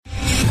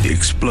The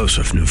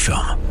explosive new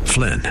film,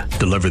 Flynn,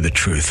 deliver the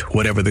truth,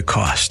 whatever the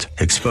cost,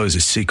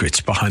 exposes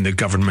secrets behind the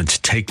government's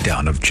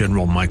takedown of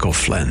General Michael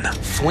Flynn.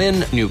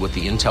 Flynn knew what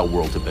the intel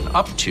world had been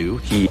up to.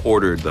 He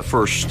ordered the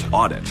first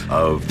audit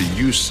of the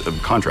use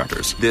of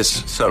contractors.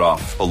 This set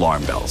off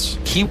alarm bells.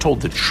 He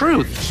told the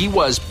truth. He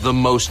was the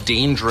most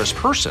dangerous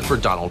person for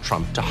Donald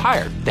Trump to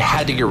hire. They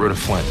had to get rid of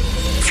Flynn.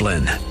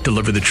 Flynn,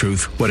 deliver the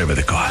truth, whatever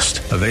the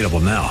cost. Available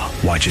now.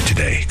 Watch it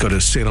today. Go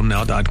to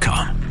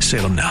salemnow.com.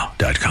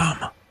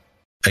 salemnow.com.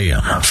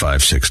 AM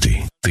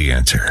 560, The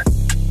Answer.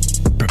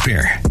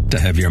 Prepare to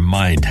have your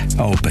mind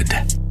opened.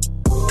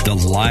 The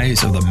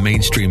lies of the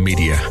mainstream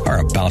media are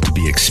about to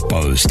be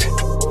exposed,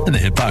 and the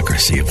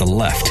hypocrisy of the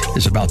left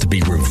is about to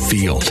be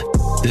revealed.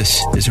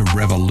 This is a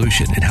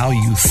revolution in how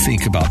you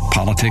think about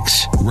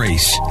politics,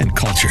 race, and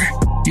culture.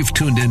 You've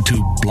tuned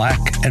into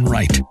Black and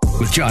Right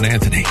with John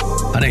Anthony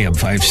on AM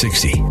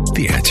 560,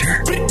 The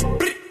Answer.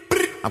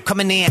 I'm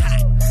coming in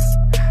hot.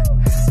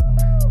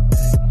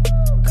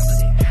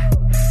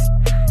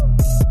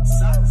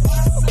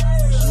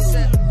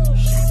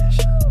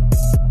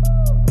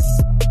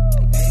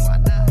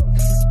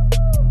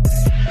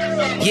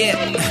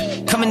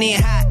 Yeah, coming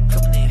in hot.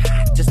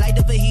 Just like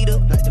the fajita.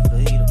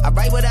 I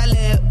write what I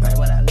live.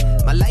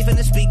 My life in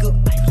the speaker.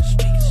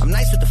 I'm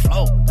nice with the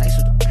flow.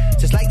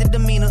 Just like the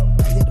demeanor.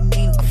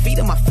 I'm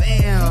feeding my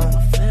fam.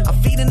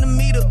 I'm feeding the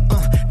meter.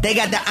 They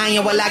got the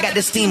iron while I got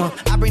the steamer.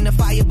 I bring the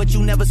fire, but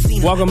you never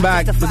seen it. Welcome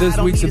back to this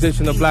week's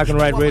edition of Black and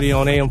Right Radio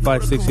on AM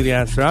 560 The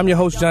Answer. I'm your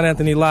host, John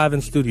Anthony, live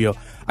in studio.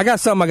 I got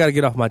something I got to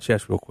get off my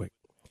chest real quick.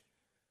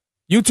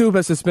 YouTube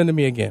has suspended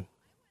me again.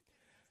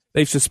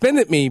 They've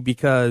suspended me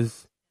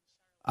because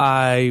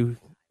I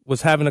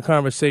was having a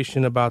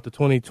conversation about the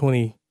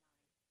 2020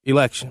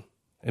 election,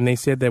 and they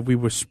said that we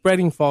were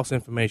spreading false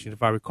information.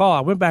 If I recall,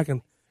 I went back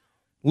and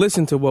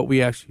listened to what we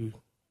actually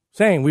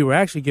saying. We were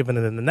actually giving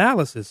an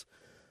analysis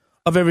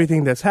of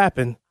everything that's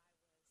happened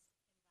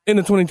in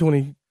the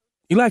 2020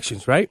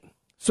 elections, right?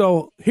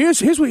 So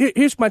here's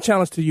my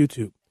challenge to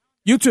YouTube.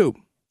 YouTube,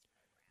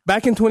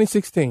 back in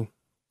 2016,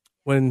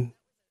 when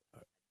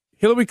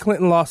Hillary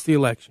Clinton lost the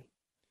election,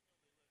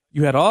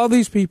 you had all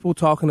these people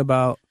talking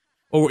about,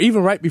 or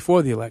even right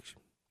before the election,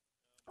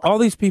 all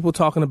these people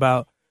talking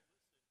about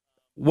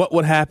what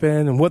would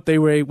happen and what they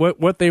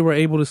were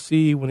able to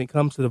see when it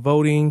comes to the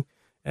voting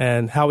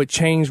and how it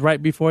changed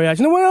right before the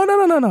election.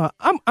 No.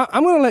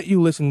 I'm going to let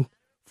you listen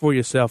for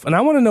yourself, and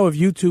I want to know if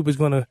YouTube is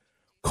going to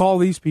call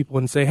these people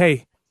and say,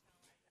 "Hey,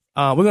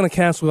 we're going to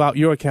cancel out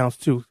your accounts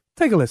too."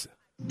 Take a listen.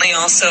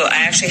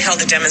 I actually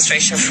held a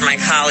demonstration for my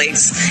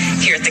colleagues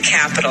here at the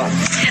Capitol,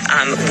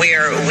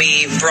 where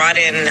we brought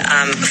in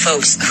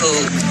folks who,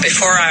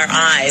 before our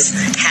eyes,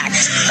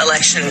 hacked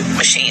election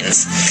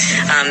machines.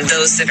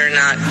 Those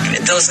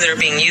that are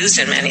being used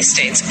in many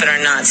states, but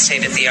are not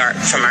state of the art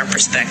from our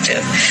perspective.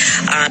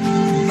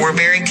 We're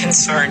very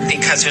concerned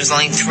because there's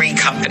only 3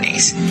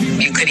 companies.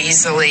 You could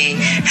easily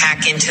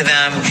hack into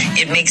them.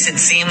 It makes it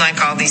seem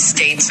like all these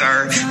states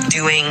are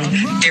doing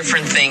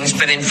different things,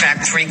 but in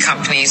fact, 3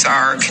 companies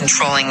are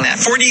controlling them.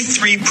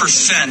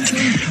 43%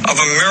 of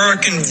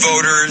American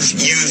voters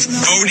use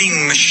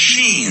voting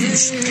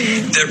machines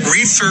that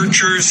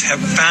researchers have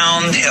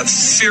found have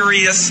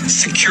serious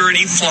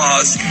security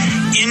flaws,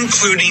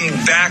 including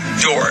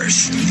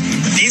backdoors.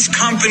 These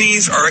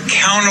companies are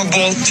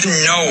accountable to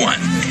no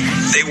one.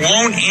 They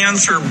won't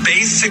answer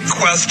basic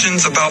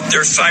questions about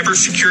their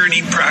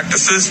cybersecurity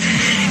practices,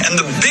 and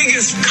the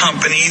biggest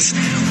companies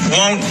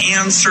won't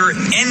answer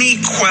any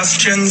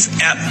questions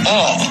at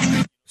all.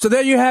 So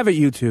there you have it,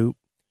 YouTube.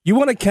 You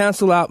want to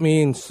cancel out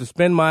me and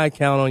suspend my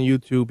account on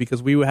YouTube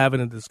because we were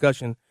having a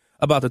discussion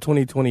about the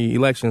 2020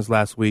 elections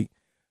last week.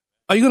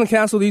 Are you going to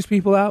cancel these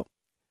people out?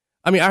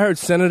 I mean, I heard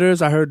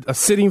senators. I heard a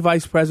sitting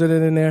vice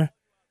president in there.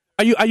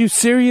 Are you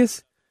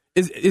serious?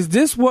 Is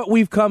this what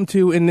we've come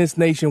to in this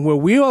nation, where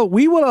we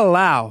will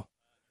allow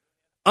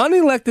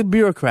unelected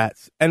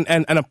bureaucrats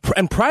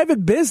and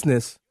private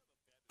business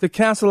to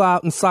cancel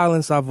out and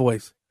silence our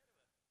voice?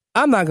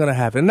 I'm not going to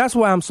have it, and that's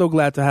why I'm so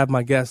glad to have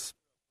my guest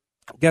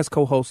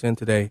co-host in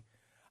today.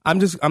 I'm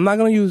not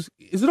going to use.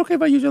 Is it okay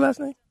if I use your last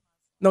name?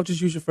 No,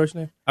 just use your first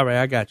name. All right,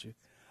 I got you.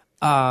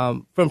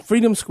 From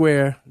Freedom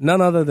Square,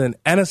 none other than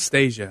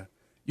Anastasia.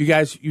 You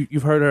guys,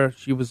 you've heard her.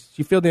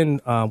 She filled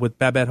in with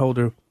Babette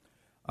Holder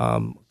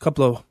a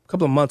couple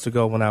of months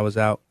ago when I was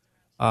out,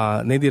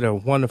 and they did a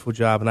wonderful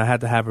job. And I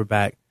had to have her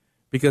back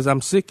because I'm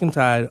sick and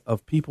tired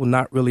of people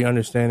not really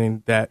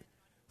understanding that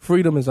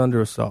freedom is under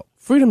assault.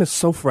 Freedom is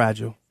so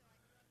fragile.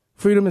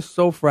 Freedom is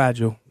so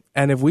fragile.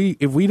 And if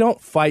we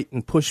don't fight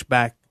and push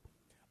back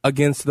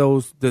against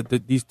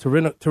these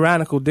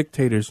tyrannical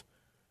dictators,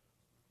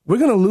 we're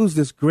going to lose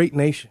this great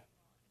nation.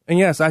 And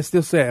yes, I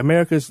still say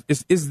America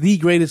is the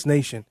greatest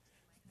nation,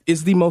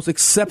 is the most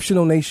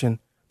exceptional nation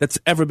that's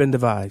ever been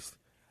devised.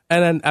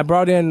 And then I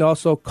brought in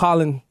also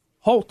Colin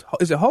Holt.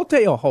 Is it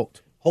Holte or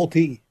Holt?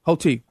 Holte.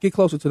 Holte. Get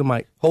closer to the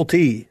mic.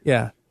 Holte.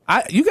 Yeah.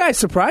 You guys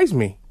surprised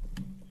me.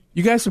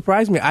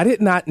 I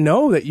did not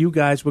know that you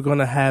guys were going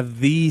to have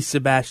the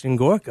Sebastian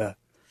Gorka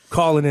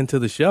calling into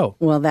the show.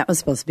 Well, that was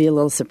supposed to be a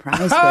little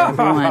surprise for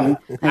everyone.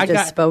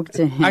 I spoke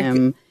to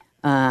him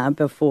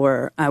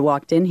before I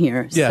walked in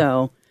here. Yeah.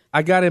 So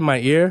I got in my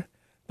ear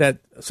that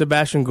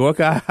Sebastian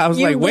Gorka. I was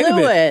You like, wait a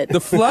blew minute, it.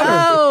 the flutter.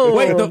 Oh.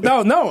 Wait,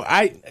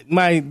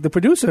 the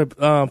producer,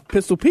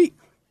 Pistol Pete.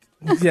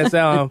 Yes,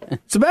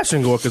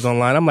 Sebastian Gorka's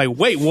online. I'm like,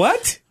 wait,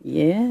 what?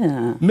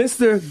 yeah.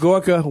 Mr.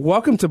 Gorka,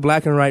 welcome to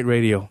Black and Right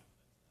Radio.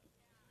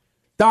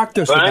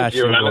 Dr. Thank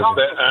Sebastian you.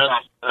 Gorka.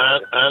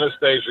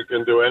 Anastasia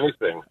can do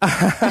anything.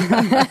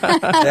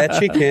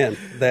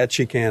 That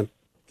she can.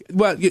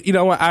 Well, you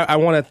know, I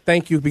want to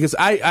thank you because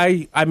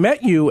I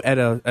met you at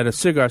a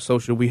cigar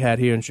social we had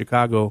here in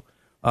Chicago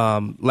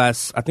I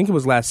think it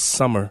was last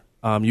summer.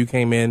 You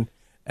came in,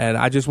 and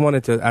I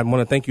want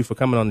to thank you for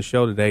coming on the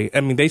show today.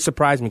 I mean, they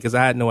surprised me because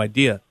I had no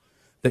idea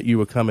that you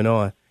were coming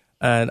on.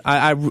 And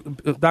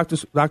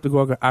Dr.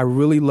 Gorka, I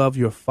really love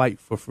your fight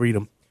for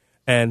freedom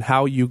and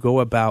how you go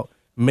about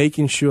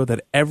making sure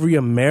that every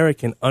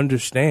American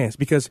understands,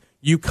 because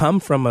you come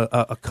from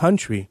a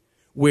country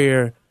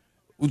where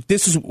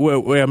this is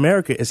where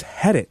America is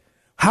headed.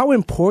 How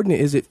important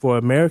is it for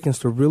Americans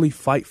to really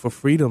fight for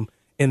freedom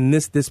in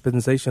this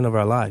dispensation of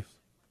our lives?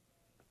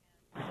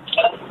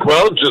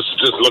 Well, just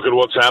look at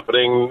what's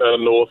happening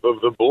north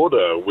of the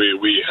border.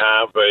 We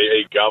have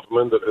a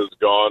government that has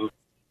gone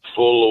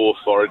full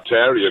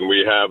authoritarian.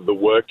 We have the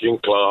working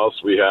class.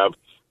 We have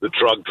the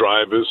truck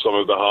drivers, some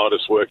of the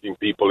hardest working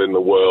people in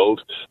the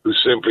world, who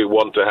simply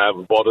want to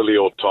have bodily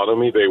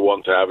autonomy. They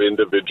want to have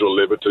individual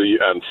liberty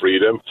and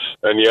freedom.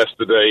 And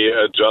yesterday,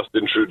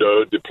 Justin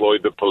Trudeau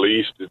deployed the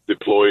police,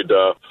 deployed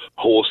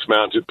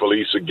horse-mounted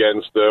police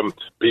against them.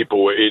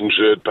 People were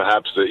injured.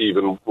 Perhaps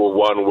even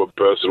one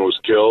person was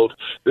killed.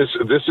 This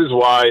is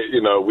why,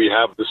 we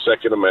have the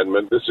Second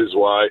Amendment. This is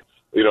why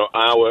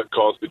our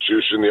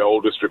Constitution, the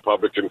oldest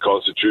Republican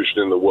Constitution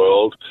in the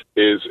world,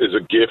 is a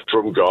gift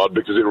from God,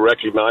 because it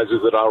recognizes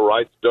that our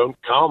rights don't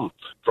come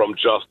from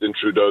Justin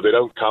Trudeau. They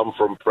don't come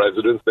from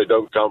presidents. They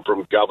don't come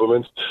from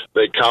governments.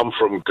 They come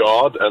from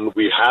God, and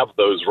we have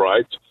those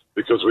rights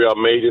because we are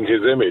made in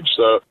His image.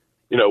 So,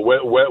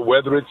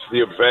 whether it's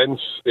the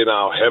events in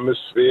our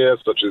hemisphere,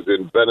 such as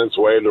in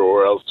Venezuela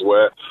or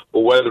elsewhere,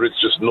 or whether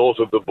it's just north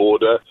of the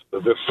border,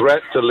 the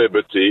threat to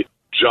liberty,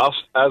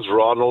 just as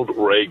Ronald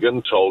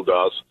Reagan told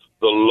us,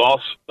 the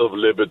loss of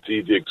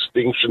liberty, the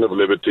extinction of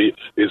liberty,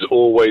 is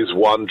always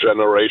one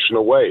generation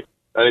away.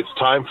 And it's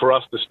time for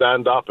us to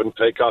stand up and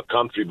take our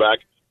country back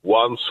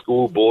one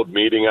school board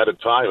meeting at a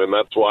time. And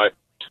that's why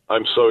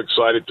I'm so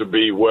excited to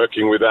be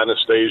working with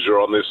Anastasia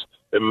on this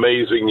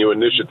amazing new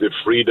initiative,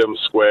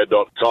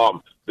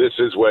 freedomsquare.com. This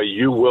is where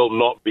you will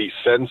not be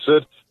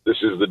censored. This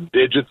is the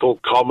digital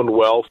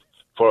commonwealth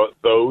for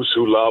those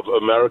who love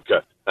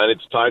America. And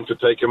it's time to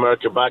take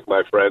America back,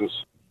 my friends.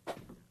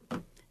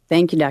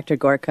 Thank you, Dr.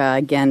 Gorka,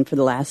 again for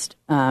the last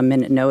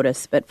minute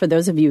notice. But for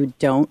those of you who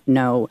don't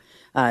know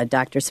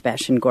Dr.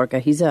 Sebastian Gorka,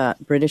 he's a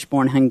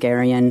British-born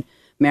Hungarian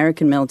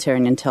American military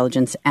and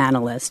intelligence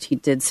analyst. He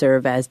did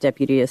serve as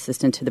Deputy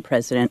Assistant to the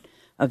President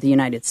of the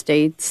United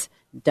States,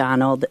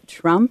 Donald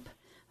Trump.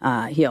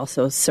 He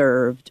also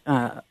served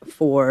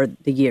for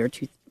the year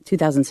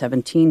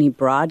 2017. He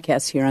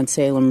broadcasts here on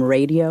Salem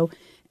Radio,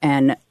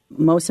 and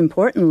most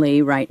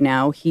importantly, right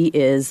now, he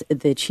is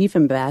the chief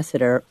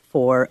ambassador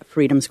for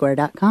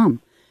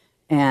freedomsquare.com.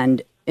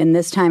 And in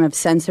this time of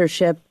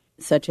censorship,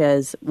 such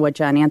as what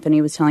John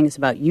Anthony was telling us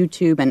about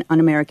YouTube and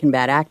un-American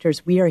bad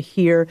actors, we are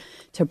here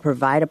to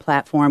provide a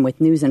platform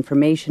with news,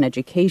 information,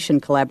 education,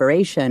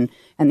 collaboration,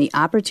 and the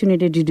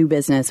opportunity to do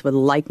business with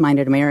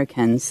like-minded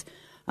Americans.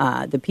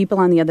 The people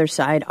on the other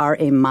side are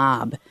a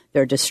mob.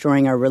 They're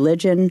destroying our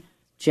religion,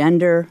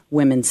 gender,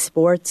 women's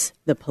sports,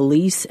 the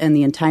police, and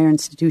the entire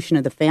institution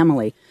of the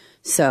family.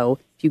 So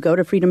if you go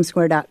to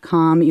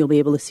freedomsquare.com, you'll be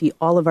able to see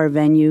all of our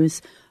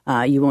venues.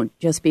 You won't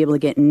just be able to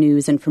get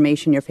news,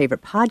 information, your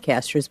favorite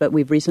podcasters, but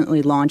we've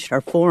recently launched our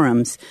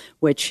forums,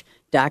 which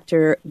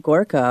Dr.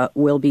 Gorka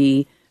will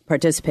be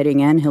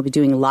participating in. He'll be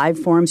doing live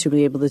forums. You'll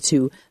be able to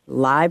do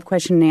live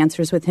question and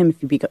answers with him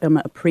if you become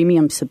a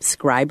premium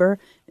subscriber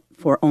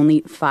for only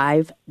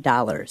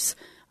 $5.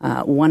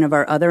 One of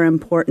our other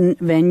important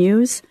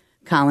venues,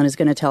 Colin is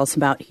going to tell us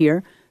about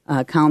here.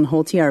 Colin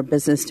Holte, our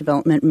business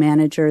development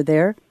manager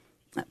there.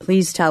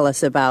 Please tell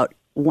us about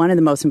one of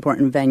the most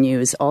important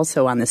venues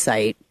also on the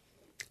site.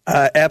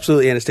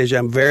 Absolutely, Anastasia.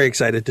 I'm very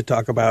excited to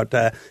talk about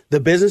the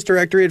business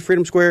directory at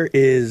Freedom Square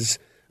is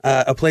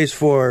a place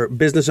for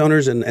business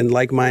owners and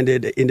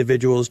like-minded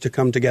individuals to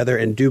come together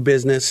and do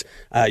business.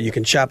 You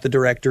can shop the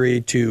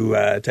directory to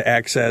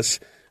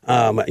access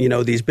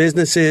these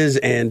businesses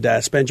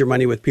and spend your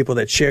money with people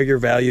that share your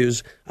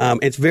values.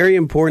 It's very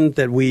important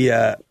that we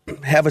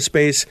have a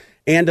space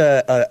and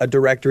a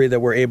directory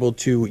that we're able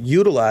to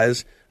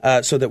utilize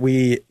so that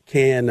we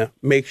can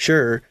make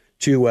sure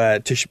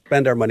to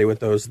spend our money with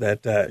those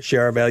that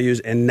share our values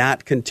and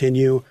not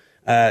continue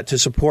to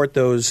support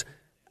those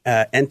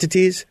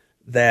entities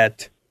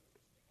that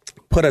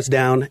put us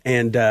down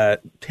and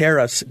tear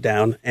us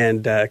down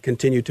and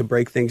continue to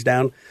break things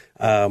down.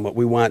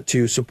 We want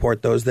to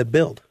support those that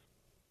build.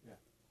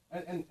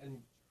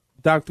 And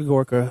Dr.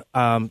 Gorka,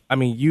 I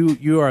mean,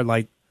 you are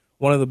like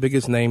one of the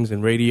biggest names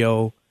in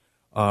radio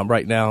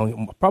right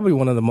now, probably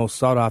one of the most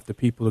sought after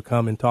people to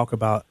come and talk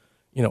about,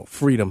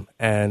 freedom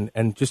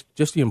and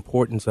just the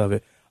importance of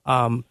it.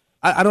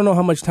 I don't know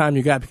how much time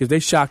you got because they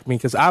shocked me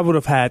because I would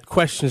have had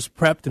questions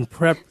prepped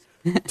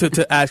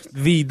to ask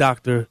the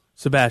Dr.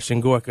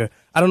 Sebastian Gorka.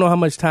 I don't know how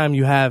much time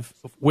you have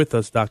with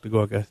us, Dr.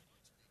 Gorka.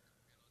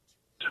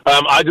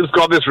 I just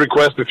got this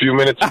request a few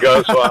minutes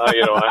ago, so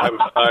I'm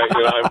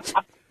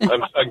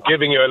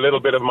giving you a little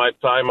bit of my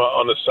time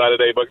on a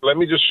Saturday. But let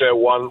me just share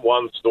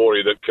one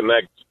story that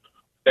connects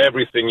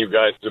everything you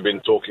guys have been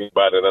talking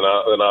about, and then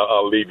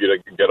I'll leave you to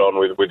get on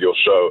with your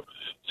show.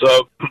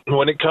 So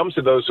when it comes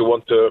to those who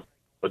want to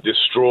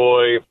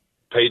destroy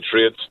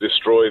patriots,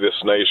 destroy this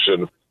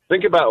nation,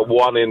 think about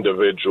one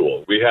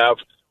individual. We have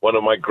one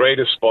of my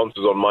greatest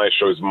sponsors on my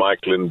show is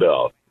Mike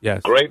Lindell.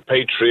 Yes. Great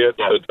patriot,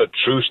 a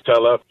truth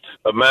teller,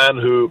 a man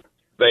who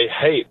they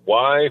hate.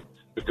 Why?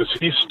 Because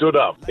he stood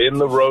up in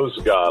the Rose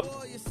Garden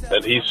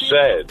and he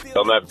said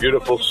on that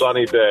beautiful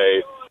sunny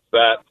day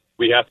that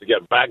we have to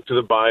get back to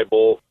the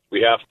Bible,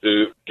 we have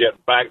to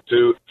get back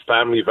to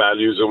family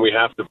values, and we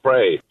have to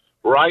pray.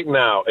 Right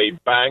now, a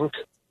bank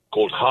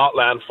called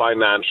Heartland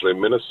Financial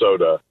in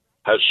Minnesota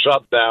has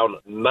shut down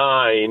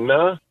 9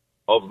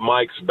 of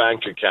Mike's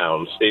bank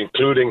accounts,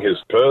 including his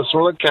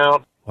personal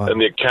account and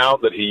the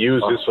account that he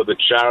uses for the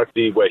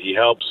charity where he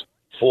helps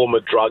former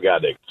drug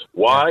addicts.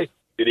 Why?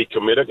 Did he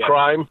commit a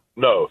crime?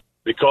 No,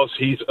 because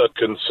he's a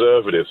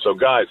conservative. So,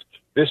 guys,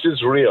 this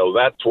is real.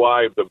 That's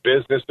why the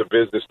business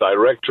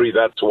directory,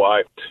 that's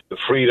why the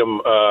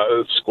Freedom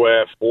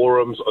Square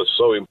forums are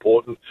so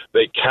important.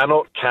 They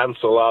cannot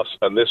cancel us,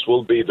 and this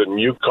will be the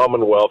new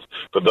Commonwealth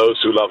for those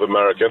who love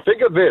America. And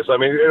think of this. I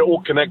mean, it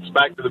all connects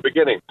back to the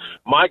beginning.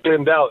 Mike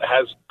Lindell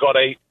has got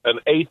an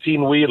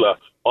 18-wheeler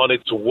on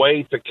its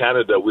way to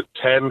Canada with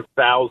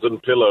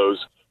 10,000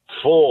 pillows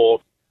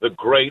for the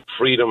great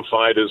freedom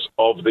fighters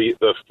of the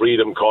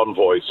Freedom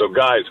Convoy. So,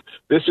 guys,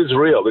 this is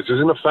real. This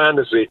isn't a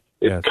fantasy.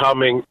 It's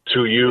coming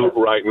to you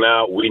right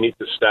now. We need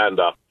to stand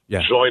up.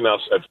 Yeah. Join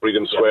us at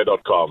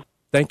freedomsquare.com.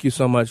 Thank you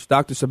so much.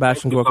 Dr.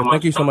 Sebastian Gorka,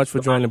 thank you so much for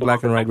joining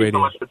Black and White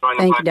Radio.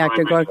 Thank you,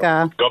 Dr.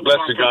 Gorka. God bless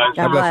you, guys.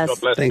 God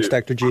bless. Thanks,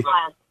 Dr. G.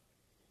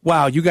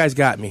 Wow, you guys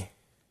got me.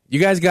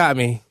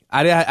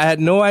 I had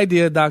no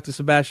idea Dr.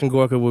 Sebastian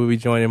Gorka would be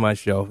joining my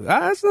show.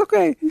 That's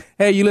okay.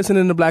 Hey, you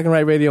listening to Black and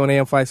White Radio on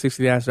AM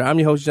 560 The Answer. I'm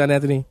your host, John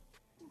Anthony.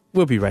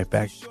 We'll be right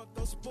back.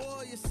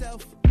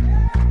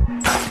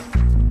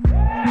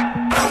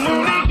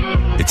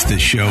 It's the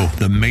show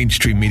the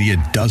mainstream media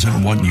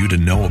doesn't want you to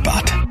know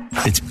about.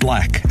 It's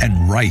Black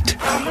and Right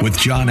with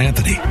John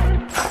Anthony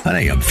on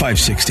AM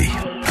 560.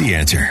 The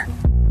Answer.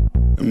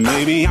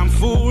 Maybe I'm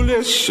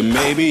foolish,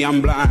 maybe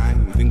I'm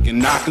blind,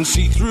 thinking I can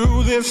see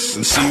through this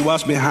and see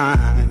what's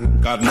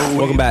behind.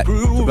 Welcome back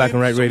to Black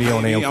and White Radio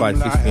on AM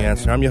 560 The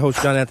Answer. I'm your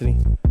host, John Anthony,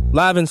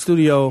 live in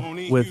studio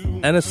with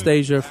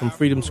Anastasia from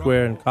Freedom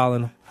Square and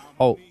Colin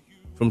Holt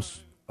from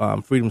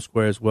Freedom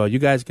Square as well. You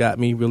guys got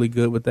me really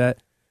good with that,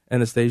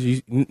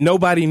 Anastasia.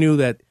 Nobody knew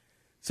that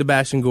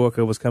Sebastian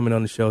Gorka was coming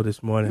on the show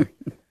this morning.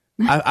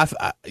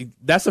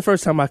 That's the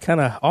first time I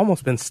kind of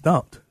almost been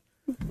stumped.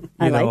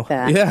 I like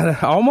that. Yeah,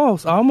 I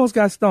almost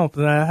got stumped,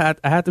 and I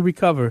had to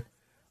recover.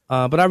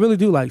 But I really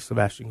do like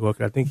Sebastian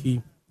Gorka.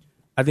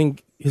 I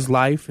think his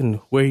life and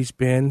where he's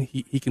been,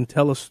 he can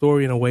tell a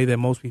story in a way that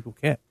most people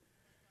can't.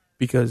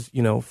 Because,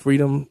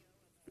 freedom,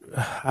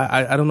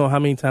 I don't know how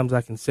many times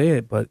I can say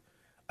it, but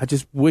I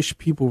just wish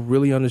people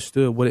really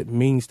understood what it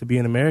means to be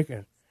an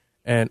American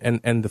and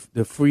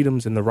the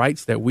freedoms and the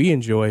rights that we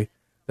enjoy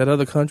that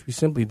other countries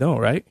simply don't,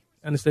 right,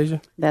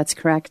 Anastasia? That's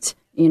correct.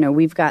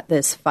 We've got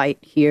this fight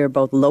here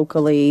both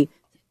locally,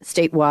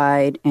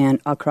 statewide,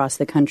 and across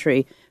the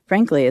country.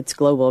 Frankly, it's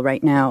global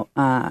right now.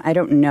 I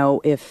don't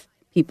know if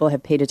people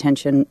have paid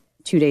attention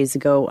 2 days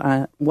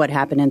ago what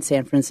happened in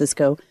San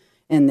Francisco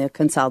and the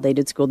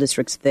consolidated school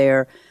districts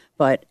there.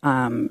 But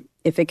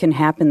if it can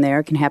happen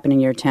there, it can happen in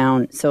your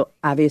town. So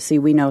obviously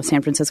we know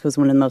San Francisco is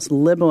one of the most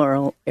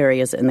liberal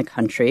areas in the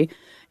country.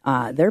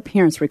 Their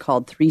parents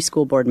recalled 3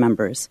 school board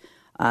members.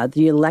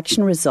 The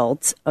election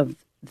results of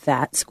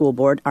that school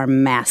board are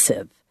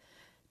massive.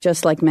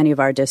 Just like many of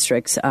our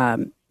districts,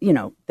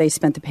 they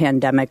spent the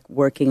pandemic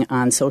working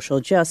on social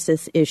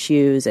justice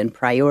issues and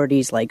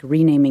priorities like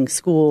renaming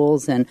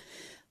schools and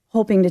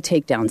hoping to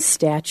take down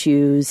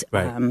statues,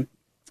 right.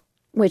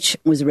 Which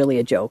was really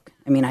a joke.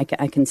 I mean, I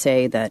can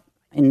say that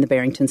in the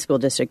Barrington School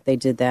District they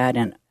did that,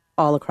 and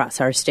all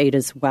across our state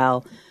as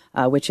well,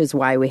 which is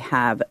why we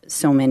have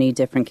so many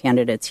different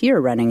candidates here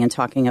running and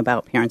talking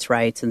about parents'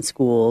 rights and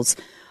schools.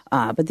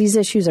 But these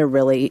issues are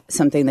really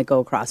something that go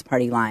across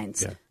party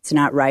lines. Yeah. It's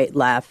not right,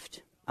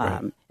 left.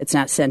 Right. It's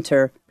not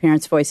center.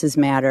 Parents' voices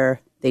matter.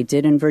 They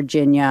did in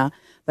Virginia.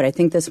 But I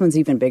think this one's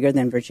even bigger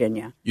than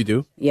Virginia. You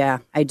do? Yeah,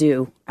 I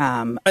do.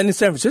 And in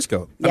San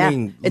Francisco. Yeah, I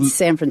mean, it's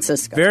San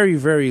Francisco. Very,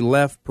 very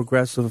left,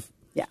 progressive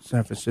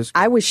San Francisco.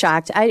 I was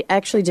shocked. I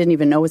actually didn't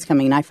even know what's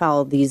coming. And I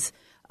follow these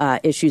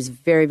issues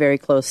very, very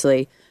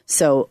closely.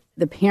 So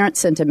the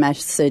parents sent a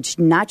message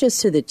not just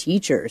to the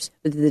teachers,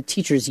 but to the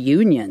teachers'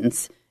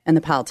 unions and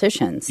the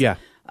politicians. Yeah.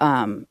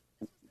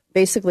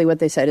 Basically what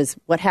they said is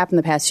what happened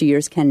the past 2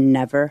 years can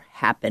never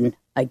happen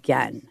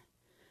again.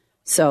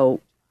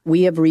 So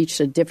we have reached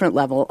a different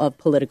level of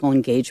political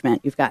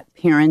engagement. You've got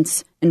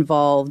parents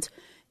involved.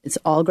 It's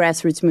all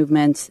grassroots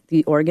movements.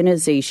 The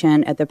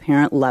organization at the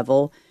parent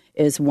level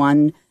is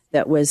one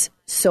that was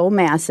so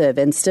massive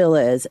and still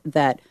is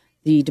that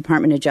the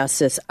Department of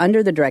Justice,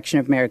 under the direction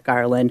of Merrick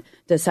Garland,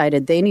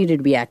 decided they needed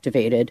to be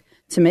activated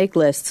to make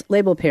lists,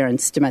 label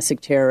parents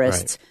domestic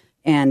terrorists,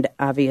 and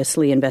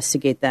obviously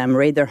investigate them,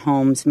 raid their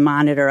homes,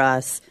 monitor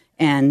us,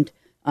 and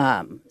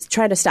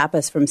try to stop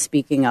us from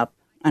speaking up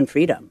on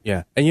freedom.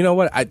 Yeah. And you know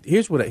what?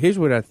 Here's what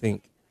I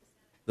think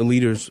the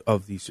leaders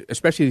of these,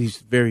 especially these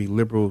very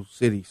liberal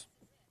cities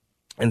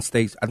and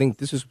states, I think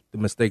this is the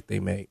mistake they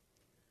made.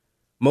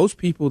 Most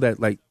people that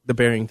like the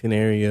Barrington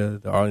area,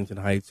 the Arlington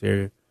Heights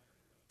area,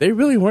 they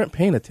really weren't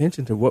paying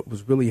attention to what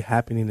was really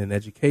happening in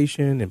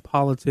education and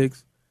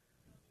politics.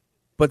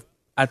 But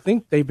I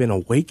think they've been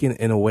awakened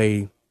in a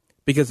way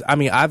because, I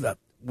mean,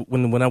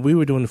 when we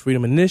were doing the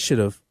Freedom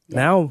Initiative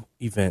Now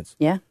events,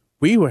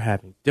 we were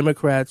having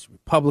Democrats,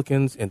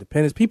 Republicans,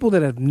 Independents, people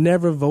that have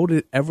never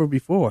voted ever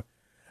before.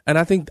 And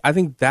I think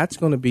that's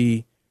going to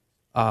be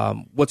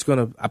what's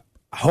going to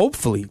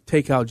hopefully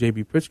take out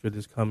J.B. Pritzker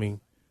this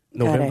coming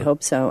November. God, I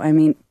hope so. I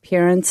mean,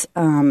 parents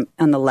on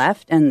the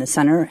left and the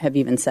center have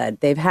even said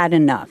they've had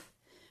enough.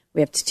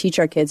 We have to teach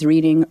our kids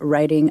reading,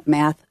 writing,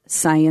 math,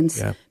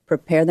 science,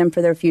 prepare them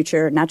for their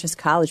future, not just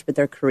college, but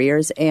their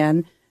careers.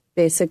 And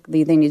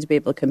basically, they need to be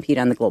able to compete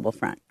on the global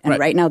front. And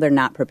right now, they're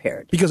not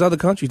prepared. Because other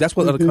countries, that's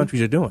what other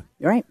countries are doing.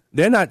 Right.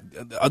 They're not,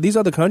 these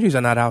other countries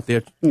are not out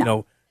there, you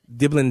know,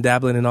 dibbling,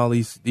 dabbling in all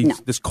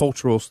this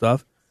cultural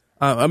stuff.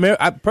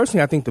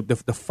 Personally, I think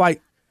the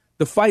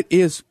fight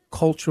is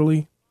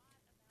culturally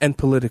and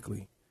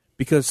politically,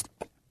 because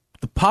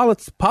the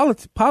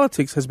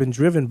politics has been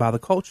driven by the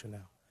culture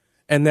now.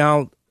 And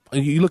now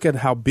you look at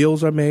how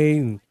bills are made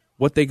and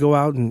what they go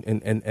out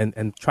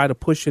and try to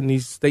push in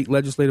these state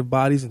legislative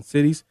bodies and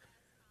cities.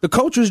 The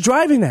culture is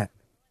driving that.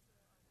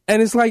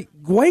 And it's like,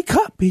 wake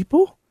up,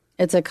 people.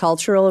 It's a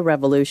cultural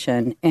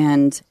revolution.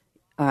 And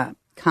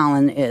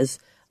Colin is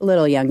a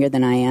little younger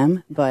than I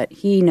am, but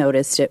he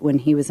noticed it when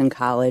he was in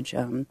college.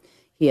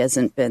 He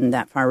hasn't been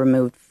that far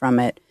removed from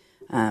it.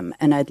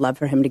 And I'd love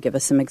for him to give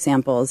us some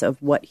examples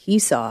of what he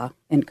saw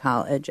in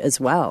college as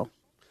well.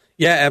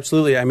 Yeah,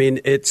 absolutely. I mean,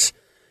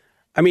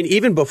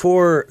 even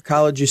before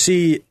college, you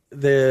see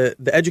the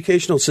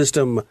educational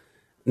system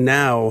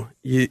now,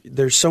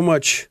 there's so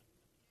much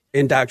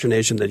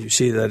indoctrination that you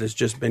see that has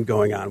just been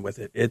going on with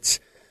it.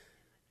 It's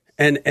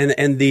and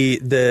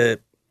the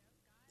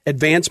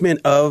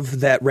advancement of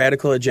that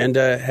radical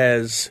agenda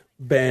has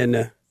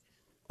been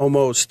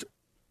almost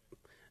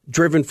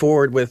driven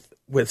forward with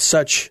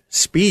such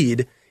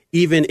speed,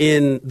 even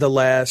in the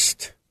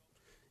last,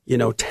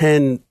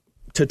 10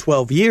 to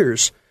 12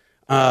 years,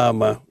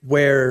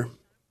 where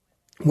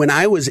when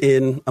I was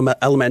in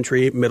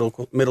elementary,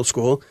 middle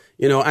school,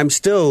 I'm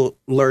still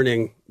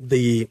learning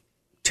the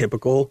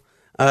typical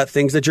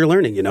things that you're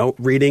learning,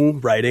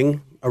 reading,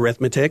 writing,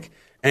 arithmetic,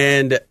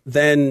 and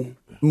then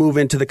move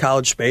into the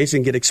college space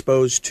and get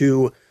exposed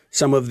to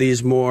some of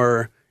these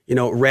more,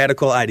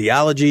 radical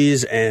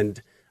ideologies. And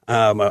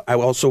I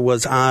also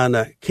was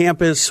on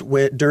campus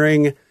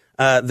during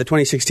the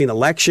 2016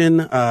 election.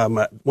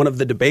 One of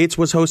the debates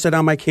was hosted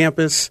on my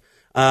campus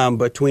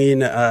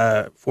between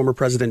former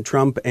President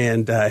Trump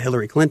and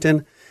Hillary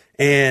Clinton.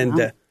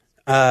 And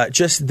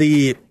just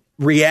the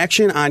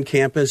reaction on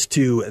campus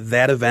to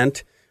that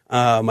event,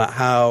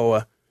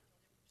 how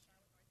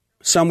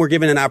some were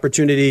given an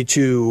opportunity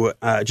to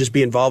just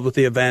be involved with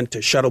the event,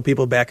 to shuttle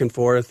people back and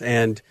forth.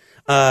 And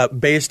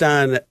based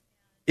on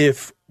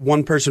if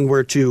one person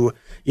were to,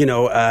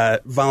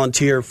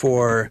 volunteer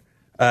for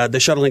the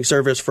shuttling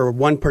service for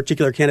one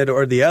particular candidate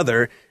or the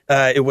other,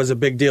 it was a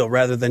big deal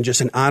rather than just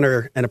an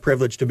honor and a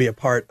privilege to be a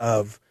part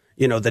of,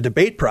 the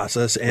debate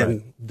process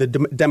and the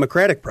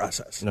democratic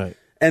process. Right.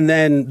 And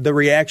then the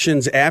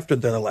reactions after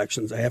the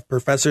elections. I have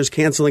professors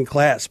canceling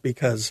class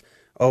because,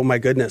 oh, my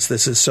goodness,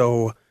 this is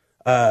so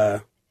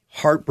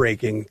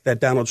heartbreaking that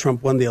Donald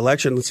Trump won the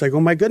election. It's like,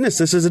 oh, my goodness,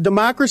 this is a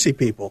democracy,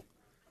 people.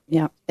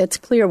 Yeah, it's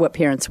clear what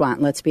parents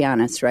want. Let's be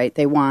honest, right?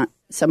 They want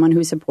someone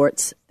who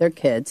supports their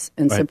kids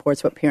and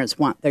supports what parents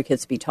want their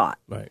kids to be taught.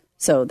 Right.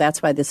 So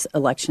that's why this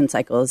election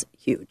cycle is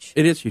huge.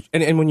 It is huge.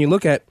 And when you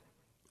look at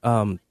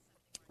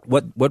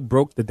what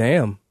broke the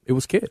dam, it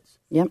was kids.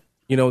 Yep.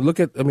 Look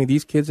at,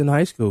 these kids in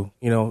high school.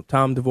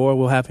 Tom DeVore,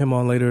 we'll have him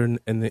on later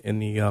in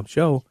the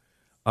show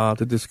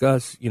to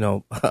discuss,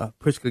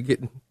 Pritzker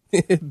getting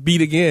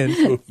beat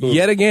again,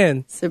 yet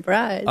again.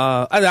 Surprise.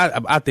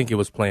 I think it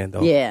was planned,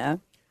 though. Yeah.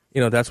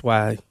 That's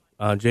why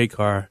Jay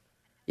Carr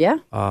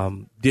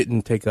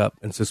didn't take up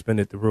and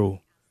suspended the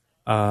rule.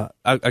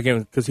 Again,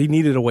 because he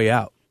needed a way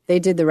out. They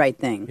did the right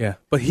thing. Yeah,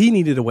 but he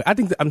needed a way. I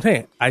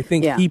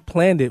think he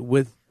planned it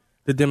with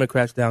the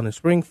Democrats down in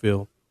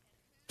Springfield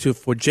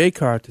for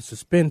JCAR to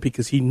suspend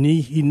because he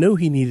knew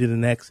he needed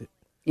an exit.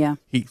 Yeah.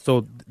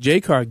 So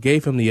JCAR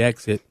gave him the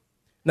exit.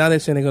 Now they're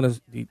saying they're going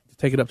to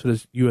take it up to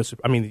the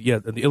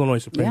Illinois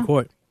Supreme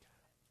Court.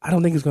 I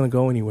don't think it's going to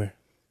go anywhere.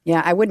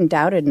 Yeah, I wouldn't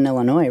doubt it in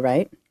Illinois,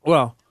 right?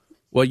 Well,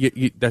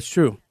 that's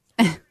true.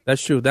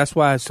 That's true. That's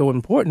why it's so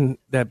important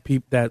that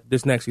that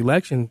this next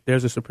election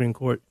there's a Supreme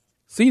Court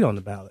seat on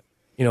the ballot.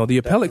 The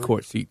appellate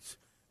court seats.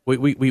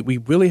 We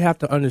really have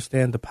to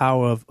understand the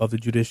power of the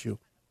judicial,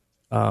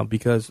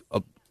 because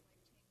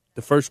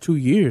the first 2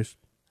 years,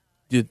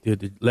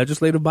 the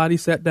legislative body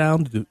sat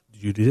down, the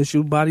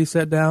judicial body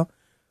sat down.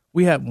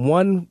 We had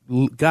one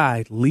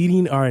guy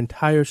leading our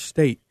entire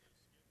state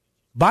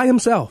by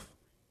himself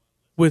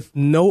with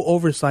no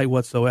oversight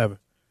whatsoever.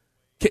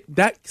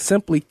 That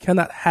simply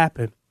cannot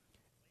happen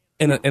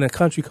in a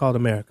country called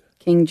America.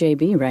 King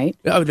JB, right?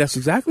 Oh, that's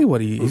exactly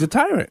what he's a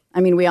tyrant.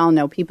 I mean, we all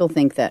know people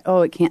think that,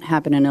 it can't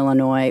happen in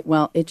Illinois.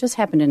 Well, it just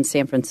happened in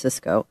San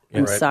Francisco.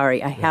 I'm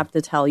sorry. I have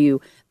to tell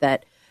you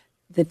that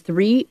the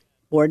 3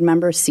 board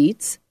member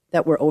seats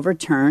that were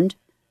overturned,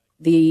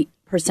 the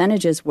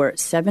percentages were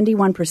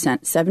 71%,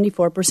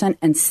 74%,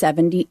 and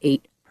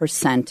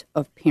 78%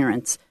 of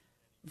parents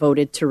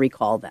voted to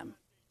recall them.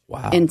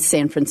 Wow. In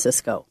San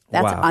Francisco.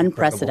 That's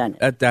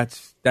unprecedented. That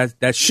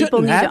shouldn't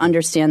People need happen. to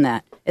understand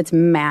that. It's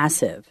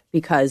massive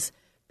because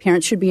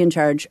parents should be in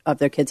charge of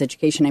their kids'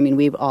 education. I mean,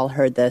 we've all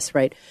heard this,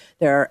 right?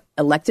 There are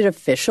elected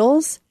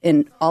officials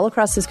all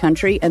across this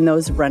country and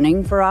those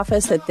running for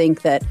office that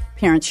think that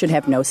parents should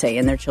have no say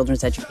in their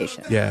children's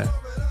education. Yeah.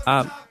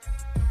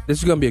 This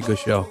is going to be a good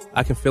show.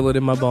 I can feel it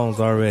in my bones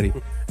already.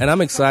 And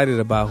I'm excited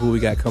about who we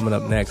got coming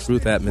up next,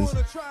 Ruth Edmonds.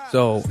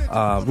 So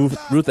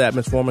Ruth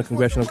Edmonds, former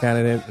congressional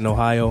candidate in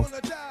Ohio.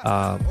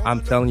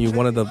 I'm telling you,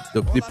 one of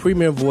the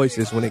premier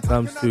voices when it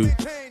comes to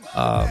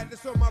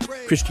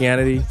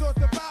Christianity,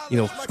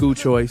 school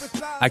choice.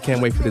 I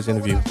can't wait for this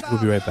interview.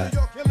 We'll be right back.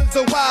 Let's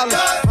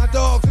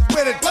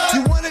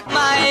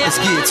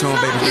get it to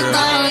him, baby girl.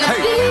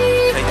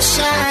 Hey.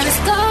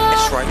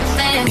 That's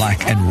right.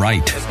 Black and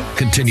Right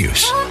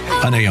continues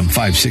on AM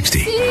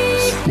 560.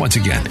 Once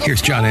again,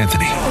 here's John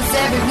Anthony.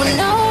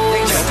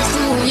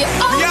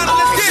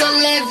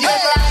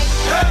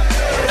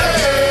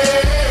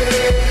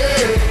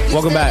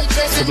 Welcome back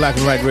to Black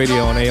and Right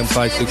Radio on AM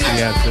 560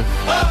 Answer.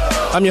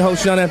 I'm your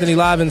host, John Anthony,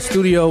 live in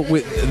studio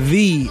with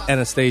the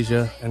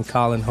Anastasia and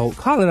Colin Holt.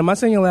 Colin, am I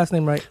saying your last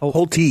name right?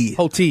 Holtee.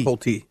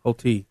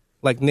 Holtee.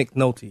 Like Nick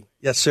Nolte.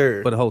 Yes,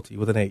 sir. But a Holtee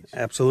with an H.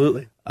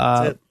 Absolutely.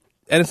 That's it.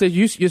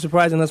 Anastasia, you're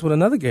surprising us with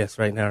another guest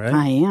right now, right?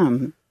 I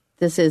am.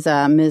 This is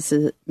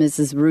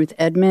Mrs. Ruth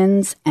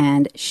Edmonds,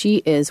 and she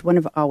is one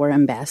of our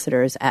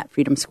ambassadors at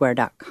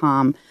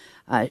freedomsquare.com.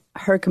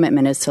 Her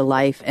commitment is to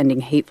life,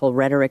 ending hateful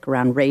rhetoric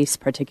around race,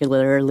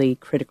 particularly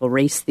critical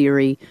race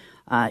theory.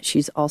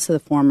 She's also the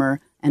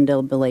former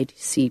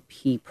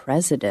NAACP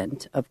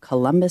president of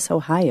Columbus,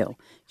 Ohio.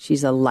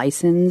 She's a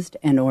licensed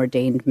and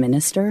ordained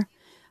minister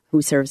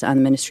who serves on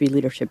the ministry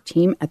leadership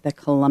team at the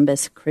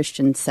Columbus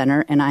Christian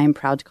Center, and I am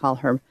proud to call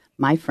her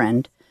my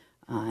friend.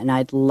 And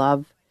I'd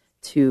love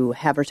to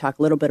have her talk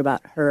a little bit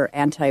about her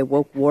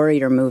anti-woke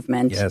warrior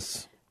movement.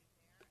 Yes.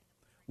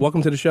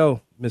 Welcome to the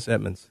show, Miss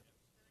Edmonds.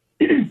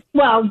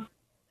 Well,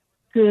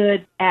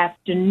 good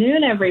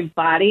afternoon,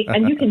 everybody.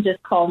 And you can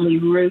just call me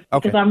Ruth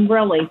because I'm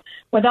really,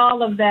 with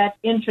all of that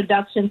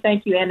introduction,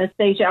 thank you,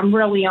 Anastasia, I'm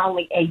really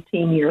only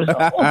 18 years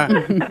old.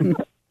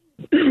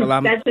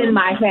 Well, that's in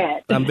my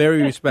head. I'm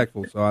very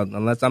respectful, so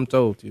unless I'm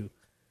told to.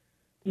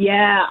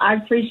 Yeah, I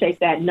appreciate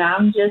that. No,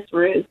 I'm just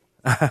Ruth.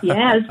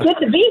 Yeah, it's good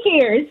to be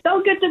here. It's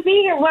so good to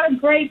be here. What a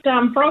great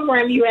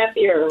program you have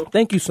here.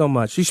 Thank you so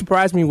much. She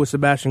surprised me with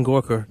Sebastian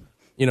Gorka,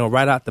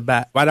 right off the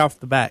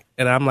bat.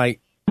 And I'm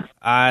like,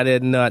 I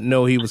did not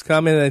know he was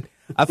coming. And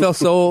I felt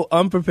so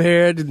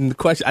unprepared. And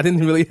I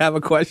didn't really have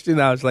a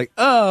question. I was like,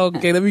 oh,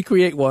 okay, let me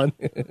create one.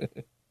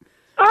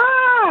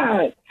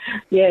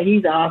 Yeah,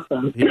 he's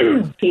awesome.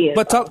 He is.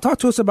 But talk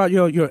to us about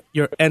your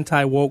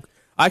anti-woke.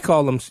 I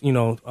call them,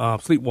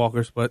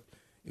 sleepwalkers, but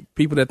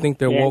people that think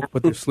they're woke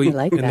but they're asleep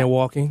and they're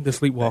walking. They're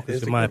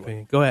sleepwalkers, in my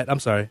opinion. Go ahead. I'm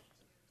sorry.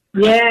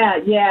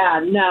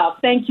 Yeah. No,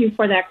 thank you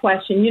for that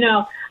question.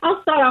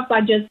 I'll start off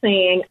by just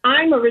saying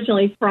I'm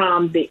originally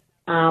from the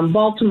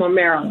Baltimore,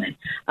 Maryland.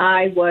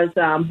 I was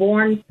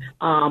born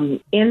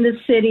in the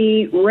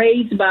city,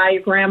 raised by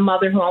a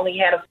grandmother who only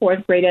had a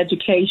 4th grade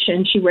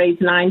education. She raised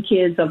 9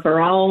 kids of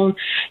her own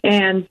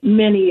and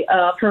many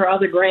of her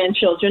other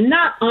grandchildren,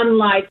 not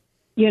unlike,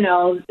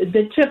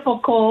 the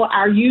typical,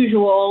 our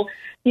usual,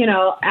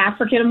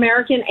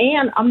 African-American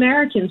and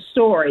American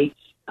story.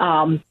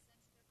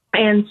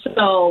 And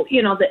so,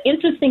 the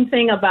interesting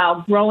thing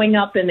about growing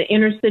up in the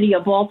inner city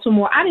of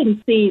Baltimore, I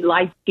didn't see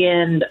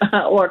light-skinned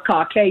or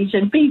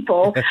Caucasian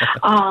people.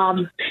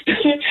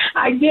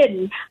 I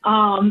didn't.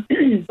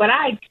 But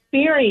I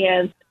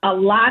experienced a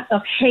lot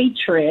of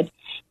hatred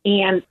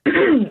and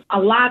a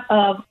lot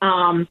of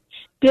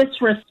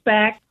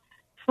disrespect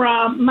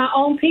from my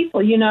own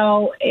people. You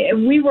know,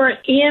 we were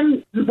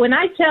when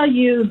I tell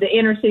you the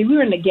inner city, we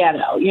were in the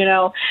ghetto. You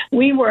know,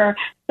 we were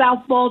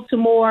South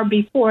Baltimore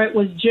before it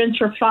was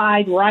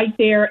gentrified, right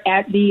there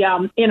at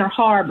the Inner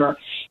Harbor.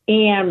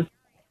 And,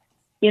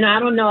 you know, I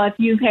don't know if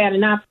you've had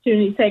an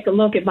opportunity to take a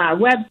look at my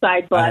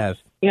website, but I have.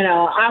 You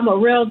know, I'm a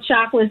real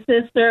chocolate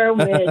sister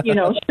with, you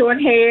know,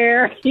 short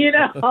hair, you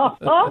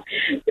know.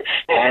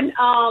 And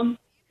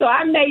so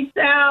I may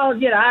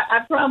sound, you know, I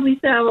probably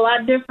sound a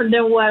lot different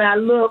than what I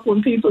look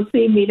when people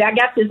see me. I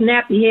got this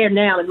nappy hair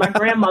now, and my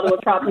grandmother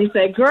would probably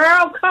say,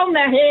 girl, comb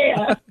that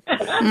hair.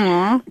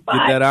 Get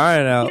that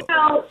iron out. You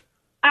know,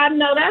 I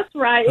know that's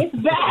right. It's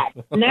back.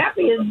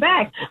 Nappy is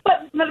back.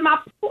 But my,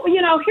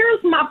 you know,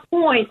 here's my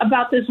point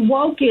about this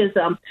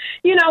wokeism.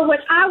 You know, when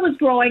I was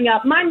growing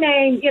up, my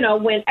name, you know,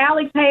 when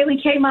Alex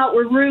Haley came out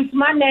with Roots,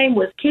 my name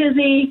was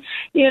Kizzy.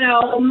 You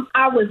know,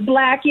 I was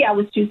Blackie. I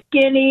was too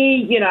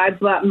skinny. You know, I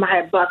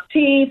had buck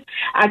teeth.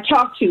 I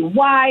talked too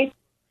white.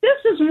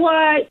 This is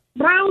what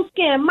brown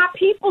skin, my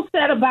people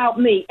said about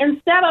me.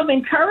 Instead of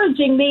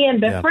encouraging me and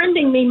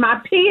befriending me,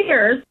 my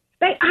peers,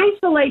 they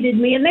isolated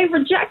me and they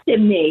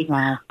rejected me.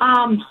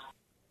 Wow.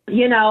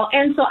 You know,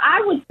 and so I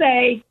would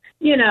say,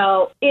 you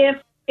know, if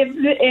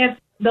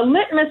the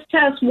litmus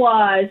test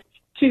was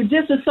to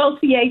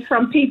disassociate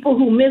from people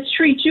who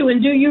mistreat you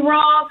and do you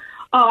wrong,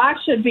 I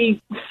should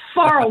be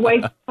far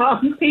away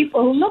from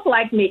people who look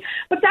like me.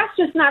 But that's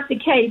just not the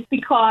case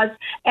because,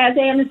 as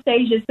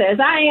Anastasia says,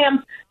 I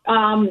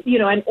am, you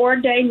know, an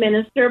ordained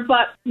minister.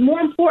 But more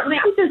importantly,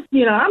 I'm just,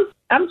 you know,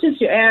 I'm just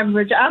your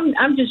average.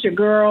 I'm just your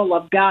girl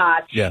of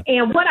God. Yeah.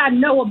 And what I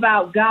know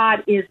about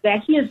God is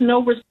that He is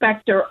no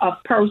respecter of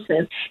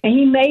persons, and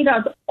He made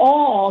us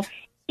all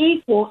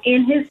equal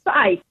in His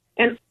sight.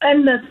 And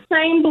the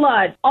same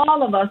blood,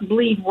 all of us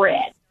bleed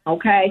red.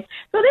 Okay,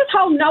 so this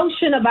whole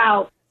notion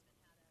about,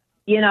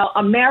 you know,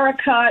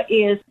 America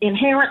is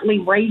inherently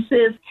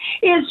racist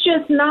is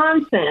just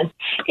nonsense.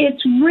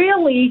 It's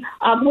really,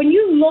 when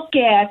you look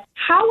at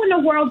how in the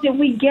world did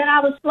we get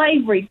out of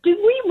slavery, do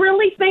we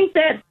really think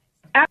that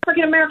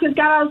African Americans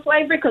got out of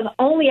slavery because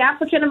only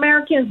African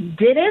Americans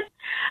did it?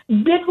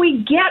 Did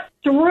we get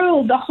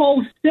through the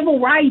whole civil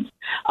rights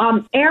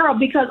era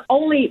because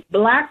only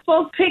black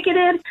folk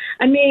picketed?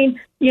 I mean,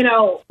 you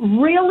know,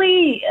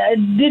 really,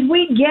 did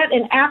we get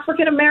an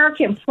African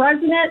American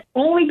president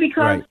only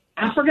because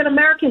African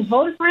Americans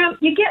voted for him?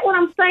 You get what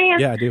I'm saying?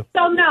 Yeah, I do.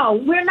 So,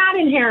 no, we're not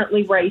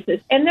inherently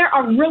racist. And there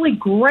are really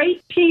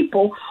great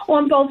people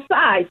on both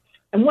sides.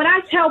 And what I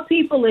tell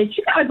people is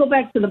you got to go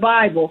back to the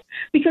Bible,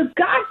 because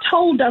God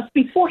told us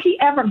before He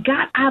ever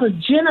got out of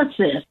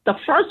Genesis, the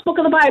first book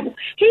of the Bible,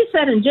 He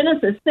said in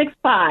Genesis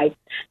 6:5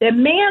 that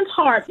man's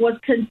heart was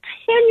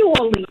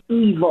continually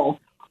evil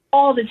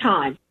all the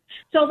time.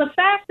 So the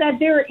fact that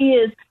there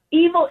is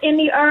evil in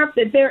the earth,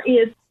 that there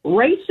is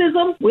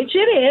racism, which it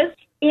is,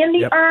 in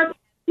the earth,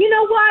 you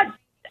know what?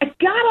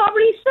 God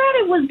already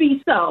said it would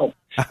be so.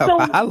 So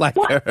I like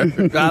her.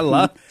 I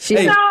love.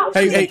 She's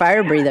a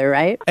fire breather,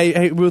 right?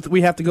 Hey, Ruth,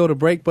 we have to go to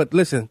break, but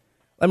listen,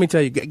 let me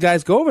tell you,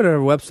 guys, go over to her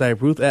website,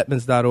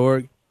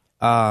 ruthedmonds.org.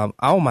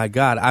 Oh my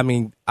God, I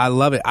mean, I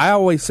love it. I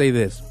always say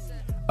this: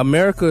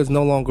 America is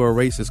no longer a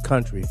racist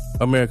country.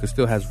 America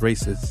still has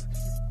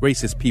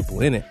racist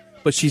people in it,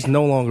 but she's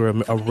no longer a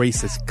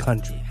racist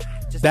country.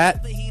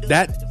 That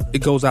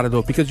it goes out of the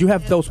door, because you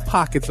have those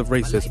pockets of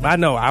racism. I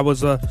know I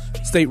was a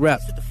state rep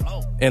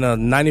in a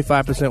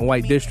 95%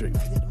 white district,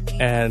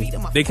 and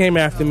they came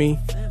after me,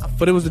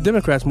 but it was the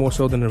Democrats more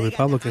so than the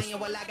Republicans.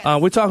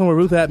 We're talking with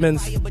Ruth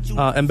Edmonds,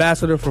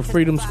 ambassador for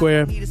Freedom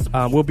Square.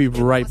 We'll be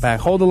right back.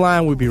 Hold the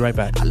line. We'll be right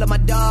back. Back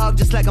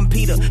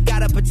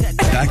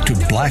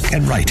to Black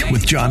and Right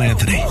with John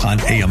Anthony on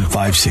AM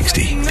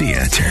 560. The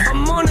Answer.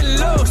 I'm on the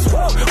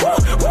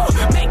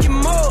loose, making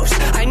moves.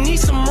 I need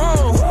some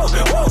room.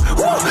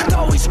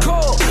 Always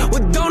cold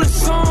with don't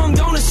assume.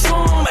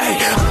 Hey,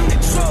 I'm the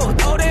truth.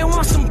 Oh, they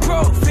want some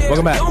growth.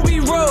 Welcome back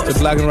to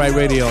Black and Right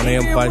Radio on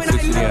AM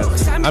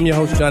 560. I'm your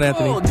host, John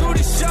Anthony,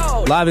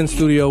 live in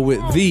studio with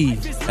the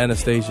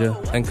Anastasia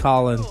and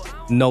Colin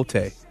Note.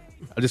 I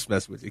just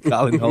messed with you,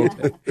 Colin Note.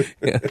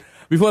 Yeah.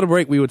 Before the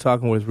break, we were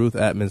talking with Ruth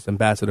Edmonds,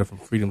 ambassador from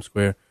Freedom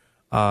Square.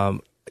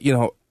 You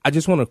know, I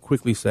just want to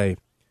quickly say,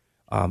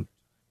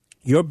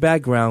 your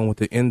background with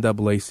the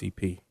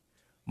NAACP,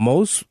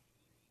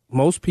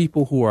 most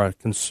people who are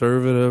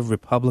conservative,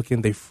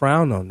 Republican, they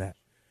frown on that.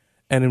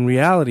 And in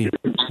reality,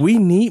 we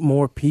need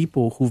more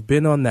people who've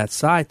been on that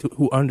side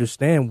who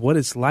understand what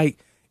it's like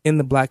in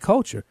the black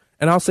culture.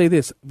 And I'll say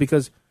this,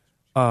 because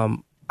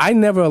I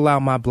never allow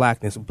my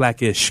blackness,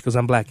 blackish, because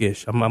I'm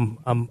blackish.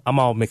 I'm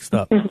all mixed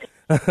up.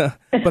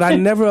 But I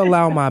never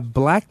allow my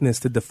blackness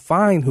to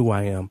define who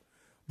I am,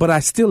 but I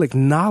still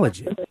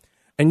acknowledge it.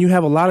 And you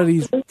have a lot of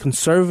these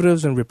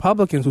conservatives and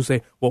Republicans who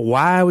say, well,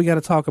 why we got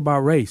to talk about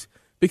race?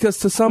 Because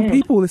to some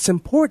people, it's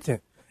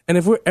important. And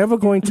if we're ever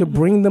going to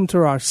bring them to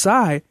our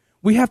side,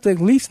 we have to at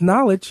least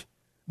acknowledge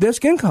their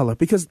skin color,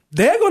 because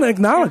they're going to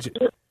acknowledge it.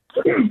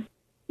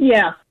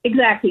 Yeah,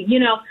 exactly. You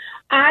know,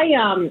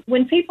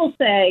 when people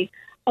say,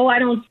 oh, I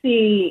don't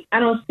see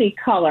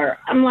color.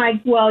 I'm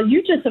like, well,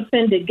 you just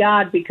offended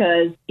God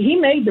because he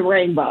made the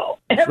rainbow.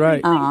 That's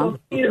right. Every single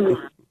hue,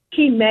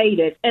 he made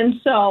it. And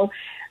so,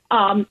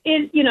 color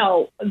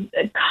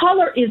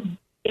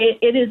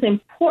is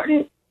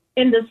important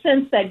in the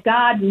sense that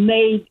God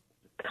made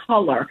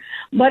color,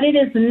 but it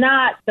is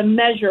not the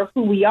measure of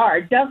who we are.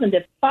 It doesn't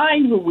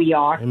define who we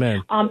are.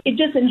 Amen. It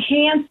just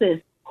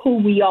enhances who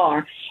we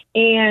are.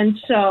 And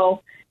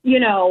so,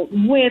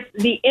 with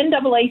the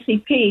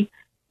NAACP,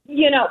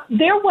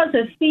 there was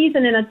a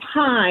season and a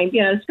time,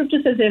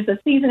 Scripture says there's a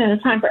season and a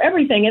time for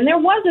everything. And there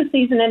was a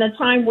season and a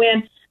time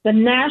when the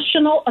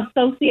National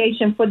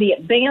Association for the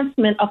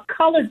Advancement of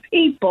Colored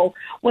People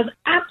was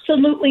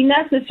absolutely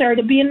necessary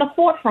to be in the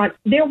forefront.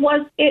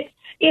 It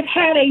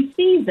had a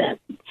season.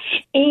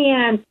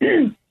 And,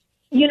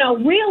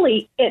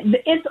 really,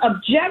 its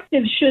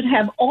objective should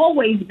have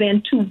always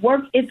been to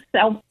work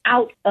itself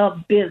out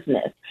of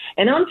business.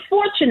 And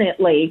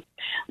unfortunately,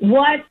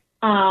 what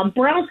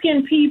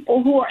brown-skinned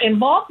people who are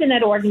involved in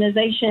that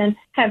organization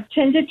have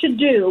tended to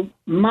do,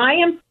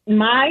 my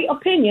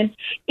opinion,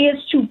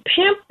 is to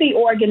pimp the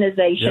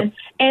organization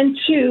and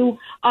to,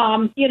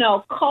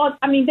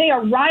 they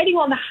are riding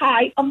on the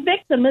high of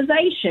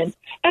victimization.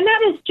 And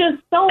that is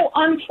just so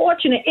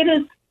unfortunate. It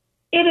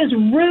is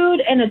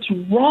rude and it's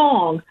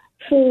wrong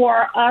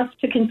for us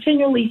to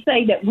continually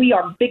say that we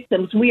are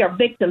victims. We are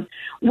victims.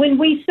 When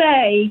we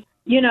say,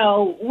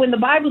 when the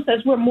Bible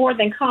says we're more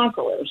than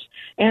conquerors.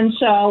 And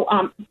so,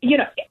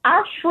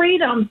 our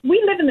freedom,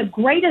 we live in the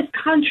greatest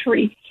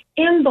country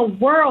in the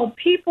world.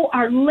 People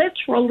are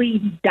literally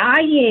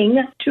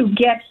dying to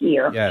get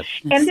here. Yes.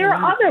 And there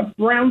are other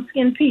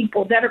brown-skinned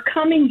people that are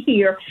coming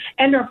here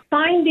and are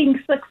finding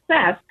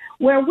success.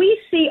 Where we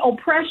see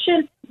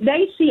oppression,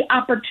 they see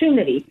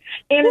opportunity.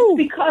 And it's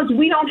because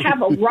we don't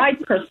have a right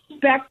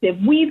perspective.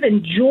 We've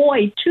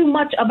enjoyed too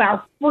much of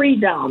our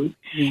freedom.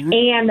 Mm-hmm.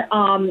 And,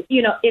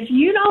 if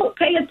you don't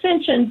pay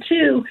attention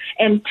to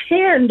and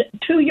tend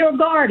to your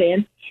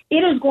garden,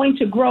 it is going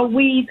to grow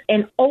weeds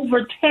and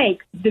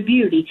overtake the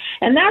beauty.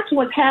 And that's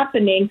what's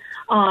happening,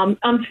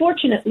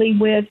 unfortunately,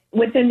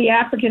 within the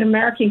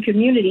African-American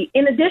community,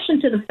 in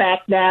addition to the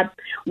fact that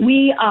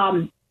we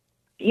are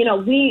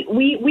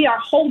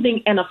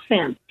holding an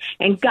offense,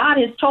 and God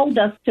has told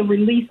us to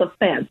release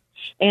offense.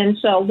 And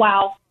so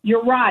while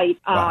you're right,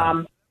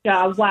 while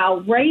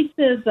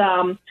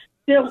racism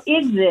still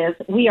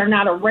exists, we are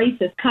not a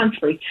racist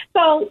country.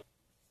 So,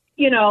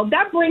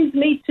 that brings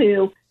me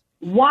to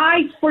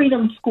why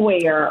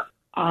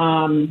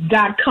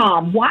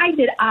freedomsquare.com. Why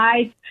did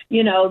I,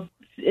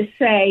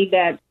 say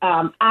that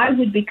I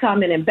would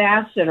become an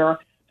ambassador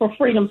for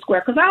Freedom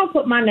Square? Because I'll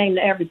put my name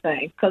to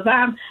everything. Because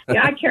I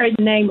carry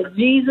the name of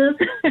Jesus,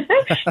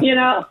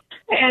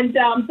 and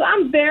so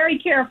I'm very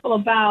careful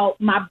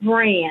about my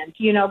brand,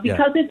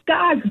 because it's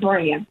God's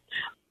brand.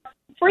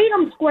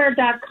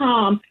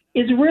 FreedomSquare.com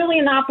is really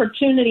an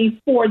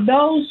opportunity for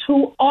those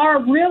who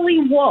are really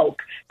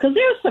woke, because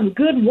there's some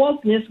good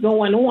wokeness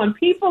going on.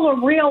 People are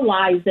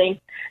realizing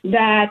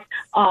that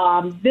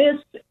this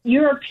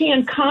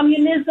European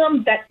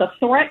communism, that the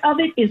threat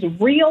of it is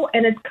real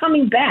and it's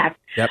coming back.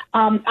 Yep.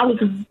 I was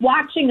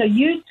watching a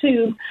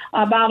YouTube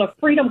about a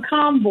freedom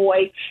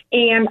convoy,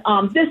 and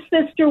this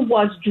sister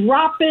was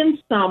dropping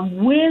some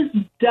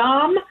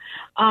wisdom.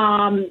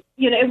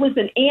 It was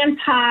an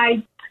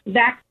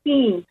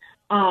anti-vaccine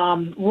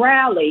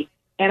rally,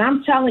 and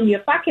I'm telling you,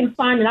 if I can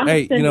find it,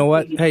 Hey, you know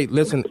what? Hey,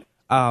 listen,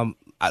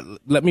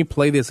 let me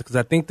play this, because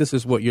I think this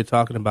is what you're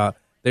talking about.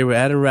 They were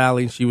at a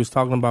rally, and she was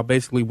talking about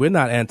basically we're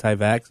not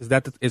anti-vax. Is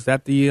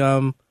that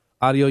the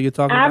audio you're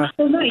talking about?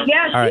 Absolutely,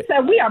 yeah. She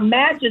said we are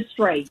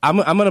magistrates. I'm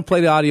going to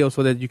play the audio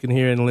so that you can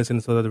hear it and listen,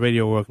 so that the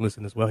radio world can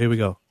listen as well. Here we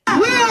go. We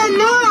are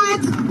not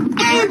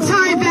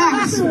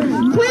anti-vax.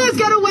 Please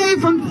get away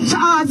from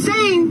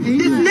saying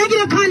this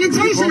negative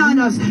connotation on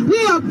us.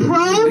 We are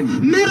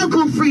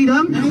pro-medical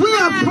freedom. We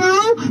are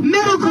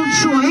pro-medical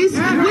choice.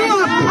 We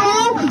are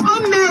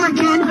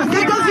pro-American.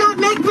 That does not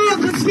make me a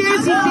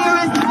conspiracy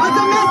theorist, a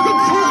domestic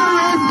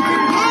terrorist,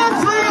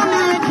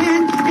 anti-American.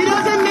 It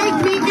doesn't make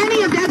me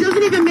any of that. It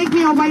doesn't even make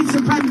me a white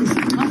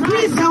supremacist.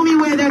 Please tell me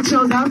where that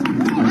shows up.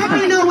 Let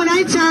me know when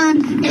I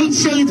turn 8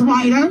 shades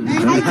whiter.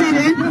 I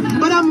didn't,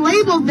 but I'm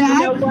labeled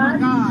that.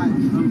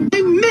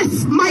 I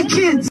miss my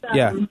kids.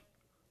 Yeah.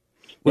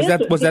 Was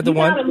that the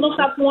one?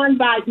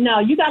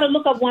 You got to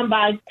look up one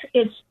by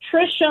it's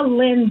Trisha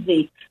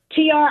Lindsay,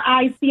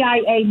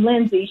 Tricia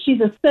Lindsay. She's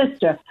a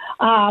sister.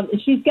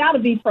 She's got to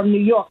be from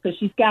New York, because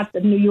she's got the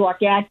New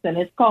York accent.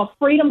 It's called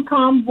Freedom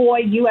Convoy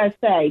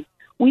USA.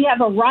 We have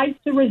a right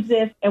to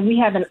resist, and we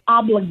have an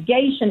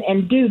obligation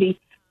and duty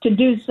to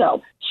do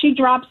so. She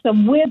dropped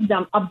some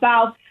wisdom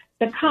about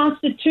the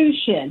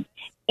Constitution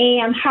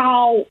and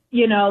how,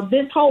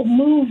 this whole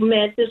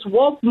movement, this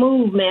woke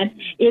movement,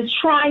 is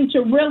trying to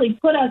really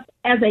put us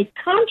as a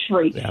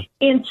country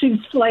into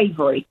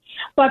slavery.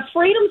 But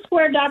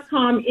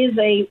freedomsquare.com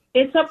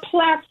it's a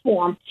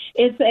platform.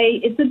 It's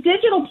a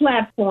digital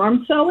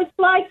platform. So it's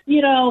like,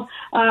 you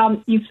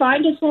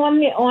find us on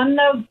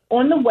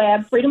the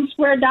web,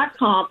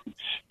 freedomsquare.com,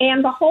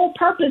 and the whole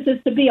purpose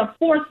is to be a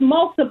force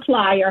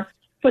multiplier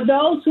for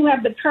those who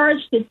have the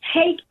courage to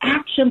take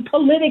action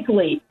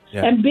politically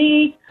and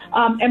be,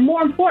 and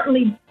more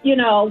importantly,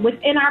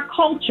 within our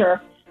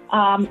culture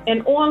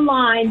and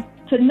online,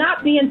 to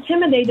not be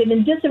intimidated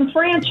and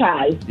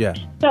disenfranchised. Yeah.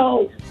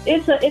 So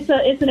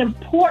it's an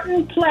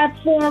important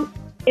platform.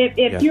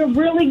 If you're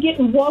really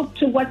getting woke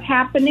to what's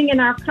happening in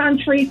our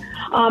country,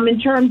 in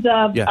terms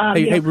of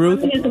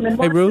Ruth, communism and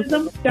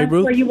Marxism, that's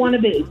where you want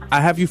to be.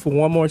 I have you for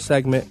one more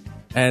segment,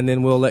 and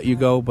then we'll let you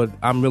go. But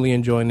I'm really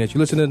enjoying this. You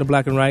listening to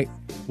Black and Right?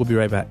 We'll be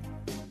right back.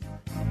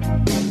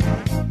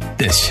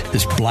 This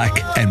is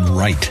Black and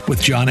Right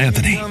with John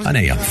Anthony on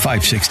AM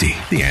 560.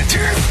 The Answer.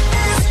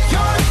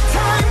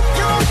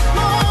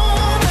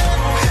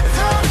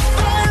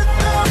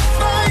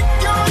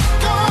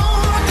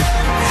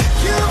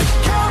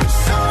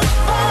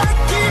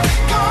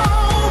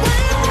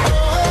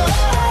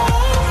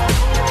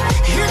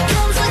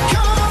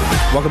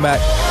 Welcome back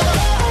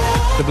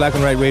to Black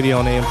and Right Radio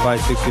on AM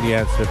 560, The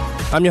Answer.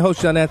 I'm your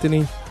host, John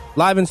Anthony,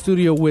 live in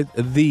studio with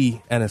the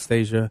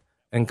Anastasia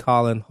and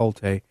Colin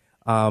Holte.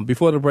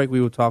 Before the break,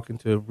 we were talking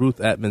to Ruth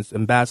Edmonds,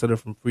 ambassador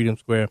from Freedom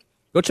Square.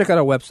 Go check out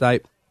our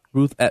website,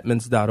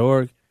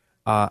 ruthedmonds.org.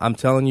 I'm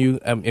telling you,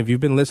 if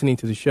you've been listening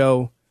to the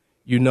show,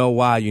 you know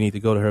why you need to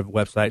go to her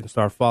website and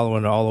start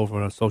following her all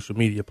over on social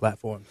media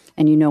platforms.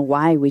 And you know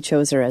why we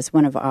chose her as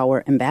one of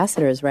our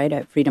ambassadors, right,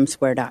 at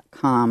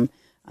freedomsquare.com.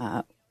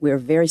 We're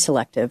very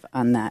selective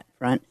on that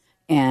front.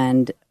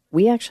 And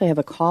we actually have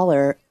a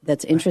caller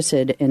that's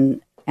interested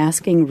in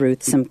asking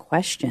Ruth some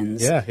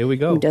questions. Yeah, here we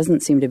go. Who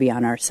doesn't seem to be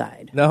on our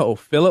side. No,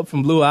 Philip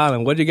from Blue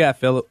Island. What you got,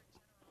 Philip?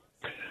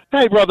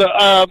 Hey, brother,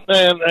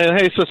 and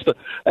hey, sister,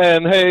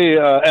 and hey,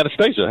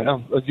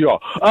 Anastasia, you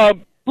all.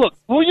 Look,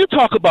 when you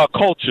talk about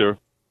culture,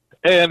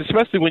 and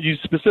especially when you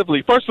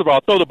specifically, first of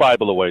all, throw the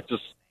Bible away.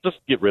 Just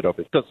get rid of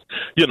it, because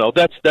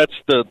that's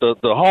the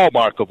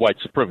hallmark of white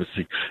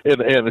supremacy,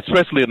 and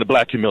especially in the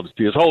black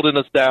community, it's holding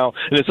us down,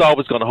 and it's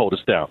always going to hold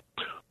us down.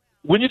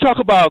 When you talk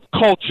about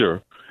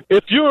culture,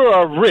 if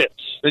you're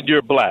rich and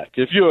you're black,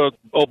 if you're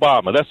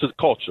Obama, that's his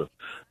culture.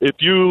 If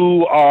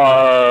you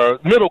are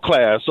middle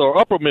class or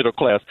upper middle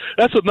class,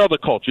 that's another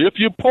culture. If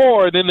you're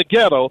poor and in the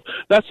ghetto,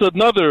 that's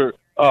another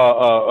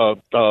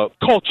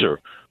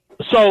culture.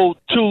 So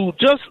to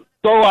just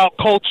throw out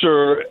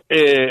culture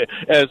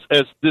as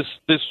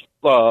this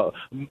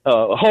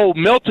whole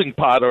melting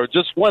pot or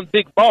just one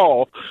big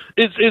ball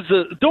is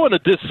doing a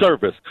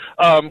disservice.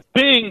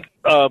 Being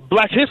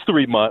Black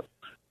History Month,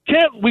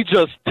 can't we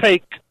just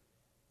take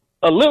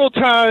a little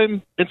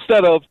time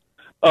instead of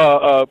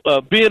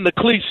being the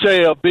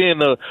cliche of being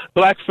the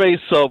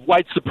blackface of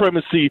white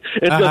supremacy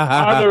and just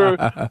honor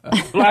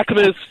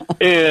blackness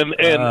and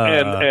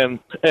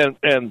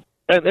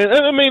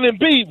I mean, and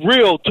be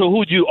real to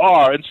who you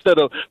are instead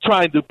of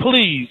trying to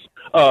please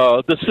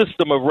the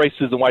system of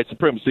racism and white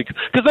supremacy,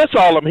 because that's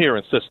all I'm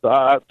hearing,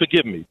 sister.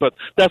 Forgive me, but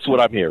that's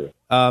what I'm hearing.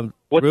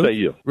 What Ruth, say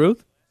you?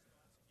 Ruth?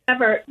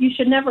 You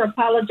should never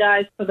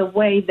apologize for the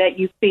way that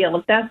you feel.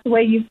 If that's the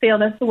way you feel,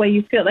 that's the way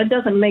you feel. That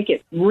doesn't make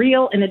it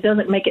real, and it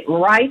doesn't make it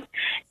right,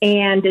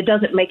 and it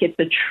doesn't make it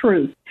the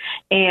truth.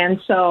 And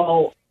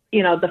so,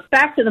 the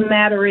fact of the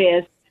matter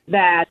is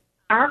that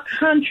our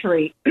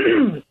country,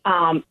 in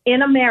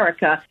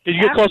America, can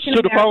you get closer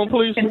to the phone,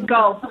 please? Can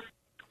go.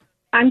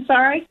 I'm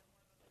sorry?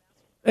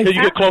 Can you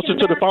get closer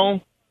to the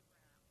phone?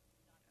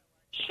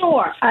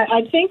 Sure.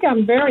 I think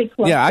I'm very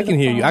close. Yeah, I can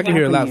hear you. I can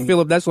hear it loud.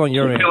 Philip, that's on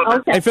your end.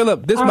 Okay. Hey,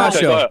 Philip, this is my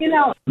show.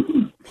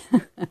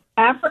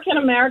 African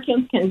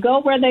Americans can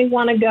go where they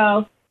want to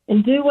go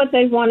and do what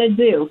they want to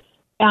do,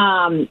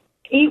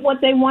 eat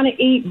what they want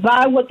to eat,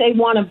 buy what they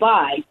want to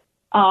buy,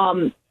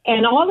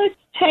 and all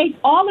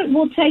it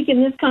will take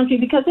in this country,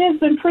 because it has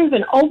been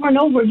proven over and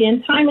over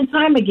again, time and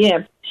time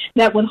again,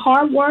 that with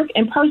hard work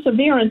and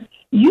perseverance,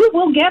 you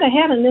will get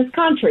ahead in this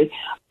country.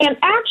 And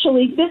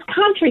actually, this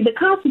country, the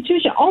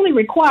Constitution only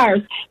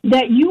requires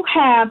that you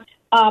have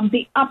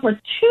the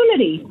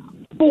opportunity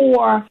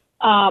for,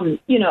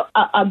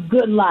 a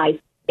good life.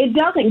 It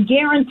doesn't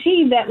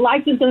guarantee that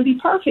life is going to be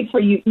perfect for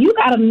you. You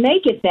got to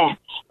make it that.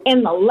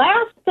 And the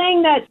last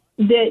thing that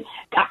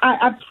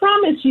I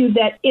promise you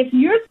that if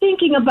you're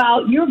thinking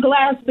about your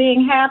glass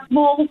being half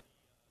full,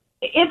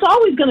 it's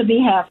always going to be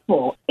half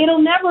full.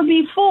 It'll never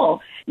be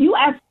full. You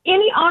ask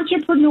any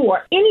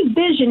entrepreneur, any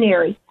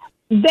visionary,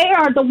 they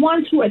are the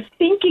ones who are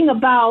thinking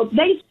about,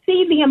 they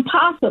see the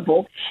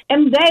impossible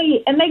and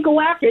they go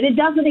after it. It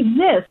doesn't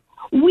exist.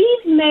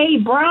 We've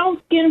made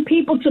brown-skinned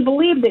people to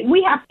believe that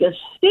we have to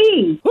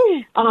see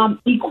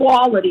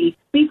equality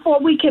before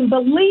we can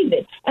believe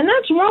it. And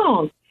that's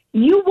wrong.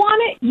 You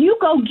want it, you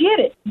go get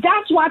it.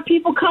 That's why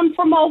people come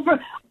from all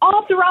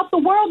throughout the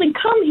world and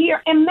come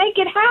here and make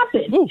it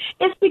happen. Ooh.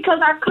 It's because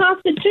our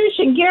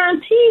Constitution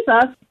guarantees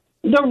us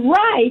the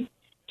right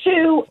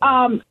to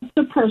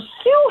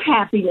pursue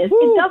happiness. Ooh.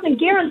 It doesn't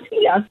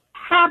guarantee us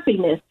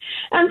happiness.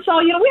 And so,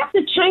 we have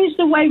to change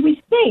the way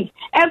we think.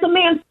 As a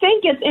man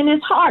thinketh in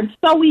his heart,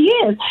 so he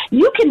is.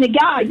 You can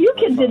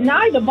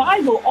deny the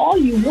Bible all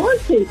you want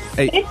to.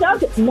 Hey. It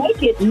doesn't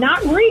make it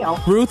not real.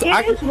 Ruth,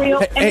 it is real,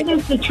 and it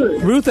is the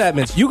truth. Ruth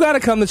Edmonds, you got to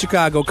come to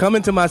Chicago. Come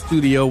into my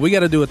studio. We got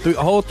to do a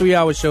whole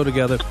 3-hour show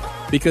together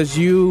because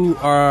you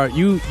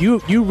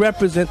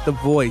represent the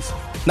voice.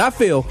 Not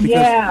Phil.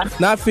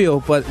 Not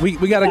Phil, but we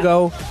got to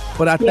go.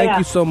 But I thank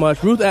you so much.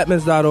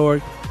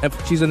 RuthEdmonds.org. And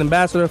she's an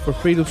ambassador for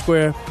Freedom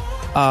Square,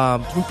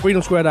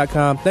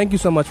 freedomsquare.com. Thank you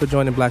so much for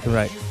joining Black and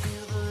Right.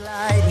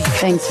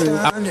 Thanks,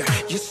 Ruth.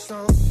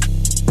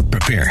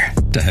 Prepare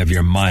to have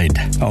your mind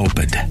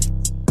opened.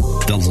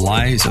 The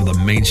lies of the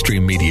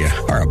mainstream media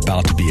are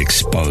about to be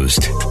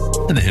exposed,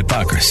 and the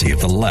hypocrisy of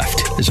the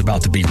left is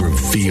about to be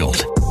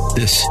revealed.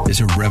 This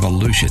is a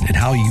revolution in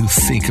how you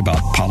think about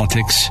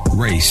politics,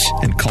 race,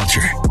 and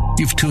culture.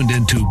 You've tuned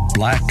into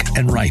Black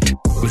and Right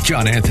with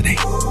John Anthony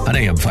on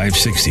AM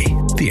 560.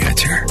 The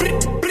Answer.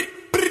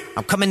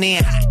 I'm coming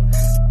in hot.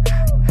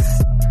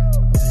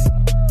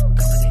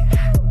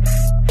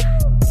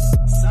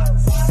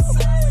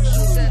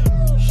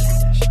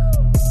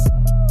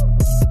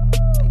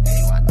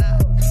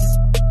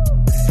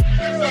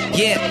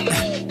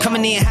 Yeah,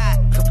 coming in hot.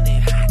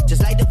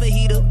 Just like the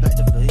fajita.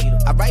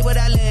 I write what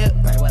I live.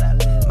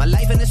 My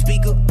life in the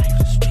speaker.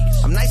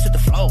 I'm nice with the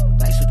flow.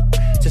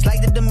 Just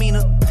like the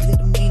demeanor.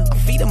 I'm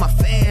feeding my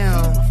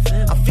fam.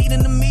 I'm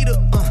feeding the meter.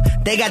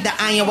 They got the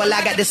iron while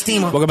I got the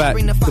steamer. Welcome back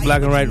to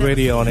Black and Right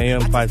Radio on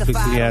AM 560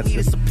 The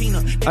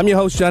Answer. I'm your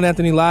host, John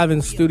Anthony, live in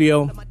the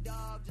studio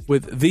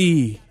with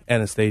the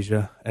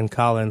Anastasia and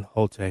Colin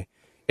Holte.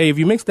 Hey, if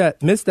you missed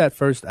that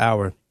first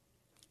hour,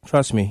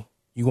 trust me,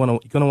 you're going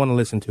to want to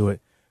listen to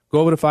it. Go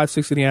over to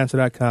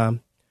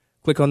 560theanswer.com,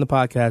 click on the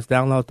podcast,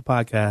 download the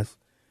podcast.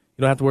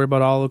 You don't have to worry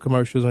about all the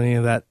commercials or any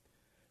of that.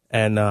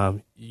 And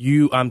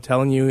I'm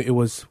telling you,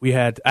 I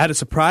had a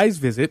surprise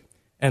visit.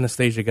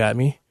 Anastasia got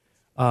me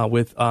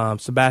with Dr.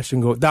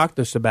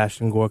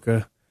 Sebastian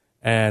Gorka,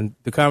 and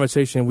the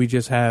conversation we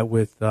just had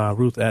with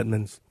Ruth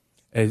Edmonds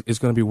is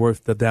going to be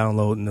worth the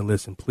download and the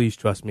listen. Please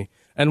trust me.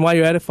 And while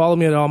you're at it, follow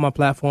me on all my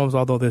platforms.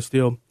 Although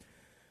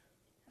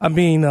I'm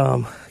being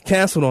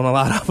canceled on a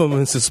lot of them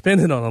and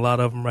suspended on a lot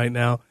of them right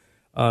now.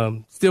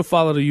 Still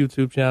follow the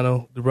YouTube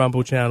channel, the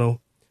Rumble channel,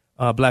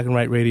 Black and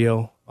Right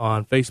Radio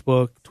on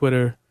Facebook,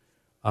 Twitter,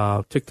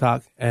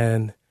 TikTok,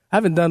 and I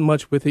haven't done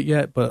much with it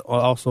yet, but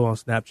also on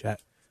Snapchat.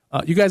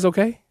 You guys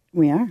okay?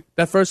 We are.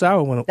 That first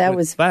hour went fast.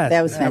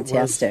 That was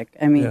fantastic.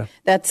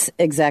 That's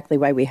exactly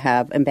why we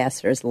have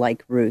ambassadors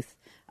like Ruth.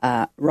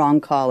 Wrong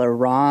caller,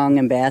 wrong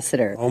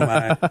ambassador. Oh,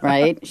 my.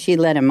 Right? She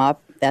let him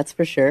up, that's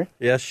for sure.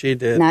 Yes, she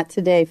did. Not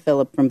today,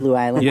 Philip from Blue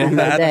Island. Yeah,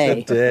 not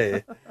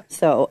today.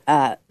 So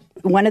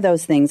one of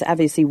those things,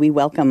 obviously, we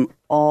welcome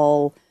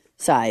all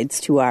sides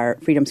to our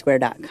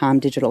freedomsquare.com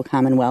digital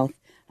commonwealth.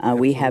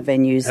 We have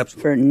venues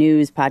for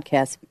news,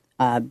 podcasts,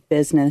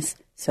 business.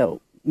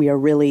 So we are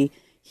really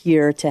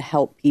here to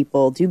help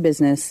people do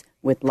business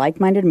with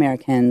like-minded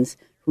Americans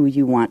who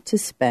you want to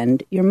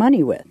spend your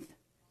money with.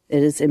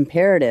 It is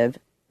imperative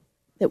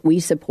that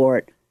we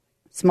support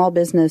small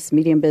business,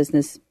 medium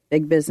business,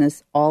 big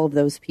business, all of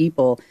those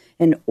people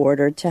in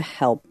order to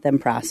help them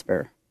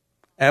prosper.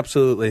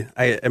 Absolutely.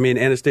 I mean,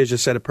 Anastasia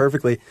said it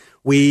perfectly.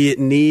 We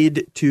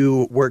need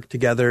to work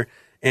together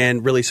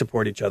and really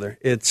support each other.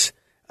 It's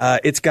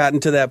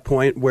gotten to that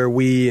point where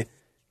we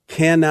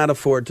cannot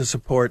afford to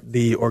support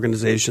the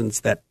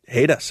organizations that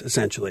hate us,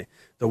 essentially,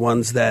 the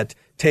ones that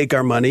take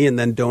our money and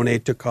then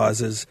donate to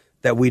causes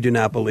that we do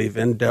not believe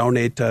in,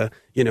 donate to,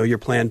 your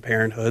Planned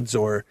Parenthoods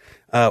or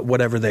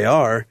whatever they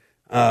are.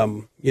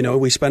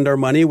 We spend our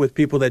money with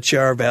people that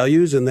share our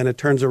values, and then it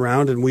turns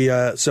around and we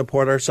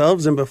support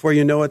ourselves. And before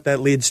you know it, that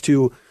leads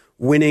to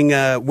winning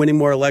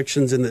more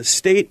elections in the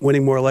state,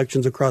 winning more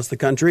elections across the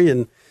country,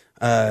 and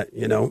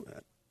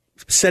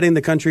setting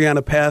the country on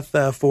a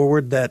path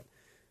forward that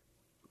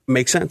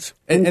makes sense.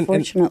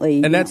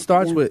 Unfortunately. And that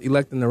starts with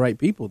electing the right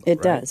people. Though,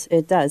 It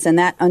does. And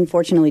that,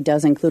 unfortunately,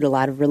 does include a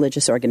lot of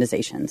religious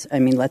organizations. I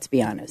mean, let's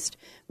be honest.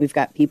 We've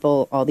got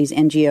people, all these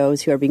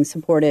NGOs who are being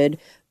supported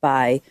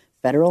by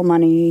federal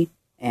money.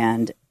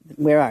 And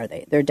where are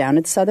they? They're down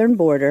at the southern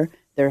border.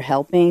 They're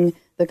helping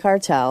the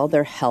cartel.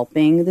 They're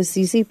helping the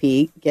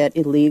CCP get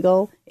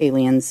illegal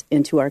aliens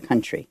into our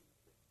country.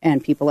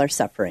 And people are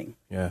suffering.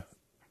 Yeah.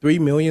 3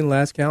 million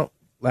last count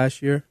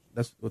last year.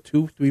 That's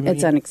 3 million.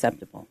 It's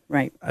unacceptable,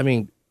 right? I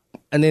mean,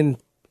 and then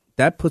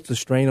that puts a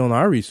strain on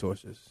our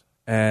resources.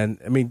 And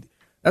I mean,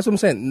 that's what I'm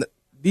saying.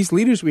 These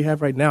leaders we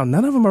have right now,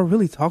 none of them are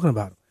really talking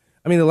about it.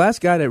 I mean, the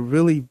last guy that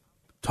really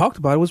talked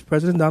about it was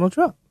President Donald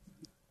Trump.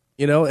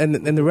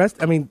 And the rest,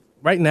 I mean,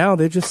 right now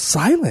they're just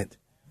silent.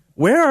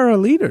 Where are our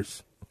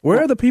leaders? Where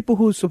are the people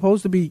who are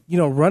supposed to be,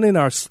 running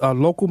our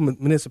local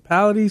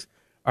municipalities,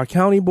 our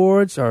county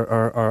boards,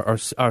 our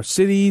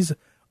cities,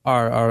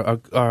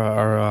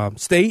 our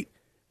state?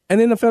 And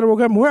in the federal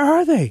government, where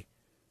are they?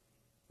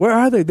 Where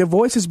are they? Their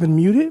voice has been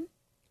muted.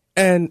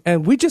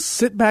 And we just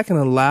sit back and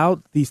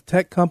allow these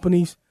tech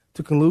companies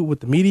to collude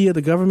with the media,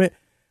 the government.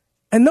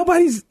 and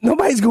nobody's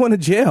going to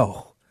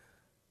jail.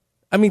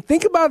 I mean,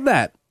 think about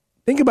that.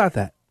 Think about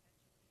that.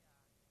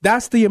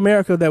 That's the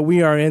America that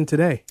we are in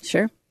today.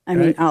 Sure. I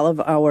mean, all of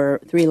our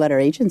 3-letter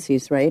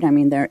agencies, right? I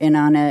mean, they're in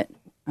on it.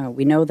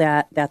 We know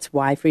that. That's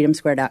why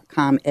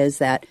freedomsquare.com is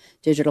that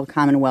digital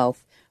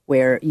commonwealth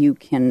where you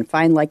can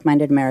find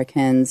like-minded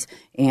Americans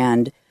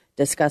and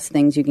discuss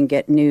things. You can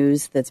get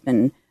news that's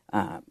been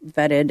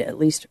vetted, at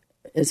least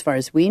as far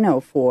as we know,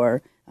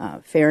 for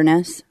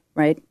fairness,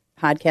 right?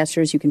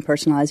 Podcasters, you can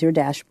personalize your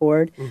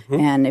dashboard. Mm-hmm.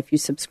 And if you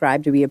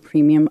subscribe to be a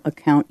premium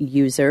account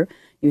user,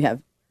 you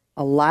have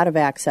a lot of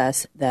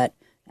access that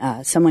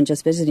someone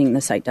just visiting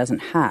the site doesn't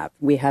have.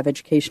 We have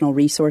educational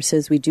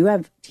resources. We do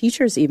have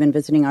teachers even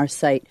visiting our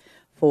site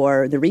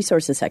for the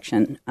resources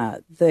section.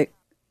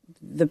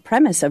 The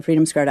premise of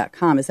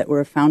freedomsquare.com is that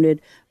we're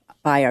founded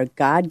by our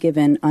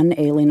God-given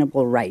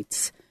unalienable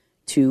rights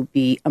to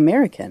be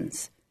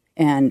Americans.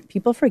 And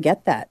people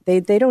forget that.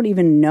 They don't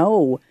even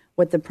know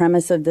what the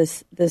premise of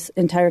this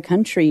entire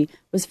country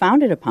was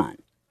founded upon.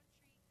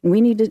 And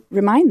we need to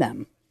remind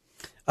them.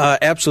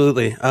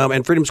 Absolutely.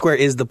 And Freedom Square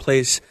is the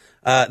place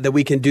that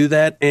we can do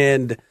that.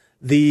 And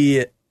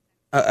the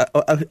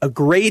a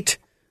great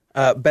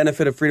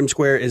benefit of Freedom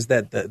Square is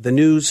that the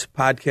news,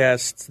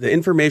 podcasts, the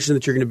information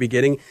that you're going to be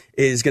getting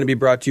is going to be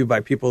brought to you by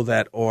people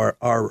that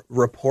are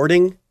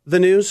reporting the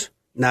news,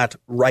 not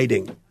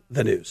writing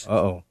the news.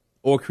 Uh-oh.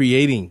 Or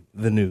creating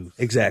the news.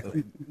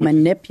 Exactly.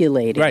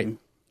 Manipulating. Right.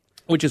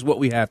 Which is what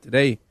we have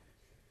today,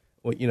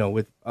 with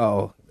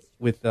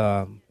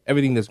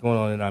everything that's going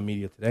on in our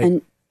media today.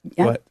 And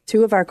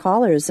two of our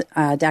callers,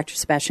 Dr.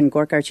 Sebastian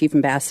Gorka, our chief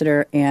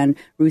ambassador, and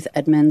Ruth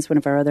Edmonds, one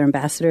of our other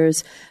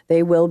ambassadors,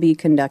 they will be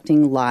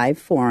conducting live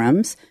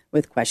forums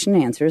with question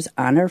and answers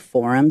on our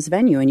forums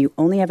venue. And you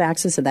only have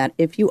access to that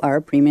if you are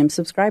a premium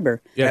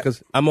subscriber. Yeah,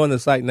 because I'm on the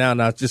site now,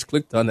 and I just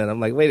clicked on that. I'm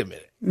like, wait a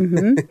minute.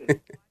 Mm-hmm.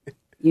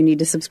 You need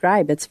to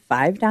subscribe. It's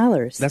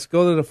 $5. Let's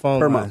go to the phone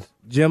per month.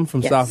 Jim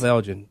from South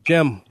Elgin.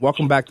 Jim,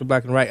 welcome back to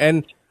Black and Right.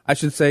 And I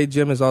should say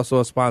Jim is also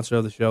a sponsor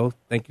of the show.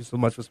 Thank you so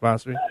much for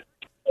sponsoring.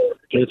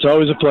 It's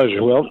always a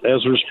pleasure. Well,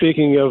 as we're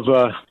speaking of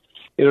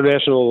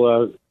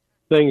international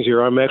things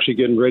here, I'm actually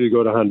getting ready to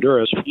go to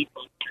Honduras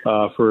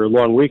for a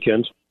long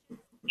weekend.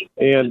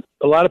 And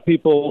a lot of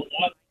people,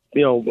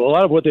 a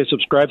lot of what they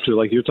subscribe to,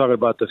 like you're talking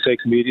about the fake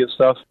media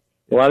stuff,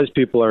 a lot of these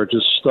people are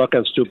just stuck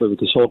on stupid with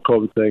this whole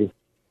COVID thing,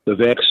 the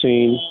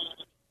vaccine,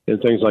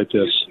 and things like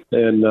this.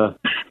 And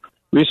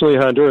recently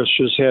Honduras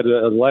just had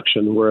an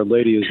election where a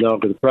lady is now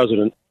the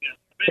president.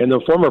 And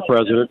the former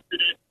president,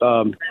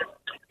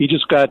 he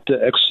just got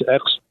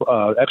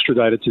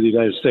extradited to the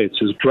United States.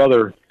 His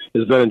brother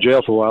has been in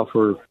jail for a while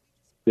for,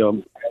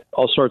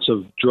 all sorts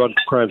of drug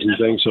crimes and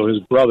things. So his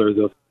brother,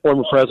 the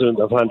former president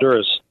of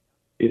Honduras,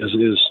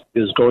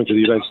 is going to the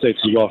United States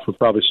as well for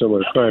probably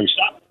similar crimes.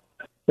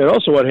 And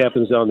also, what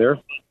happens down there,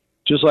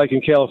 just like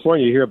in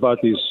California, you hear about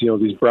these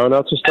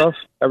brownouts and stuff.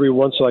 Every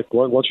once or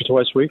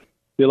twice a week,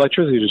 the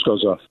electricity just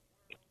goes off.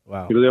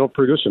 Wow! Because they don't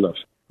produce enough.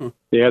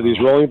 They have these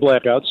rolling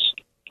blackouts.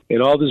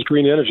 And all this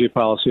green energy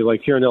policy,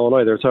 like here in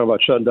Illinois, they're talking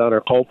about shutting down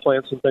our coal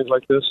plants and things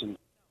like this, and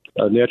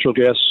natural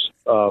gas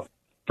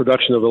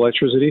production of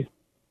electricity.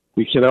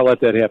 We cannot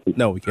let that happen.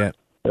 No, we can't.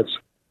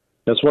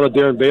 That's one of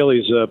Darren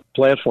Bailey's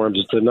platforms,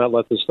 is to not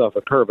let this stuff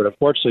occur. But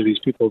unfortunately, these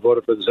people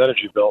voted for this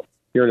energy bill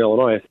here in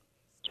Illinois,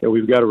 and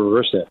we've got to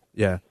reverse that.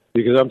 Yeah.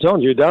 Because I'm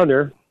telling you, down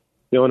there,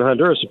 in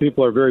Honduras, the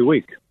people are very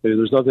weak.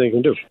 There's nothing you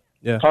can do.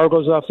 Yeah. Power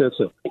goes off, that's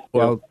it.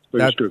 Well,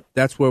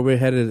 that's where we're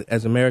headed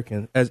as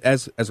Americans,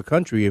 as a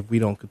country, if we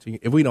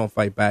don't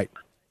fight back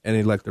and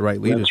elect the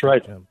right leaders. That's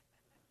right.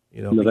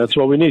 That's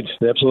what we need.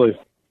 Absolutely.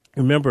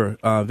 Remember,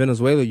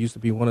 Venezuela used to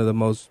be one of the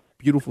most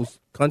beautiful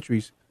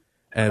countries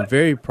and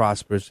very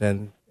prosperous,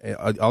 and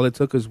all it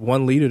took is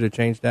one leader to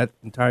change that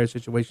entire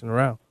situation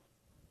around.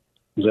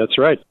 That's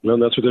right. Well,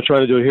 that's what they're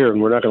trying to do here,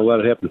 and we're not going to let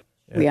it happen.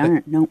 Yeah. We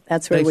aren't. No,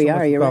 that's where we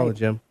are. You're right,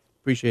 Jim.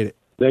 Appreciate it.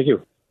 Thank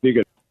you. Be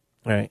good.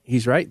 All right.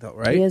 He's right, though,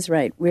 right? He is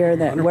right. We're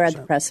at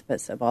the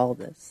precipice of all of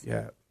this.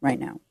 Yeah. Right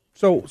now.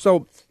 So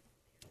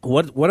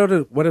what's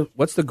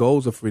the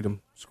goals of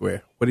Freedom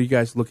Square? What are you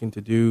guys looking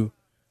to do?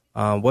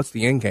 What's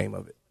the end game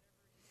of it?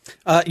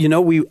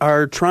 We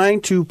are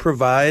trying to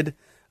provide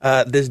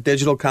this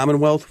digital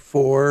commonwealth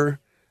for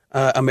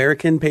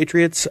American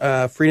patriots,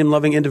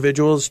 freedom-loving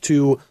individuals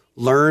to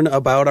learn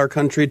about our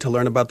country, to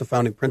learn about the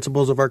founding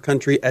principles of our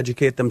country,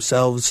 educate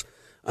themselves,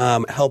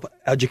 help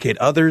educate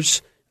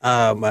others,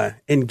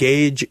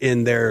 engage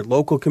in their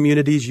local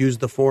communities, use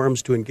the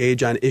forums to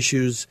engage on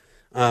issues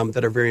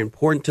that are very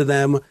important to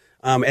them.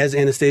 As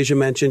Anastasia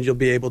mentioned, you'll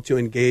be able to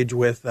engage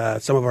with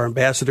some of our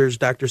ambassadors,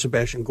 Dr.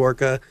 Sebastian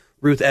Gorka,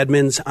 Ruth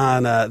Edmonds,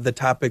 on the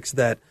topics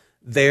that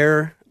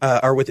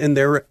are within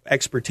their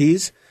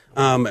expertise.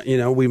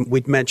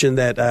 We mentioned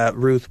that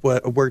Ruth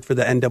worked for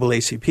the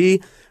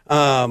NAACP,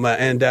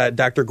 and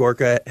Dr.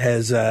 Gorka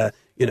has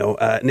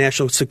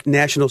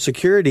national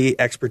security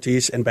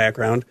expertise and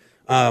background.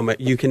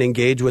 You can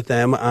engage with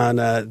them on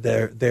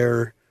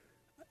their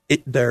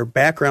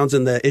backgrounds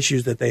and the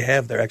issues that they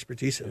have their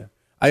expertise in.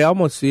 I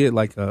almost see it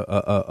like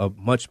a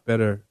much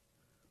better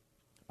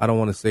I don't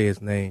want to say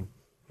his name.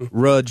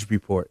 Rudge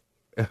Report.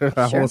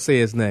 I Sure. won't say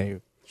his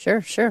name.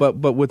 Sure.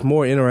 But with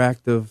more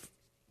interactive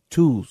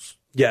tools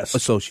yes.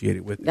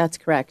 associated with it. That's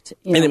correct.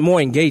 You And know, more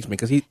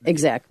engagement because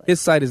exactly. his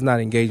site is not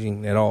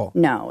engaging at all.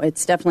 No,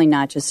 it's definitely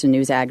not just a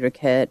news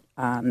aggregate.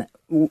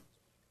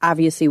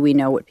 Obviously, we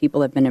know what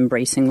people have been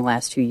embracing the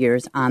last 2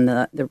 years on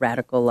the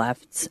radical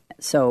lefts.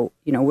 So,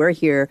 we're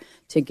here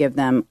to give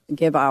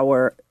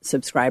our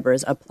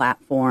subscribers a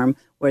platform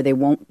where they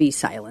won't be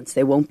silenced,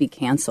 they won't be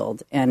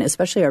canceled, and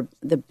especially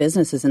the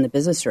businesses in the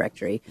business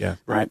directory. Yeah,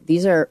 right.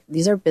 These are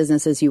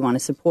businesses you want to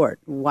support.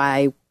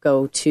 Why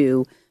go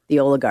to the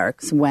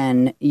oligarchs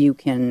when you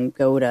can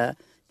go to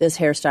this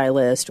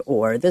hairstylist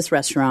or this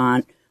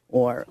restaurant?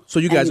 So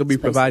you guys will be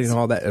providing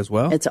all that as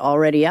well? It's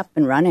already up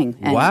and running.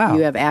 And wow.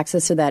 You have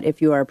access to that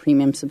if you are a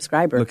premium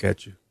subscriber. Look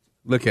at you.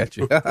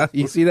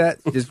 You see that?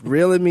 Just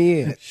reeling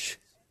me in.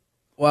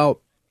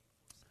 Well,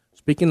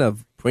 speaking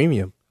of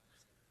premium,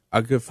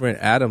 our good friend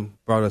Adam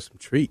brought us some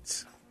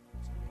treats.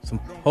 Some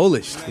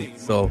Polish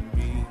treats. So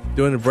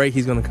during the break,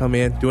 he's going to come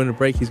in.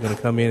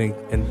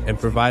 And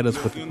provide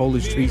us with the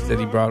Polish treats that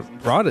he brought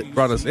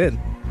us in.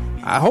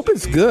 I hope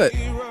it's good,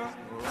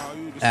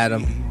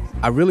 Adam.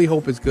 I really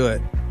hope it's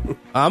good.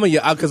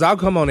 Because I'll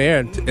come on air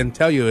and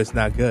tell you it's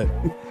not good.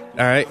 All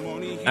right.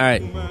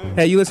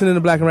 Hey, you listening to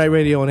Black and White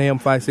Radio on AM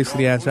 560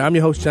 The Answer. I'm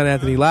your host, John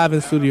Anthony, live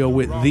in studio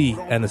with the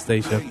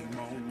Anastasia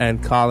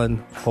and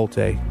Colin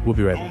Holte. We'll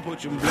be right back.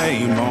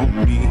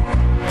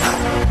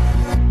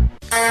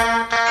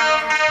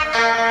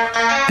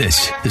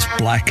 This is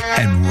Black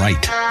and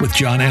Right with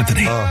John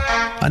Anthony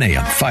on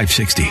AM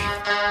 560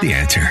 The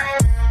Answer.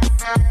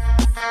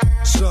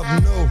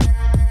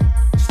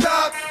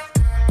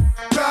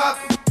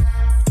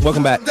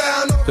 Welcome back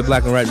to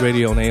Black and White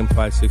Radio on AM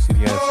 560 The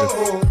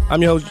Answer.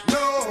 I'm your host,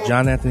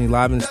 John Anthony,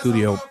 live in the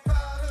studio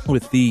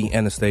with the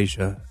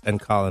Anastasia and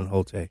Colin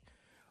Holte.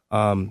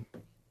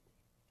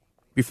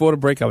 Before the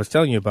break, I was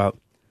telling you about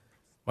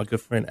my good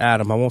friend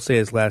Adam. I won't say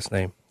his last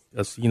name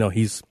because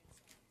he's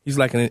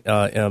like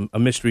a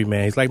mystery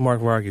man. He's like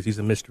Mark Vargas. He's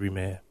a mystery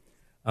man,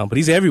 but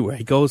he's everywhere.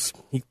 He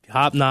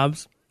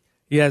hobnobs.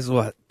 He has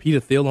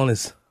Peter Thiel on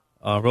his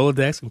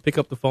Rolodex and pick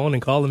up the phone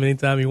and call him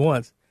anytime he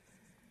wants.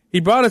 He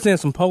brought us in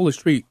some Polish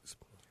treats.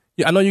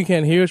 Yeah, I know you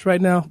can't hear us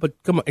right now, but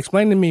come on,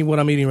 explain to me what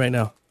I'm eating right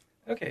now.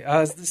 Okay,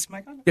 is this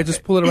mic on? Yeah,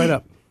 just pull it right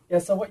up. Yeah,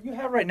 so what you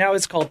have right now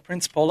is called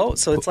Prince Polo.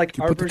 So it's like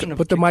our version of...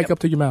 Put the mic up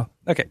to your mouth.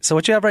 Okay, so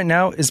what you have right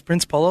now is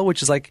Prince Polo,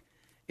 which is like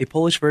a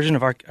Polish version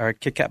of our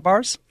Kit Kat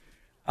bars.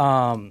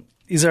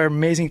 These are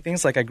amazing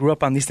things. Like I grew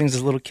up on these things as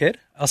a little kid.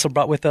 I also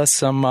brought with us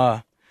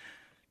some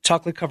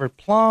chocolate-covered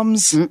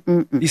plums.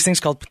 These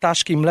things called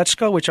ptaszki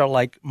mleczko, which are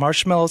like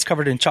marshmallows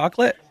covered in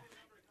chocolate.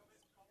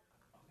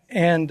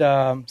 And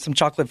some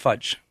chocolate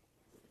fudge.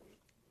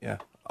 Yeah.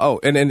 Oh,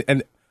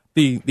 and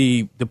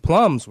the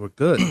plums were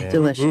good, man.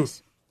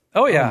 Delicious.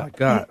 Oh, yeah. Oh, my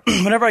God.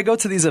 Whenever I go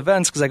to these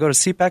events, because I go to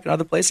CPAC and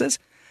other places,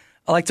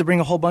 I like to bring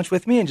a whole bunch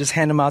with me and just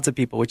hand them out to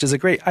people, which is a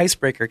great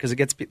icebreaker because it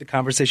gets the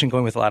conversation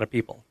going with a lot of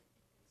people.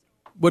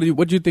 What do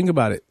you think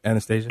about it,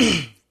 Anastasia?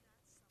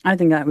 I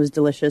think that was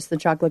delicious. The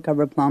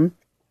chocolate-covered plum.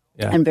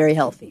 Yeah. And very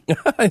healthy.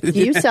 Do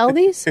you sell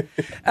these?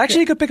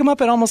 Actually, you could pick them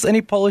up at almost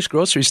any Polish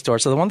grocery store.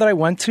 So the one that I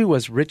went to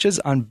was Rich's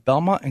on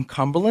Belmont and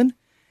Cumberland.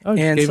 Oh,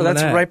 and so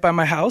that's right by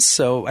my house.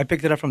 So I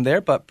picked it up from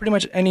there. But pretty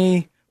much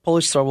any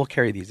Polish store will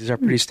carry these. These are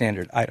pretty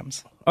standard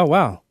items. Oh,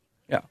 wow.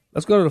 Yeah.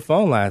 Let's go to the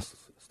phone lines.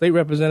 State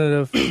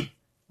Representative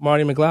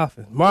Marty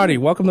McLaughlin. Marty,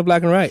 welcome to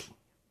Black and Right.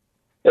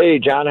 Hey,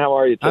 John, how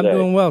are you today? I'm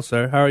doing well,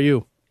 sir. How are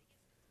you?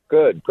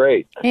 Good,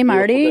 great. Hey,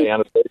 Marty. Day,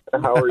 Anastasia.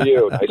 How are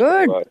you? Nice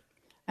Good. To,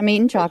 I'm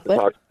eating chocolate.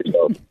 talk to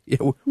you.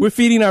 Yeah, we're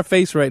feeding our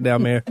face right now,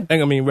 Mayor.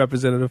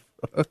 Representative.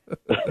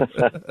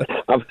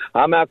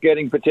 I'm out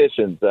getting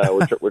petitions.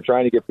 We're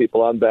trying to get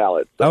people on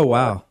ballots. So, oh,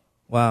 wow.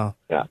 Wow.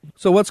 Yeah.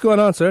 So what's going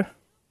on, sir?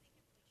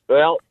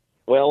 Well,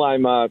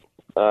 I'm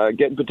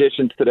getting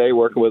petitions today,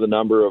 working with a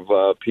number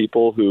of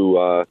people who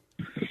are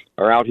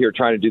out here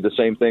trying to do the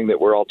same thing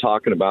that we're all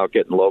talking about,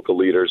 getting local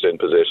leaders in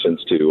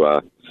positions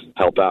to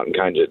help out and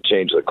kind of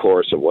change the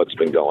course of what's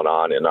been going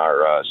on in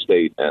our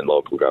state and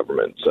local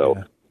government.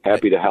 So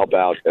happy to help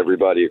out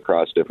everybody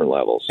across different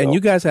levels. So. And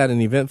you guys had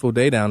an eventful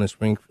day down in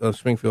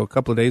Springfield a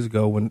couple of days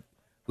ago when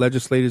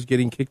legislators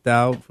getting kicked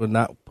out for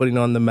not putting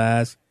on the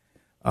mask.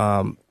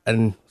 And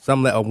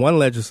one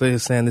legislator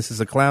saying this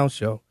is a clown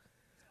show.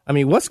 I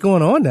mean, what's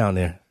going on down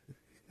there?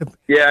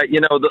 Yeah,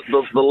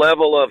 the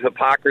level of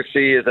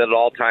hypocrisy is at an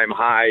all-time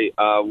high.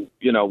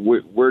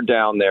 We're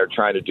down there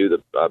trying to do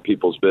the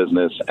people's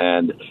business,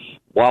 and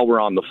while we're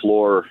on the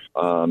floor,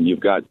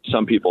 you've got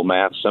some people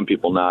masked, some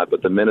people not.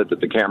 But the minute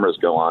that the cameras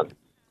go on,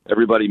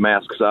 everybody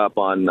masks up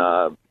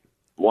on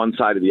one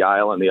side of the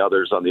aisle, and the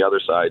others on the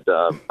other side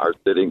are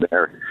sitting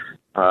there,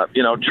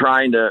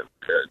 trying to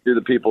do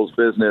the people's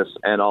business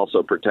and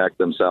also protect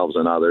themselves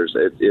and others.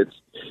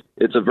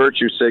 It's a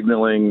virtue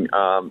signaling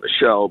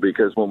show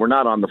because when we're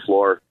not on the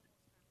floor,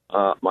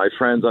 my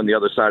friends on the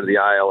other side of the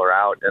aisle are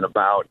out and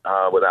about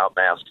without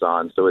masks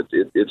on. So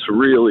it's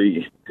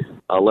really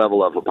a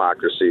level of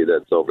hypocrisy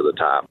that's over the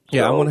top.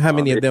 Yeah, so, I wonder how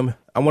many of them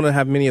I want to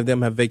have many of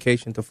them have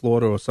vacation to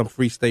Florida or some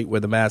free state where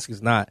the mask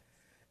is not.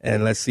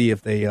 And let's see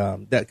if they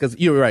because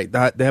you're right,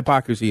 the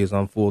hypocrisy is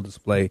on full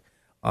display.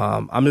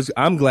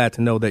 I'm glad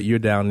to know that you're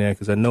down there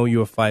because I know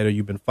you're a fighter.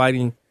 You've been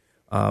fighting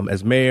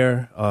as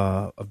mayor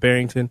of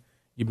Barrington.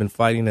 You've been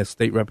fighting as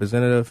state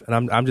representative,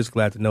 and I'm just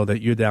glad to know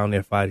that you're down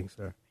there fighting,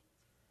 sir.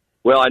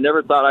 Well, I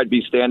never thought I'd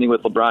be standing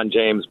with LeBron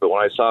James, but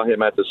when I saw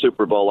him at the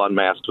Super Bowl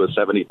unmasked with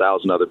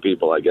 70,000 other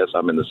people, I guess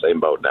I'm in the same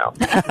boat now.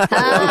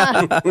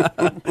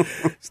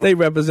 State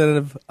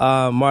Representative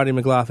Marty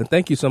McLaughlin,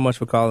 thank you so much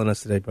for calling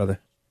us today, brother.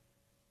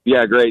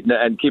 Yeah, great.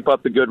 And keep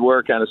up the good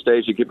work,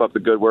 Anastasia. Keep up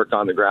the good work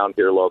on the ground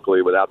here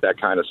locally. Without that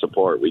kind of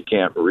support, we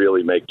can't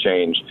really make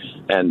change,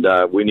 and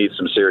we need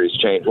some serious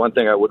change. One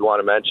thing I would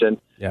want to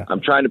mention, I'm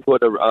trying to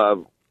put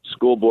a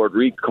school board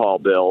recall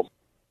bill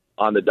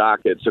on the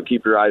docket, so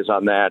keep your eyes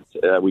on that.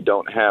 We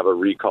don't have a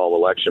recall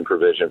election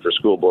provision for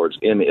school boards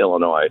in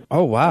Illinois.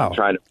 Oh, wow. I'm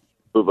trying to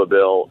move a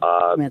bill.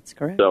 That's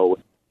correct. So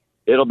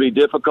it'll be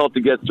difficult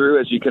to get through,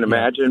 as you can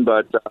imagine,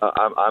 but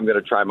I'm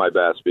going to try my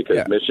best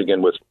because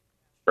Michigan was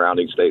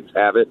surrounding states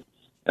have it,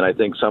 and I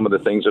think some of the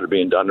things that are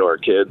being done to our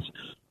kids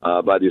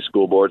by these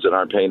school boards that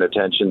aren't paying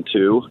attention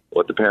to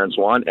what the parents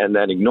want and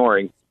then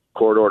ignoring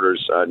court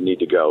orders need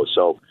to go.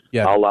 So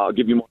I'll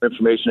give you more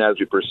information as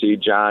we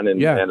proceed, John.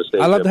 And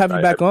Anastasia. I'd love to have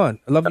you back on.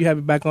 I'd love to have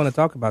you back on and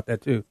talk about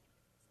that, too.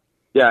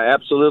 Yeah,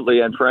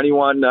 absolutely. And for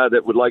anyone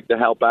that would like to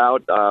help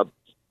out,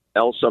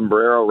 El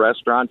Sombrero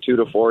Restaurant, 2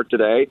 to 4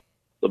 today.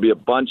 There'll be a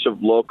bunch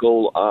of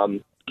local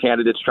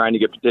candidates trying to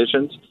get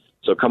petitions.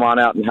 So come on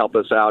out and help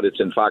us out.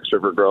 It's in Fox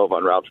River Grove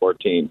on Route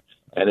 14.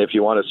 And if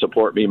you want to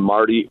support me,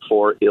 Marty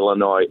for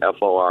Illinois,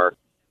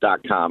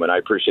 FOR.com. And I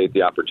appreciate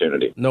the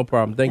opportunity. No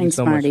problem. Thanks you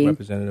so Marty. much,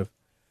 Representative.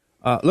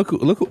 Look!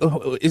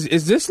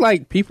 Is this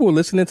like people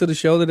listening to the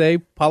show today?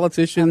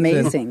 Politicians,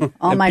 amazing.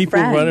 All and my people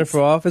friends running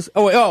for office.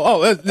 They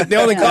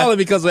only call it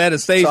because of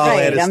Anastasia.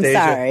 Right, I'm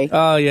sorry.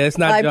 Oh yeah, it's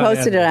not. Well, I John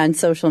posted it on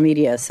social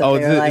media, so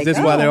they're like, is this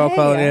why they're all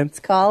calling in? It's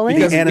calling.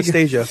 Because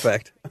Anastasia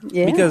effect.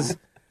 Yeah. Because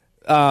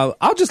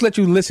I'll just let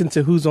you listen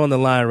to who's on the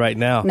line right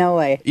now. No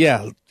way.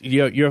 Yeah,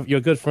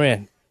 your good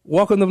friend.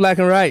 Welcome to Black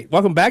and Right.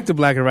 Welcome back to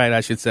Black and Right, I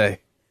should say.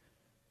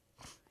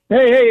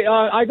 Hey,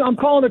 I'm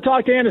calling to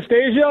talk to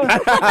Anastasia.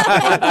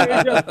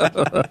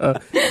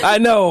 I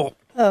know.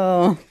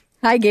 Oh,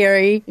 hi,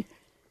 Gary.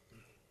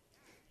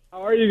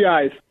 How are you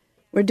guys?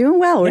 We're doing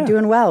well. We're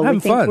doing well. Having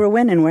We think fun. we're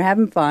winning. We're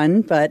having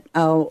fun. But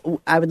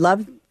I would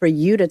love for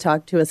you to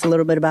talk to us a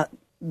little bit about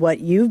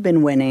what you've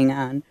been winning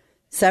on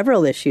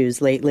several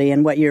issues lately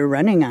and what you're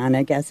running on,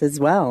 I guess, as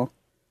well.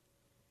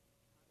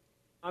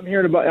 I'm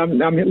here to. I'm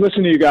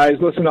listening to you guys.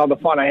 Listen to all the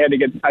fun. I had to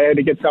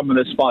get some of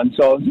this fun.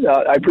 So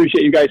I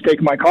appreciate you guys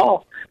taking my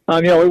call.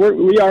 We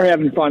are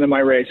having fun in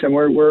my race, and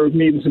we're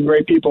meeting some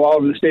great people all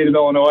over the state of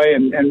Illinois,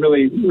 and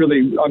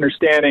really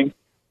understanding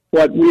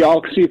what we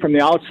all see from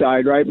the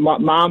outside. Right,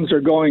 moms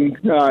are going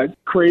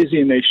crazy,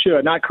 and they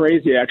should. Not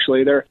crazy,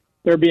 actually. They're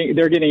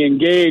getting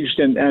engaged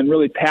and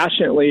really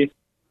passionately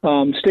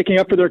sticking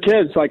up for their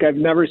kids like I've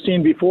never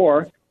seen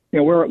before.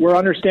 We're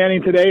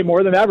understanding today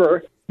more than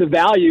ever the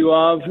value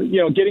of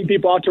getting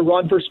people out to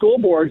run for school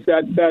boards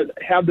that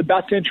have the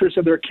best interests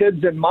of their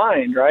kids in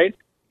mind, right?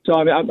 So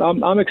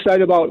I'm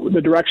excited about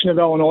the direction of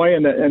Illinois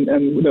and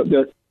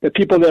the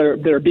people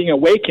that are being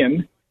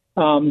awakened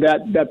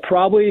that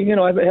probably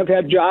have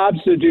had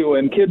jobs to do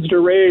and kids to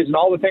raise and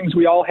all the things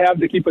we all have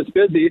to keep us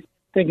busy,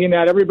 thinking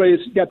that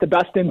everybody's got the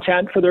best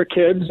intent for their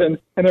kids and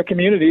their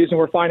communities, and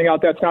we're finding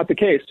out that's not the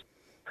case.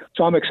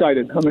 So I'm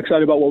excited. I'm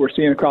excited about what we're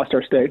seeing across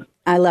our state.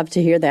 I love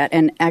to hear that.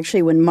 And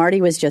actually, when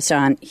Marty was just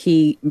on,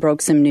 he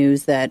broke some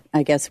news that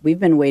I guess we've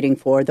been waiting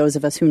for. Those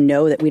of us who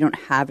know that we don't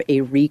have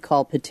a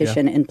recall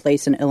petition in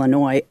place in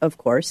Illinois, of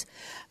course.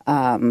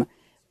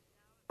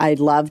 I'd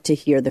love to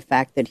hear the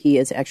fact that he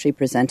is actually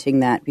presenting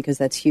that because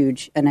that's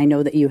huge. And I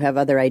know that you have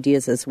other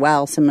ideas as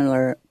well,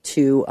 similar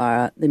to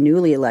the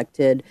newly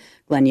elected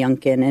Glenn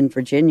Youngkin in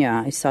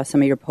Virginia. I saw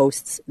some of your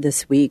posts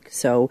this week.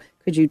 So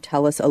could you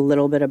tell us a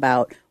little bit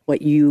about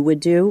what you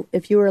would do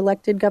if you were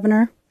elected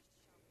governor?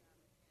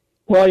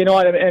 Well, and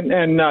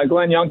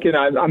Glenn Youngkin,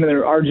 I'm in the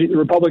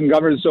Republican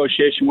Governors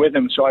Association with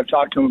him, so I've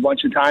talked to him a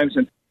bunch of times,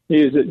 and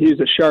he's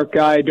a sharp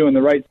guy doing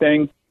the right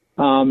thing.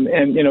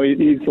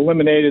 He's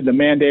eliminated the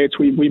mandates.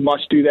 We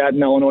must do that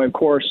in Illinois, of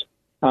course.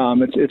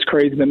 It's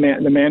crazy the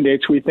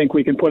mandates we think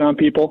we can put on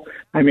people.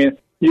 I mean,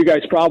 you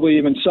guys probably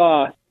even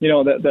saw,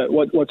 that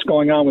what's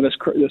going on with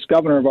this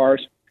governor of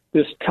ours,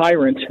 this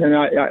tyrant, and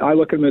I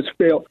look at him as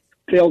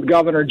failed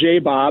governor J.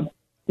 Bob.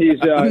 He's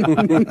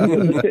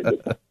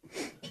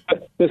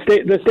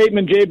the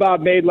statement J.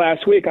 Bob made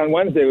last week on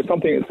Wednesday was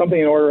something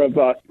in order of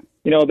the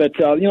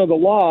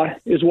law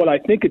is what I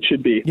think it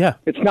should be. Yeah,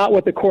 it's not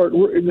what the court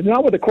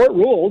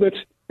ruled.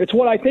 It's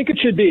what I think it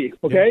should be.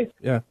 Okay.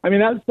 Yeah. I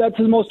mean that's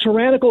the most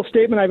tyrannical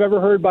statement I've ever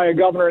heard by a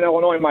governor in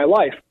Illinois in my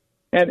life,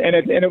 and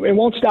it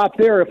won't stop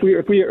there. If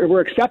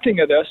we're accepting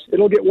of this,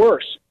 it'll get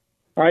worse.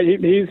 All right. He's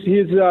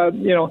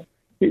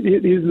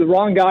the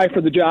wrong guy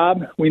for the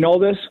job. We know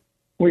this.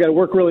 We got to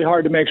work really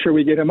hard to make sure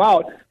we get him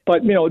out.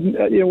 But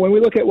when we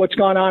look at what's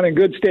gone on in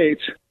good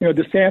states,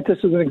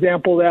 DeSantis is an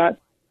example of that.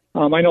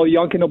 I know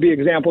Youngkin will be an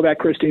example of that.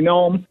 Kristi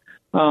Noem.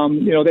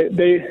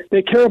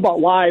 They care about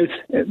lives,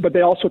 but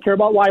they also care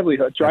about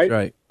livelihoods, right? That's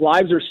right.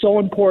 Lives are so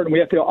important. We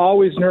have to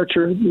always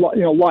nurture,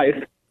 life.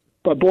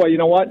 But boy, you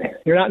know what?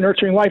 You're not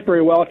nurturing life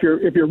very well if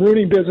you're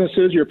ruining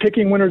businesses. You're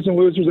picking winners and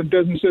losers in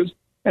businesses,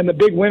 and the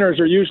big winners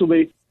are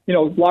usually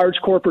large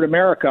corporate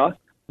America,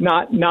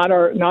 not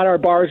our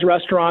bars,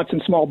 restaurants,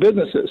 and small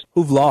businesses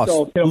who've lost.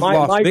 So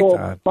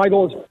my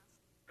goal is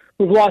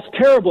who've lost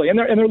terribly, and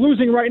they're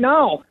losing right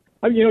now.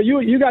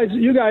 You guys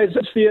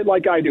see it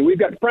like I do. We've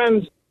got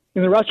friends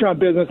in the restaurant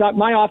business.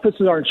 My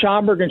offices are in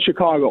Schaumburg and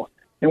Chicago,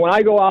 and when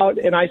I go out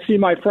and I see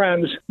my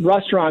friends'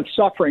 restaurants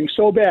suffering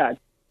so bad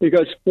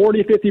because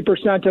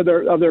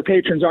 40-50% of their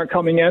patrons aren't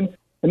coming in,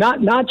 and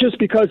not just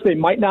because they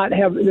might not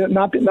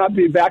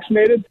be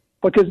vaccinated,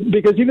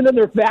 because even though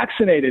they're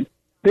vaccinated,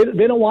 they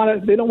don't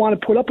want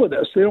to put up with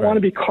this. They don't want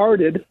to be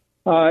carded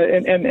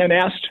and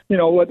asked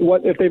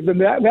what if they've been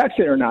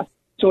vaccinated or not.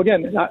 So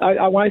again,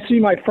 when I see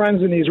my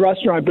friends in these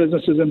restaurant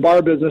businesses and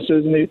bar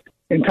businesses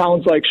in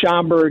towns like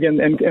Schaumburg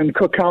and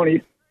Cook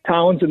County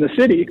towns in the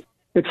city,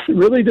 it's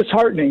really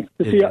disheartening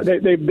to see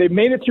they've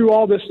made it through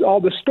all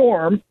the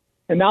storm,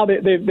 and now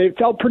they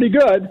felt pretty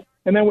good,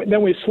 and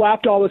then we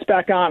slapped all this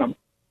back on them.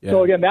 Yeah.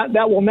 So again,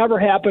 that will never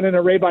happen in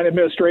a Rabine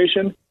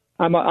administration.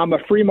 I'm a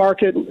free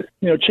market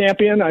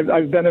champion.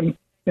 I've been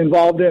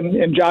involved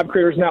in Job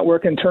Creators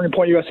Network and Turning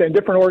Point USA and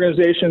different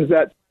organizations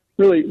that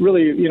really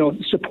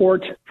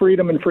support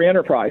freedom and free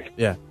enterprise.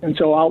 Yeah. And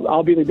so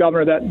I'll be the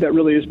governor that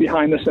really is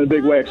behind this in a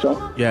big way.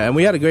 So yeah, and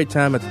we had a great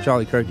time at the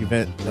Charlie Kirk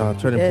event,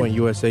 Turning Point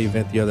USA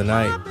event the other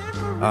night.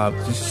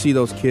 Just to see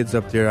those kids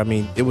up there, I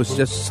mean, it was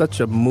just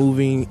such a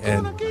moving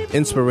and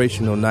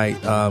inspirational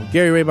night.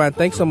 Gary Rabine,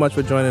 thanks so much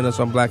for joining us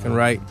on Black and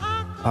Right.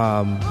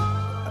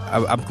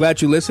 I'm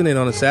glad you're listening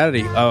on a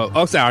Saturday.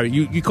 Sorry,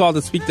 you called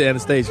to speak to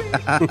Anastasia.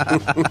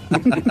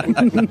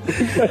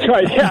 That's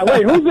right. Yeah.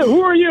 Wait,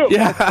 who are you?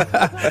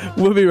 Yeah,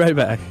 we'll be right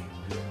back.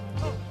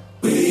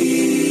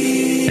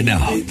 And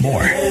now,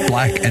 more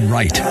Black and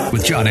Right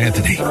with John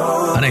Anthony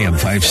on AM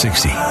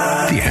 560.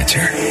 The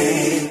Answer.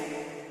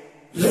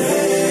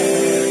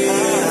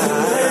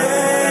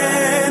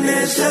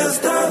 It's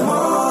just a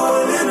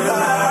morning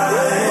light.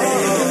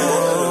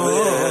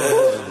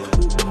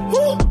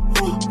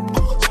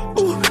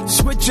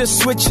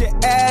 Switch your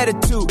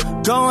attitude.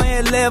 Go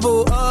and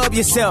level up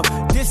yourself.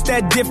 This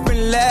that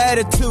different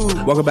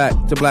latitude. Welcome back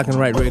to Black and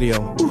Right Radio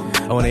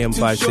on AM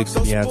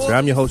 560 The Answer.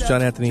 I'm your host,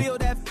 John Anthony,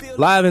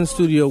 live in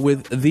studio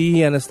with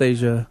the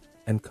Anastasia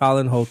and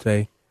Colin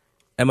Holte,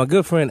 and my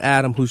good friend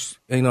Adam, who's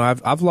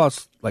I've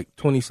lost like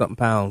 20-something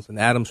pounds, and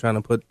Adam's trying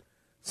to put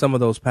some of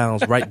those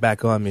pounds right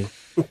back on me.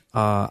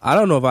 I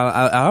don't know if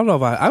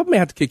I may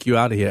have to kick you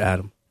out of here,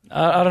 Adam.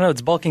 I don't know.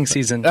 It's bulking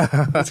season.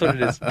 That's what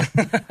it is.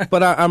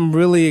 But I'm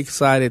really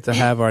excited to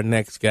have our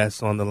next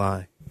guest on the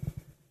line.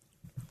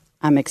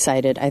 I'm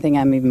excited. I think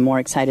I'm even more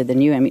excited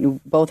than you. I mean,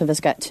 both of us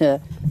got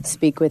to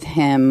speak with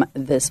him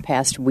this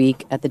past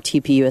week at the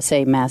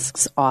TPUSA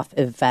Masks Off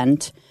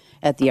event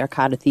at the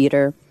Arcada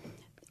Theater.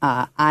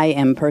 I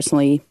am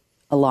personally,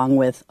 along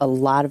with a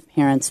lot of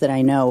parents that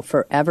I know,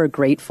 forever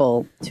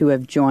grateful to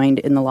have joined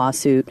in the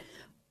lawsuit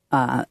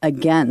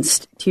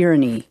against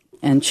tyranny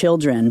and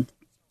children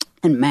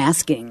and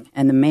masking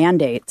and the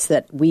mandates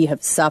that we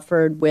have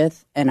suffered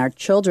with and our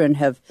children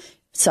have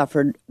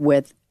suffered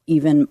with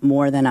even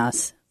more than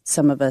us.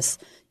 Some of us,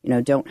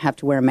 don't have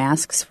to wear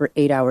masks for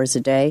 8 hours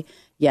a day,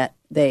 yet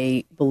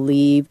they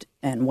believed,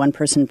 and one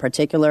person in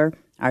particular,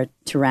 our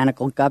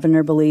tyrannical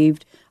governor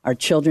believed, our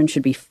children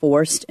should be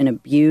forced and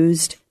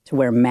abused to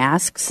wear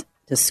masks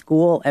to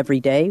school every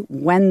day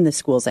when the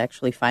schools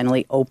actually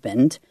finally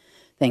opened,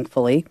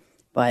 thankfully.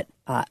 But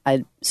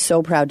I'm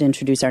so proud to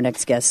introduce our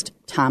next guest,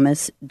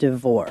 Thomas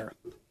DeVore.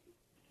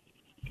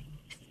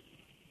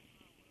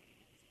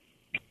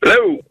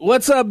 Hello.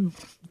 What's up,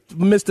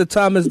 Mr.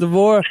 Thomas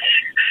DeVore?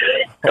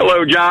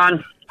 Hello,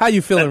 John. How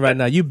you feeling right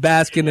now? You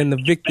basking in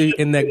the victory,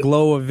 in that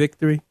glow of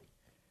victory?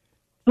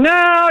 No,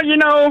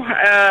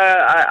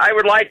 I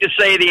would like to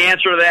say the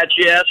answer to that's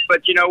yes,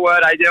 but you know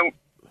what? I don't.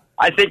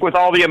 I think with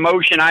all the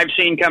emotion I've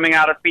seen coming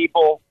out of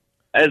people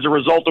as a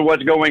result of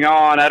what's going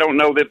on, I don't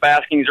know that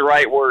basking's the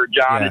right word,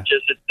 John. Yeah.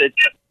 It's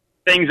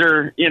things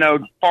are,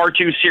 far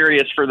too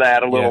serious for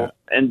that a little.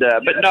 Yeah. And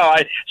but no,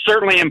 I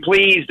certainly am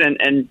pleased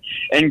and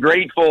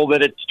grateful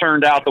that it's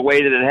turned out the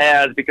way that it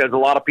has, because a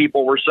lot of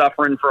people were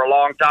suffering for a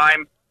long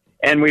time,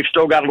 and we've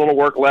still got a little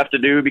work left to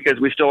do because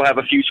we still have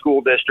a few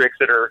school districts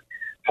that are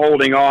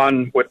holding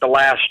on with the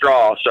last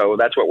straw. So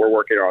that's what we're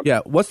working on.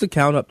 Yeah. What's the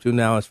count up to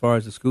now as far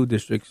as the school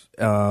districts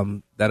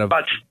that have?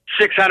 About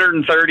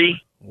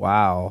 630.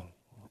 Wow.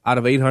 Out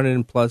of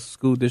 800 plus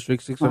school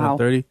districts,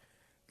 630. Wow.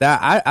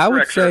 That I would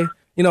Correct, say, sir.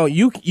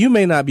 you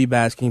may not be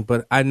basking,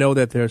 but I know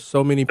that there are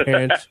so many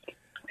parents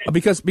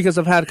because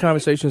I've had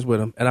conversations with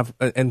them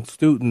and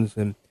students,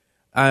 and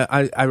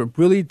I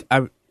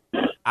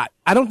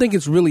don't think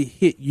it's really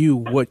hit you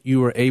what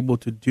you were able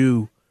to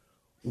do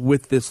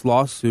with this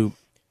lawsuit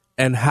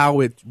and how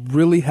it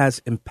really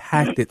has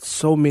impacted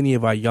so many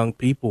of our young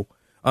people.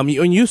 And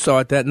you saw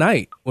it that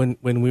night when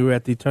we were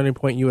at the Turning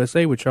Point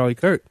USA with Charlie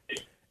Kirk,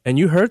 and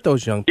you heard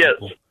those young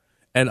people. Yes.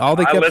 And all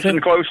they I kept listened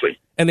saying, closely.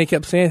 And they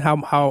kept saying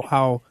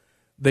how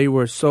they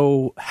were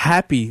so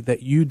happy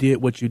that you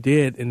did what you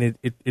did, and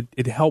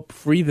it helped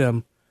free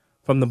them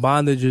from the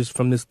bondages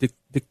from this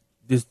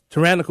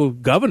tyrannical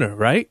governor,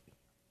 right?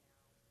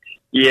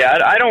 Yeah,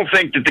 I don't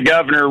think that the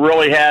governor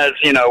really has,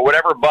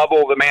 whatever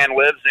bubble the man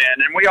lives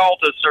in, and we all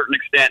to a certain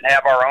extent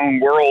have our own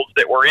worlds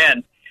that we're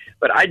in.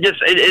 But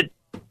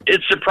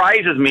it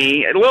surprises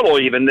me a little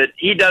even that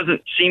he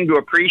doesn't seem to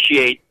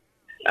appreciate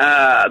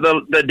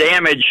the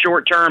damage,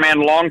 short term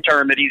and long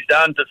term, that he's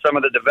done to some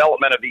of the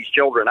development of these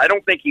children. I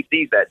don't think he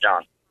sees that,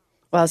 John.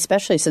 Well,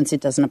 especially since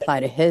it doesn't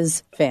apply to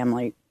his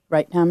family,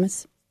 right,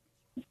 Thomas?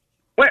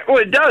 Well,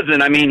 it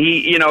doesn't. I mean,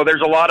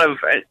 there's a lot of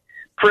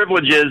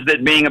privileges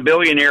that being a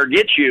billionaire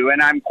gets you,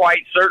 and I'm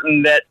quite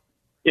certain that,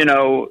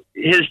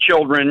 his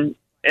children,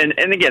 and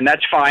again,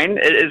 that's fine,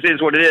 it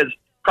is what it is,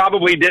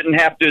 probably didn't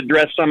have to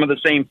address some of the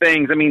same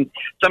things. I mean,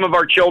 some of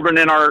our children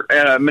in our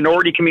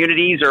minority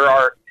communities or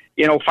our,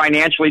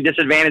 financially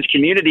disadvantaged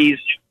communities,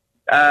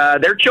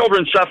 their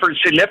children suffered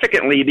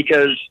significantly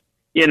because,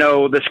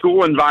 the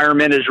school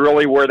environment is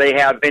really where they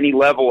have any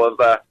level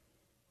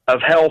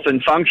of health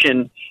and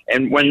function,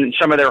 and when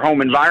some of their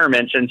home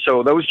environments. And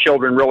so those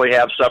children really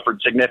have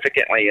suffered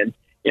significantly. And,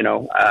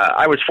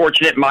 I was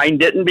fortunate mine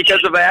didn't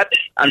because of that.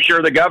 I'm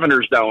sure the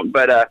governors don't,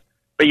 but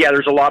yeah,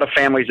 there's a lot of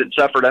families that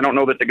suffered. I don't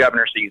know that the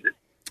governor sees it.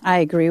 I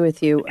agree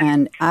with you.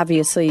 And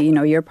obviously,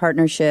 your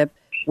partnership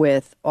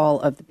with all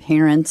of the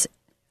parents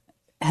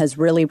has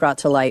really brought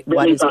to light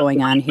what is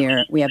going on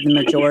here. We have the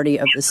majority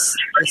of the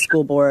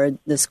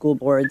school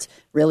boards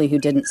really who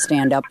didn't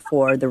stand up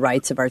for the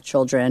rights of our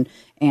children.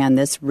 And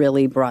this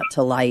really brought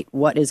to light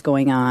what is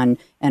going on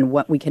and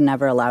what we can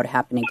never allow to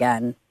happen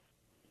again.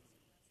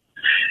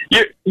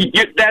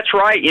 That's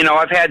right.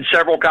 I've had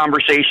several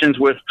conversations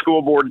with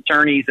school board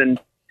attorneys, and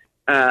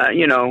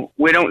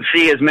we don't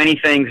see as many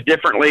things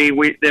differently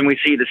than we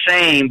see the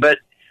same. But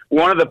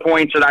one of the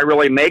points that I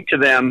really make to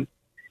them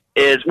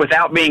is,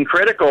 without being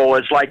critical,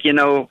 is like,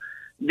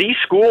 these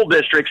school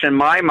districts, in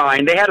my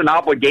mind, they had an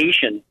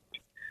obligation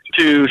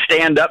to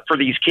stand up for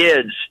these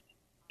kids,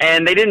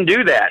 and they didn't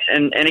do that.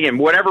 And again,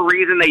 whatever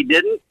reason they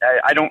didn't,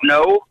 I don't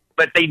know,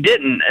 but they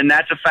didn't, and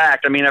that's a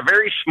fact. I mean, a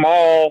very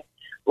small,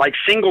 like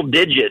single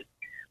digit,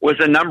 was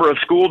the number of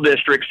school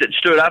districts that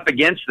stood up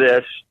against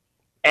this.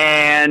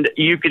 And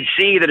you could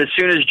see that as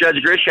soon as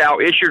Judge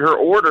Griswold issued her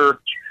order,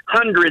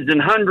 hundreds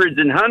and hundreds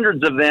and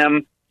hundreds of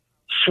them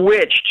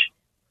switched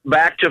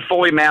back to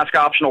fully mask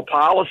optional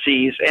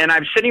policies. And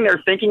I'm sitting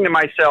there thinking to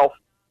myself,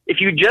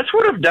 if you just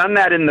would have done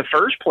that in the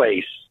first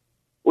place,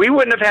 we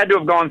wouldn't have had to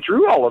have gone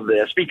through all of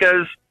this,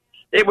 because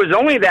it was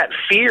only that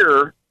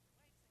fear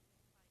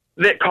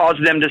that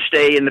caused them to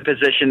stay in the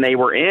position they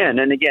were in.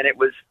 And again,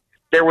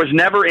 there was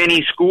never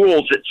any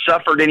schools that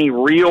suffered any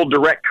real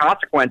direct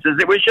consequences.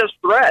 It was just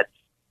threats.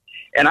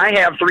 And I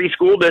have 3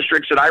 school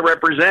districts that I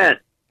represent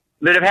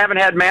that haven't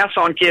had masks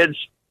on kids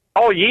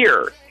all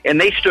year,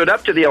 and they stood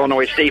up to the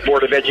Illinois State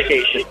Board of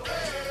Education.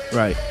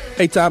 Right.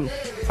 Hey, Tom,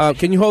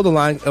 can you hold the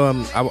line?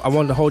 I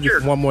wanted to hold you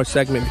for one more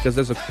segment, because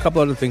there's a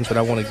couple other things that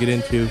I want to get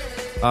into,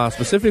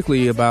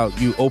 specifically about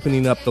you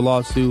opening up the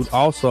lawsuit.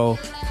 Also,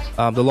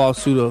 the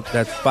lawsuit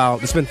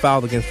that's been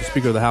filed against the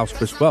Speaker of the House,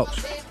 Chris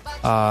Welch.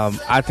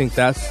 I think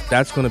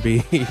that's going to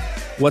be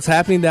what's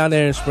happening down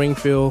there in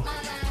Springfield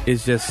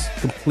is just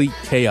complete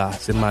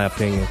chaos, in my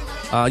opinion.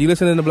 You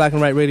listening to Black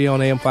and White Radio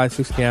on AM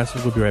 560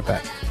 Answers. We'll be right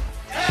back.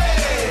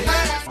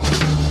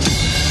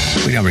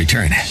 We now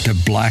return to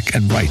Black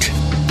and White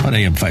on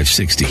AM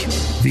 560.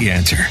 The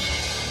Answer.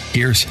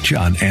 Here's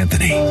John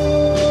Anthony.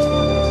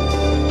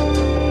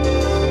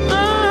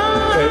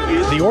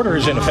 The order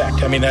is in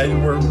effect. I mean,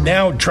 we're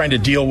now trying to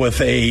deal with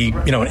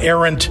an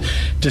errant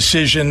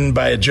decision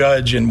by a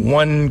judge in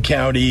one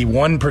county,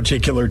 one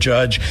particular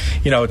judge.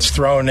 It's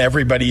thrown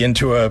everybody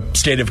into a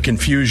state of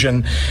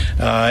confusion,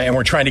 and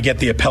we're trying to get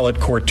the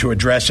appellate court to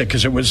address it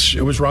because it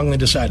was wrongly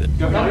decided.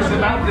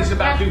 This is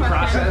about due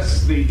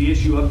process, the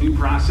issue of due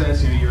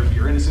process.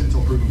 You're innocent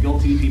until proven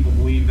guilty. People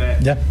believe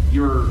that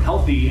you're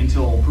healthy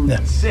until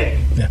proven sick.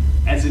 Yeah.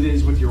 As it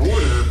is with your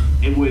order,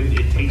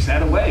 it takes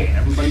that away.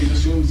 Everybody's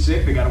assumed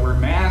sick. They got to wear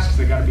masks.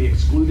 They got to be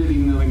excluded,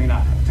 even though they may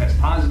not test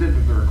positive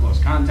if they're in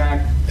close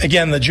contact.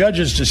 Again, the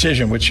judge's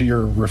decision, which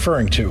you're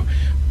referring to,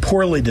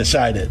 poorly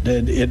decided.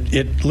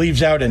 It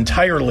leaves out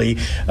entirely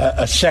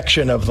a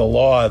section of the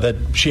law that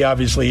she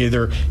obviously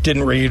either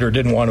didn't read or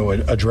didn't want to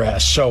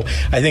address. So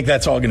I think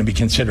that's all going to be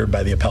considered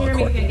by the appellate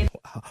court.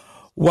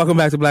 Welcome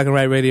back to Black and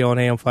White Radio on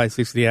AM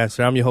 560 The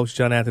Answer. I'm your host,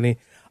 John Anthony.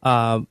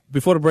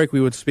 Before the break,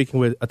 we were speaking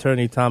with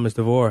attorney Thomas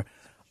DeVore.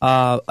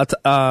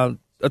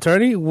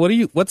 Attorney,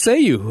 what say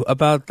you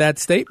about that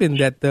statement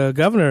that the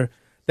governor,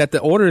 that the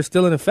order is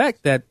still in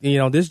effect, that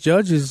this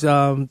judge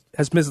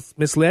has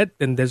misled,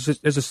 and there's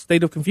a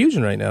state of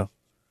confusion right now?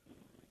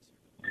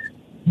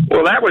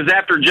 Well, that was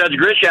after Judge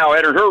Griswold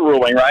entered her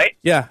ruling, right?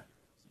 Yeah.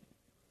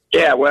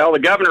 Yeah, well, the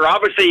governor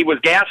obviously was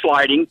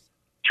gaslighting,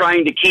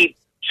 trying to keep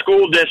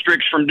school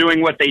districts from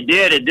doing what they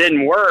did. It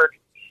didn't work.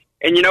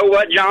 And you know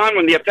what, John?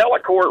 When the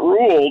appellate court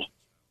ruled,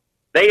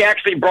 they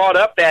actually brought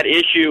up that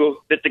issue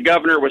that the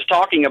governor was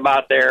talking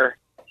about there.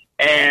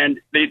 And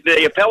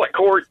the appellate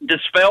court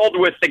dispelled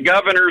with the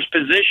governor's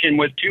position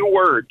with 2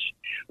 words: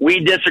 we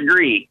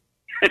disagree.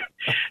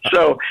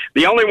 So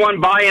the only one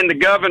buying the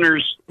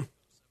governor's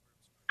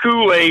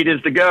Kool-Aid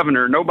is the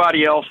governor.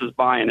 Nobody else is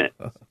buying it.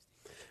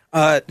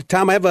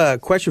 Tom, I have a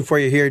question for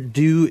you here.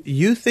 Do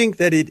you think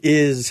that it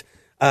is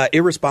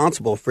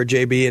irresponsible for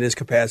JB in his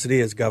capacity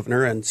as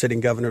governor and sitting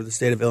governor of the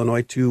state of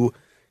Illinois to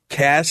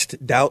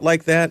cast doubt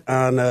like that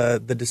on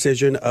the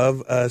decision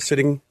of a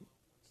sitting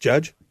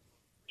judge?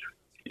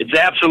 It's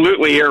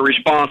absolutely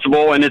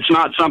irresponsible, and it's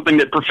not something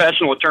that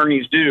professional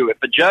attorneys do. If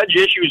a judge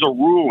issues a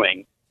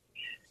ruling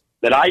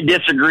that I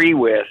disagree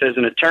with as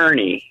an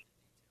attorney,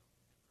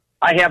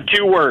 I have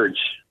 2 words: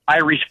 I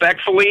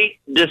respectfully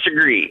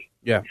disagree.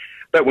 Yeah.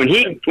 But when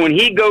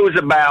he goes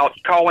about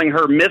calling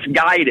her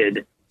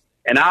misguided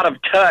and out of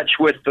touch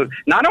with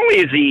not only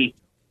is he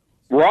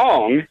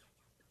wrong,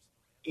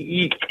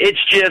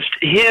 it's just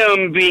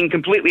him being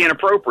completely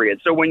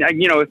inappropriate. So when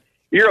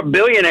you're a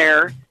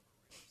billionaire,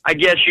 I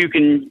guess you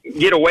can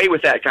get away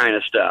with that kind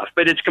of stuff.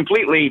 But it's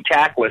completely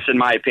tactless, in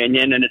my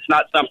opinion, and it's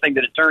not something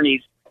that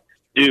attorneys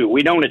do.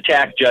 We don't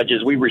attack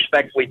judges. We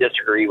respectfully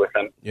disagree with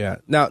them. Yeah.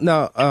 Now,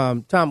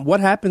 Tom, what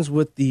happens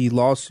with the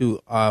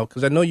lawsuit?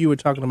 Because I know you were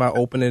talking about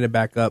opening it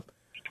back up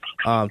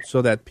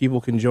so that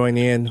people can join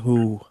in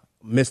who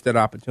missed that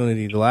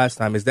opportunity the last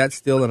time. Is that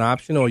still an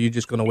option, or are you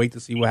just going to wait to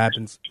see what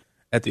happens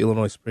at the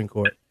Illinois Supreme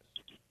Court?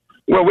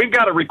 Well, we've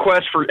got a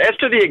request as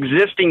to the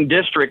existing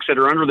districts that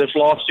are under this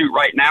lawsuit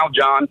right now,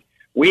 John.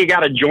 We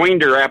got a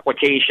joinder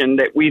application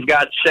that we've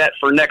got set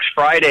for next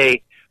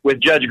Friday with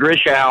Judge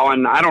Grishow,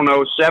 and I don't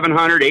know,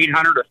 700,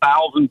 800,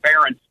 1,000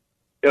 parents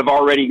have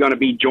already going to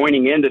be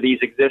joining into these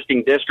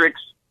existing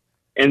districts.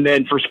 And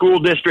then for school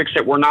districts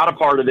that were not a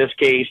part of this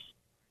case,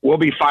 we'll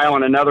be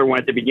filing another one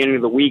at the beginning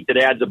of the week that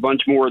adds a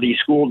bunch more of these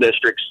school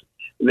districts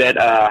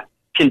that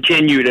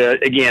continue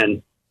to,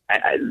 again,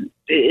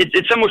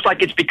 it's almost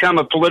like it's become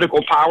a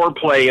political power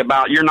play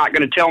about you're not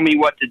going to tell me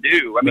what to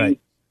do. I mean,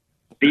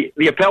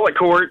 the appellate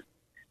court,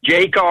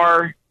 Jay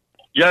Carr,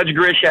 Judge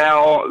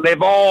Grishow,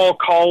 they've all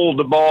called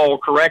the ball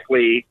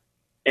correctly.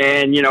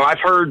 And, I've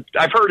heard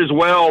as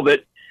well that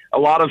a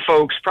lot of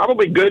folks,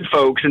 probably good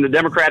folks in the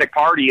Democratic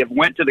Party, have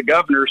went to the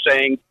governor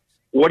saying,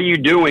 what are you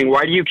doing?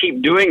 Why do you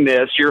keep doing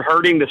this? You're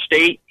hurting the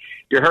state.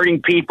 You're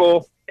hurting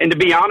people. And to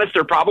be honest,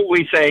 they're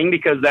probably saying,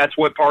 because that's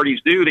what parties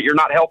do, that you're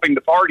not helping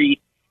the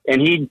party. And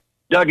he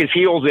dug his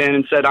heels in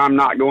and said, I'm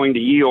not going to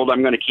yield.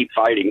 I'm going to keep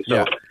fighting.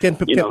 So,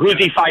 who's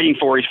he fighting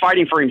for? He's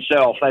fighting for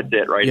himself. That's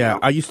it now. Yeah.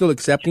 Are you still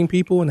accepting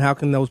people? And how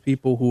can those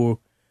people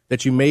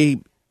that you may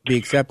be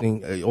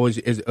accepting, or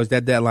is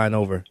that deadline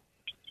over?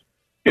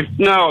 If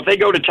they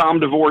go to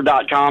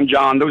tomdevore.com,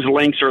 John, those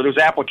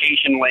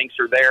application links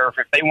are there. If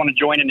they want to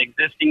join an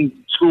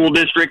existing school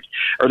district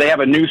or they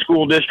have a new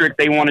school district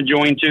they want to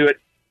join to it,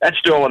 that's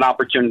still an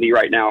opportunity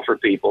right now for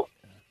people.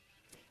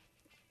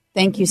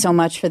 Thank you so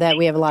much for that.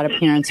 We have a lot of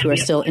parents who are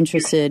still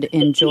interested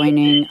in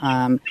joining.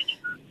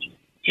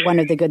 One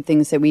of the good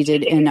things that we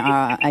did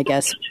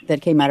that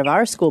came out of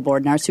our school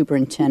board and our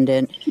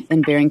superintendent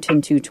in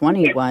Barrington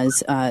 220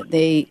 was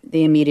they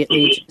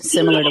immediately,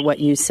 similar to what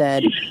you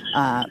said,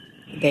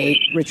 they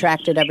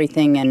retracted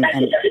everything and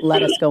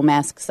let us go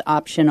masks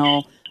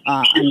optional.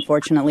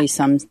 Unfortunately,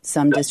 some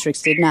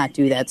districts did not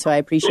do that. So I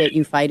appreciate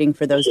you fighting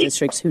for those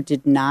districts who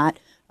did not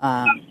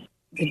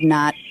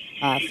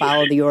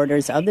follow the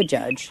orders of the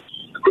judge.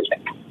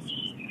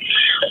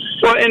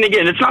 Well, and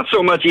again, it's not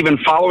so much even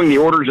following the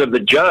orders of the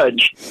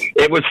judge.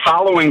 It was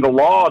following the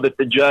law that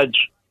the judge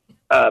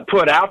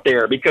put out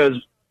there, because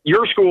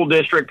your school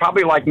district,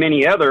 probably like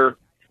many other,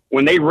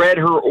 when they read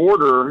her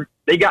order,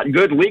 they got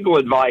good legal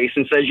advice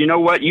and says, you know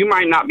what, you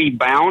might not be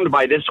bound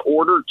by this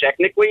order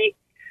technically,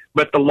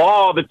 but the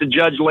law that the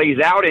judge lays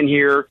out in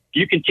here, if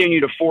you continue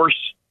to force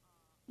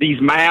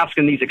these masks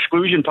and these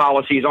exclusion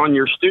policies on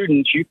your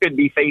students, you could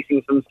be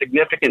facing some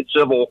significant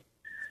civil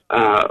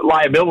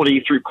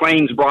liability through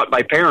claims brought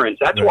by parents.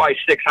 That's why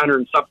 600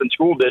 and something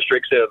school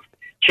districts have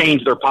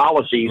changed their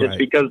policies. Right. It's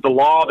because the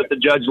law that the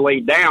judge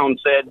laid down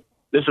said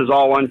this is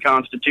all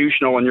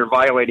unconstitutional and you're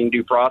violating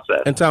due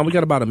process. And Tom, we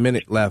got about a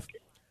minute left.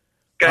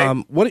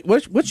 Okay.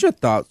 What's your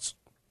thoughts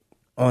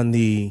on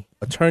the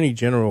Attorney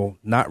General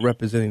not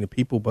representing the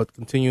people but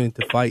continuing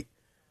to fight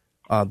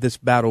this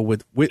battle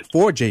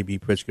for J.B.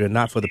 Pritzker and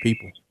not for the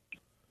people?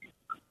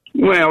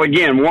 Well,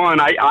 again,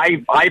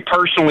 I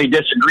personally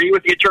disagree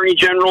with the Attorney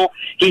General.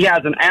 He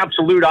has an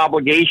absolute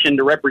obligation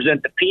to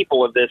represent the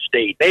people of this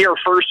state. They are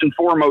first and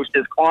foremost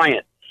his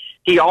client.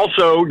 He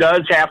also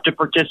does have to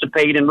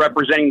participate in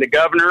representing the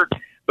governor,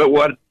 but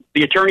what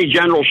the Attorney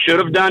General should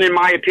have done, in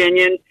my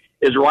opinion,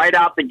 is right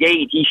out the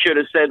gate, he should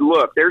have said,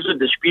 look, there's a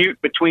dispute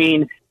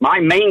between my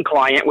main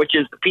client, which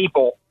is the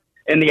people,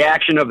 and the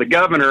action of the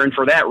governor, and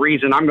for that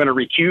reason, I'm going to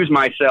recuse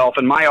myself,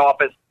 and my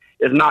office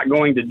is not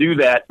going to do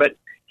that. But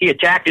he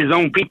attacked his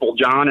own people,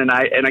 John. And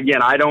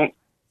again, I don't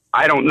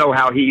know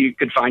how he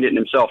could find it in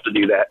himself to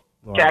do that.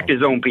 Wow. Attacked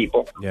his own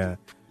people. Yeah.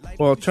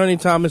 Well, Attorney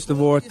Thomas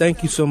DeVore,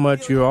 thank you so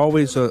much. You're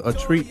always a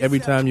treat every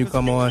time you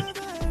come on.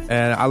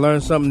 And I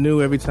learn something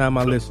new every time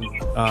I listen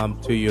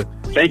to you.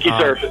 Thank you,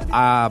 sir.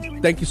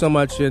 Thank you so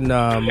much, and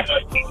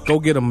go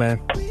get them,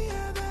 man.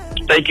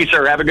 Thank you,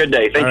 sir. Have a good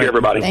day. Thank you,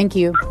 everybody. Thank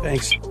you.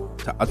 Thanks.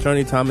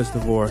 Attorney Thomas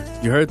DeVore.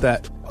 You heard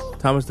that.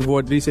 Thomas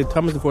DeVore. Did he say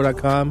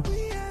thomasdevore.com?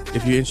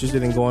 If you're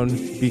interested in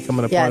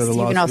becoming a part of the lawsuit. Yes,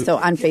 you can also,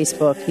 on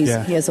Facebook, he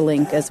has a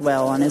link as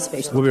well on his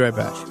Facebook. We'll be right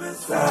back.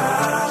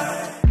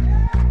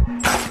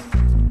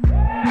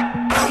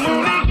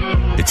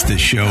 It's the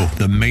show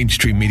the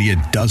mainstream media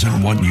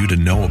doesn't want you to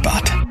know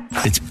about.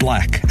 It's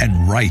Black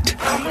and Right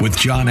with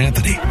John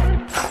Anthony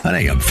on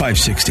AM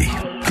 560.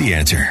 The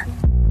Answer.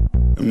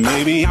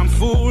 Maybe I'm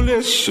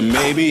foolish, or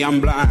maybe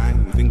I'm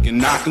blind,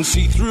 thinking I can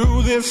see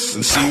through this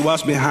and see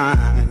what's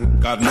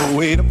behind. Got no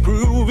way to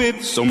prove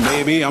it, so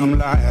maybe I'm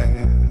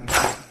lying.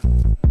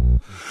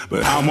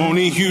 But I'm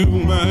only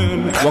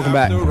human. Welcome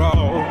back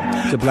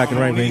to Black and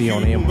Right Radio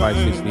on AM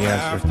 560. The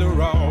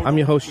Answer. I'm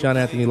your host, John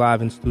Anthony,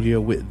 live in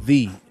studio with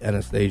the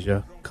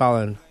Anastasia,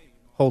 Colin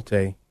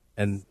Holte,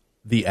 and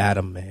the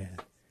Adam Man.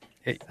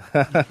 Hey.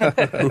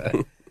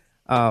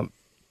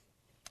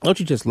 Don't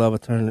you just love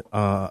Attorney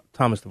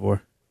Thomas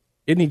DeVore?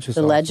 Isn't he just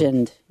the awesome?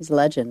 legend? He's a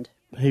legend.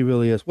 He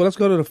really is. Well, let's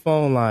go to the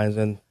phone lines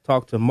and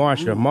talk to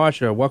Marsha.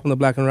 Marsha, welcome to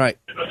Black and Right.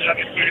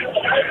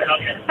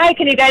 Hi,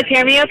 can you guys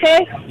hear me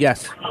okay?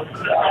 Yes.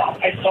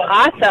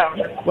 Awesome.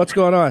 What's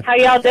going on? How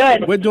y'all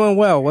doing? We're doing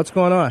well. What's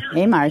going on?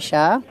 Hey,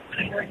 Marsha.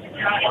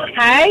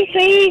 Hi,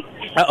 see?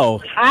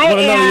 Uh-oh. I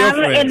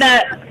am in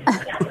the...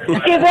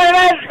 She's one of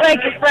my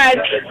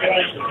friends.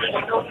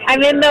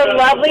 I'm in the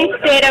lovely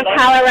state of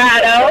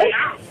Colorado.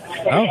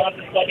 Oh.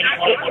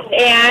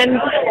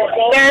 And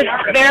there's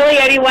barely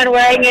anyone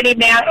wearing any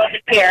masks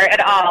here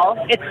at all.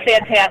 It's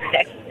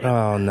fantastic.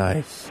 Oh,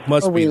 nice.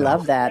 Must be we nice.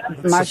 love that.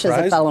 Marsha's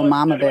a fellow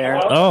mama bear.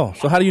 Oh,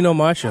 so how do you know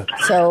Marsha?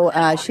 So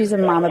she's a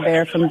mama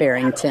bear from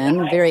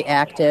Barrington, very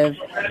active,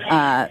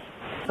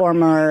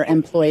 former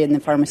employee in the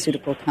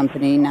pharmaceutical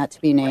company, not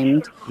to be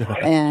named,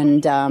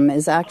 and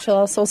is actually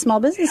also a small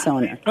business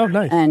owner. Oh,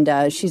 nice.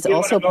 And she's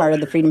also part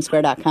of the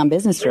freedomsquare.com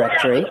business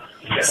directory.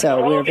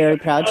 So we're very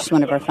proud. She's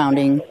one of our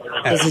founding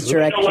business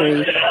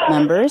directory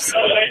members,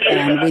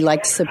 and we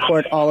like to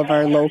support all of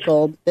our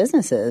local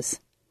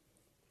businesses.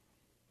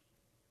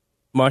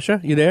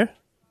 Marsha, you there?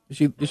 Did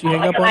she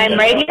hang up on you? I'm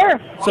right here.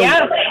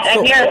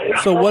 I'm here.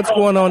 So what's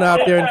going on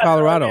out there in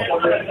Colorado?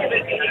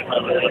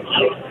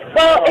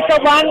 Well, it's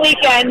a long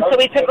weekend, so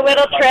we took a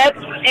little trip,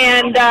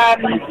 and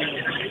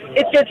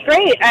it's just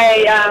great.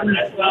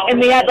 And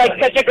we had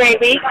such a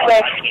great week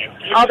with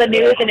all the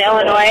news in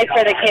Illinois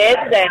for the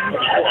kids, and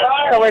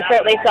so we're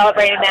certainly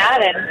celebrating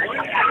that. And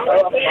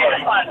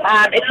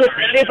it's just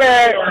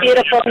super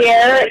beautiful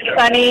here,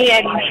 sunny,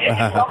 and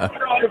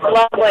it's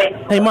lovely.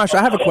 Hey, Marsha,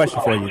 I have a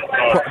question for you.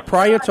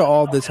 Prior to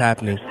all this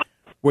happening,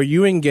 were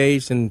you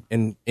engaged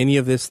in any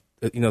of this?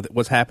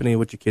 What's happening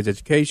with your kids'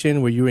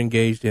 education? Were you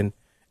engaged in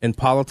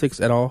politics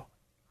at all?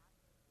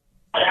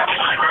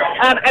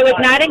 I was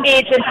not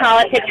engaged in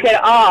politics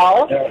at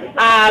all,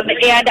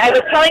 and I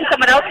was telling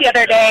someone else the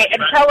other day,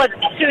 until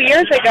 2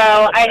 years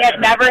ago, I had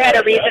never had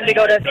a reason to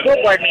go to a school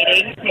board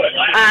meeting,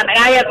 and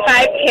I have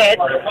 5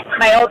 kids.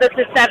 My oldest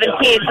is 17,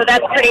 so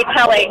that's pretty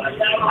telling.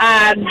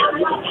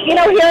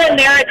 Here and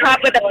there I talk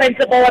with the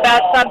principal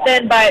about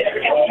something, but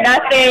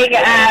nothing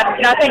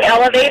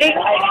elevating,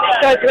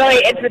 so it's really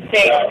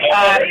interesting.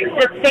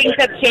 Just things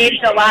have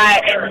changed a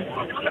lot, and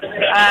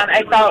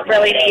I felt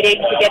really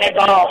needing to get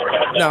involved.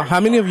 Now,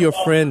 how many of your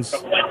friends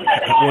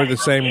were the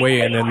same way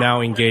and are now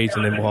engaged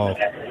and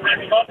involved?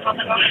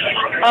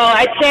 Oh,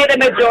 I'd say the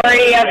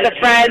majority of the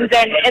friends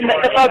and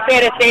the folks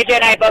Anastasia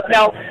and I both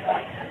know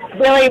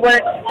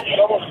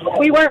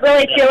we weren't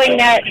really feeling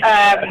that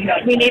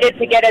we needed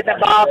to get as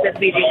involved as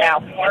we do now.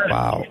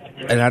 Wow.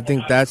 And I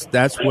think that's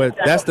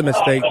the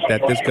mistake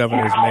that this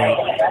governor has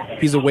made.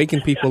 He's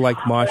awakened people like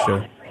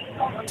Marsha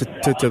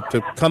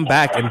to come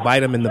back and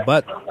bite him in the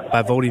butt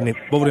by voting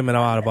him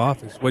out of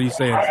office. What are you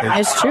saying?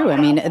 It's true. I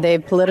mean,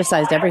 they've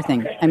politicized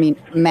everything. I mean,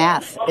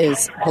 math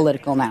is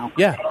political now.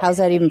 Yeah. How's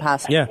that even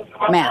possible? Yeah.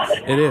 Math.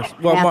 It is.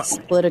 Well, Math's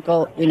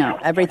political.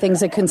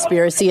 Everything's a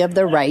conspiracy of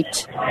the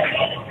right.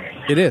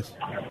 It is.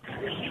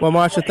 Well,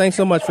 Marsha, thanks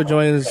so much for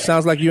joining us.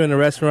 Sounds like you're in a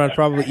restaurant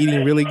probably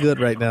eating really good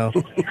right now.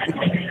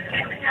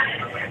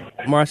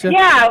 Marsha?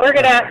 Yeah, we're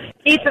going to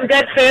eat some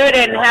good food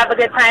and have a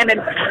good time,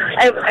 and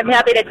I'm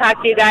happy to talk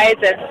to you guys,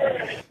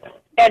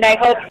 and I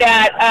hope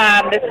that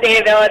the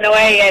state of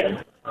Illinois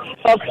and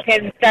folks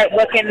can start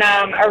looking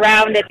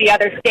around at the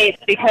other states,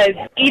 because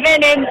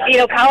even in,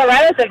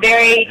 Colorado's a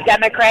very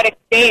democratic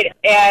state,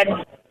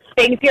 and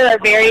things here are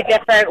very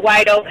different,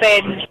 wide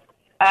open.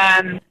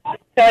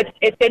 So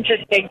it's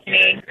interesting to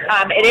me.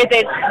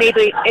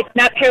 It's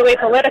not purely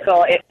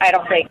political, I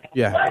don't think.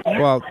 Yeah.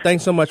 Well,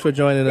 thanks so much for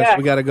joining us. Yeah.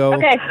 We got to go.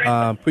 Okay.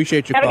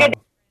 Appreciate your Have a call. good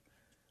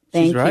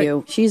Thank right.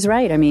 you. She's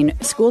right. I mean,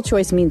 school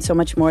choice means so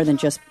much more than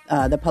just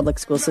the public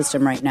school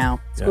system right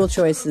now. School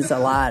choice is a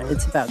lot.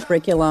 It's about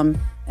curriculum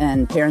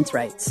and parents'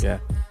 rights. Yeah.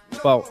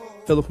 Well,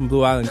 Philip from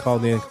Blue Island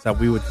called in because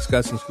we were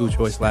discussing school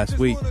choice last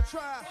week,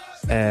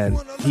 and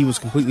he was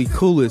completely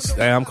clueless.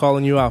 I'm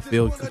calling you out,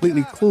 Phil.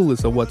 Completely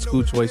clueless of what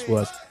school choice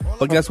was.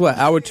 But guess what?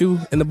 Hour 2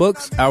 in the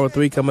books. Hour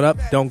 3 coming up.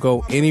 Don't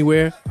go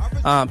anywhere.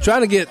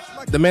 Trying to get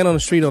the man on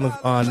the street on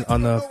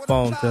the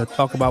phone to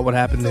talk about what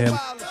happened to him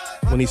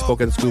when he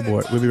spoke at the school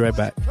board. We'll be right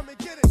back.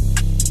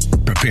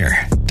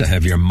 Prepare to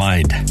have your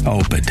mind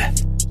opened.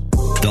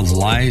 The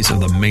lies of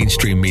the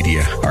mainstream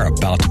media are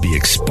about to be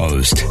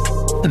exposed,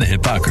 and the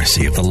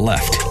hypocrisy of the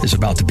left is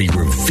about to be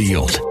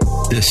revealed.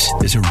 This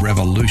is a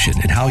revolution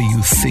in how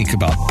you think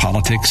about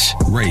politics,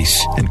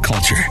 race, and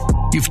culture.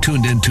 You've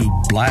tuned into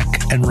Black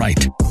and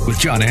Right with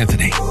John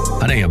Anthony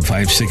on AM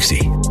 560.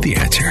 The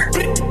Answer.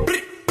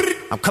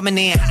 I'm coming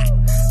in hot.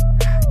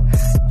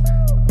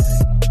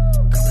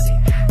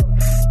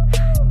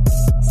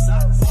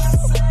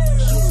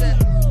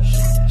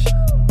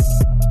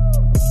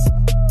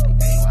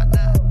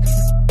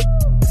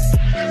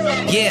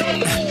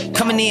 Yeah,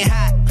 coming in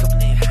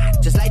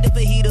hot, just like the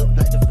fajita.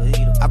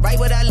 I write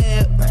what I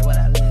live,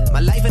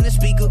 my life in the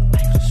speaker.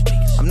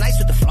 I'm nice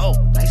with the flow,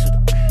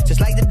 just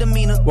like the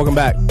demeanor. Welcome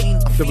back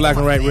to Black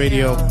and Right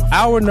Radio.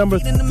 Hour number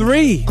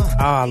 3.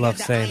 I love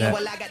saying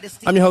that.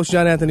 I'm your host,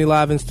 John Anthony,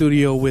 live in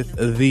studio with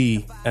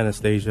the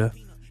Anastasia,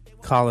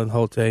 Colin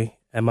Holte,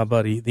 and my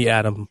buddy, the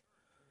Adam.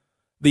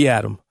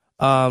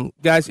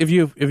 Guys, if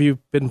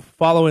you've been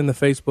following the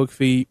Facebook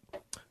feed,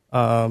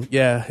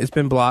 it's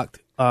been blocked.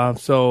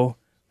 So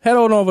head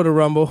on over to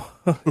Rumble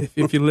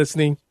if you're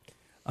listening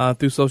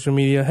through social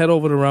media. Head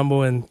over to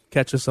Rumble and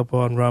catch us up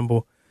on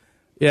Rumble.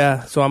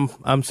 Yeah, so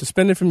I'm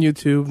suspended from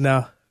YouTube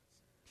now,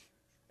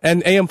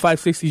 and AM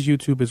 560's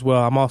YouTube as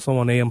well. I'm also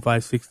on AM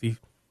 560.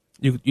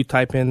 You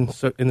type in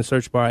the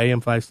search bar AM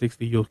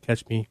 560, you'll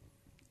catch me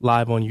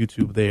live on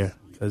YouTube there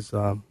because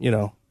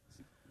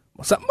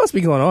something must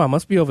be going on. I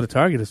must be over the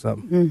target or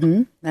something.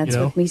 Mm-hmm. That's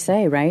what we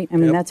say, right? I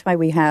mean, that's why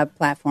we have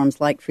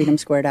platforms like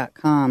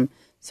freedomsquare.com.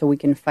 So we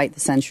can fight the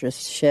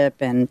censorship,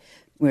 and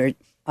we're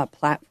a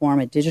platform,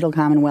 a digital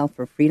commonwealth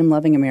for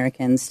freedom-loving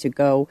Americans to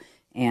go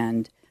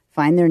and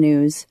find their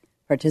news,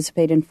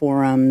 participate in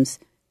forums,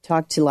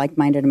 talk to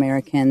like-minded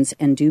Americans,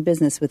 and do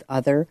business with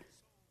other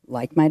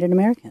like-minded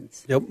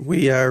Americans. Yep,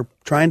 we are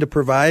trying to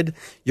provide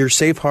your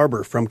safe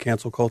harbor from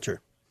cancel culture.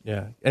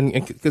 Yeah, and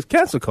because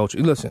cancel culture,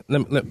 listen,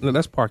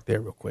 let's park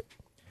there real quick.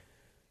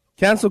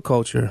 Cancel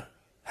culture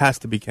has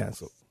to be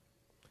canceled.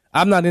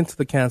 I'm not into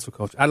the cancel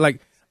culture.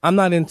 I'm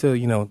not into,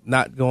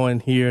 not going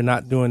here,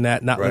 not doing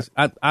that.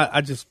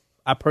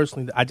 I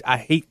personally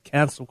hate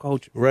cancel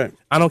culture. Right.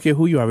 I don't care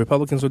who you are,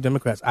 Republicans or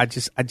Democrats. I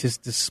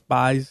just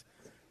despise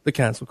the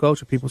cancel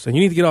culture. People say, you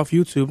need to get off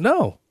YouTube.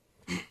 No.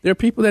 There are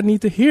people that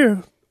need to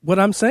hear what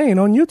I'm saying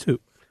on YouTube.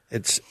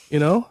 It's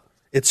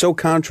so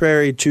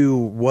contrary to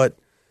what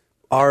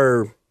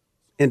our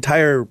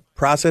entire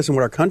process and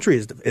what our country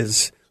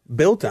is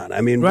built on.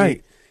 I mean,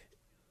 right.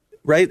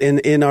 Right.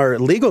 In our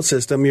legal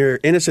system, you're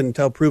innocent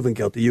until proven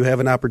guilty. You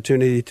have an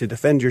opportunity to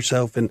defend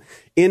yourself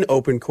in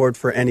open court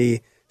for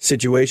any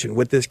situation.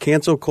 With this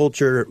cancel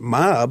culture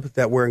mob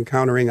that we're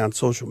encountering on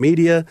social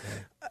media,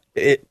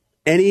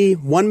 any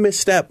one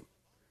misstep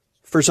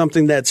for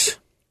something that's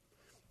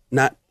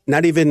not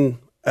even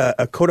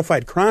a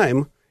codified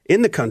crime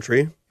in the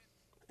country,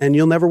 and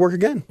you'll never work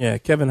again. Yeah,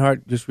 Kevin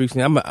Hart just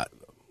recently,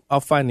 I'll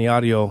find the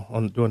audio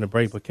during the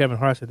break, but Kevin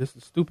Hart said this is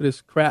the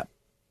stupidest crap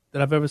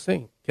that I've ever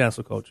seen,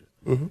 cancel culture.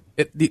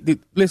 Mm-hmm.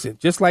 Listen,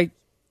 just like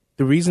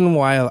the reason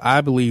why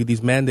I believe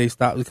these mandates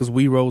stopped because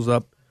we rose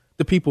up,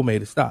 the people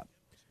made it stop.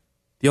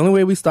 The only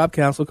way we stop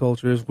cancel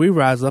culture is we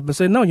rise up and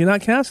say, no, you're not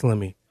canceling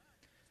me.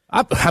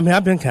 I've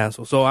been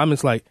canceled. So I'm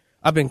just like,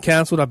 I've been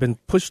canceled. I've been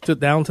pushed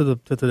down to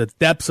the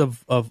depths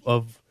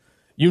of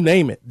you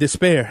name it,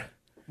 despair.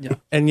 Yeah.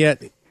 And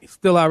yet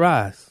still I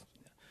rise.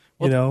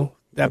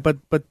 But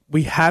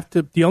we have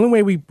to, the only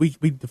way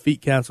we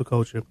defeat cancel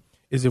culture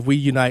is if we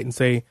unite and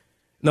say,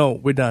 no,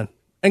 we're done.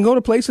 And go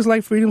to places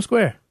like Freedom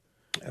Square,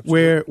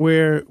 where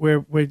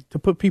to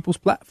put people's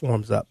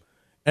platforms up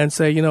and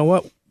say, you know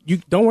what, you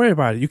don't worry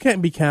about it. You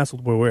can't be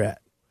canceled where we're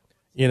at.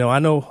 I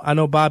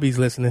know Bobby's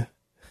listening.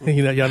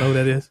 Y'all know who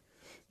that is?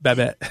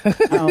 Babette.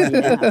 Oh,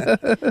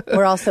 yeah.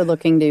 We're also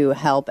looking to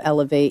help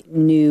elevate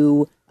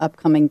new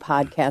upcoming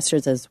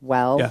podcasters as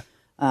well.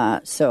 Yeah.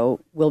 So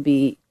we'll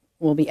be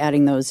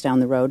adding those down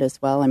the road as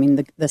well. I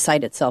mean, the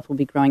site itself will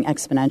be growing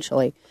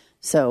exponentially.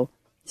 So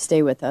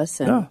stay with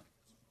us and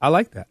I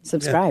like that.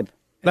 Subscribe.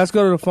 Yeah. Let's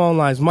go to the phone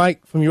lines.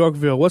 Mike from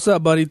Yorkville. What's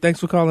up, buddy? Thanks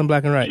for calling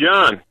Black and Right.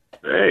 John,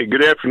 hey,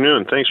 good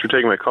afternoon. Thanks for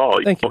taking my call.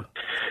 Thank you.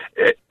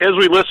 As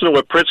we listen to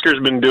what Pritzker's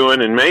been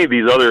doing and many of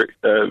these other,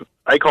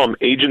 I call them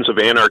agents of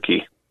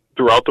anarchy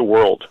throughout the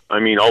world. I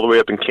mean, all the way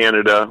up in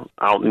Canada,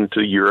 out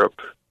into Europe,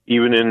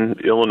 even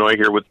in Illinois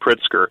here with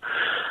Pritzker.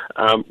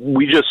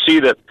 We just see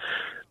that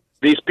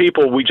these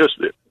people,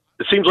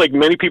 it seems like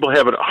many people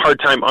have a hard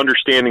time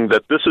understanding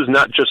that this is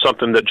not just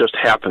something that just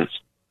happens.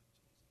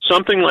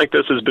 something like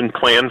this has been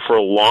planned for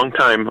a long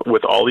time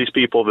with all these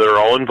people that are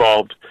all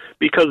involved,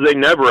 because they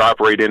never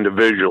operate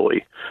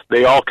individually.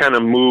 They all kind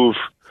of move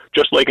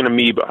just like an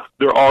amoeba.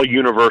 They're all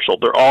universal.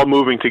 They're all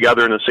moving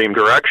together in the same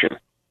direction.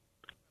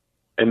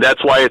 And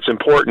that's why it's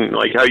important,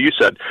 like how you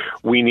said,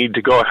 we need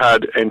to go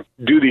ahead and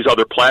do these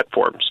other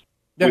platforms.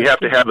 We have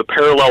to have a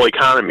parallel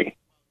economy.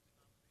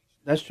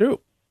 That's true.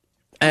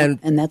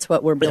 And that's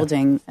what we're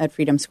building at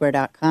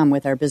freedomsquare.com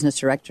with our business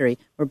directory.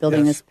 We're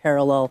building this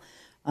parallel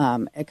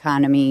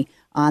economy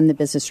on the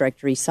business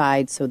directory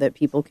side so that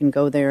people can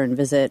go there and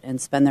visit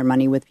and spend their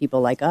money with people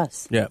like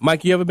us. Yeah.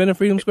 Mike, you ever been to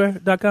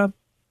freedomsquare.com?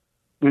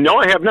 No,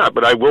 I have not,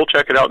 but I will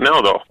check it out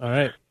now, though. All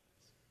right.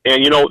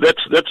 And, you know,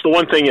 that's the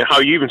one thing, how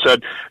you even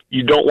said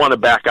you don't want to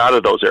back out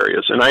of those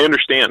areas, and I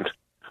understand.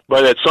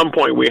 But at some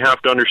point we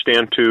have to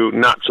understand to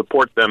not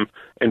support them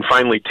and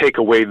finally take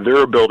away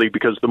their ability,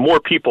 because the more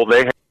people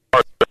they have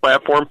on the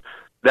platform,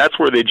 that's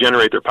where they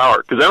generate their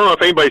power. Because I don't know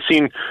if anybody's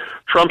seen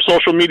Trump's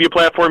social media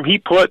platform. He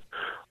put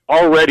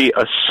already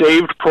a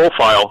saved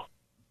profile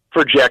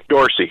for Jack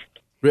Dorsey.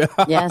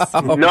 Yes.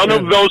 None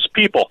of those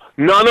people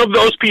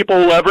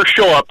will ever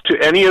show up to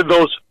any of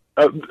those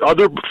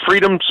other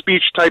freedom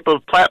speech type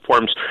of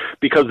platforms,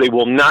 because they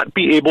will not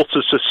be able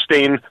to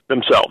sustain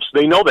themselves.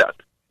 They know that.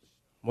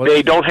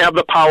 They don't have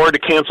the power to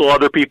cancel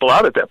other people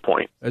out at that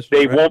point.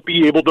 They won't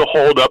be able to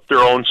hold up their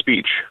own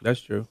speech.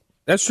 That's true.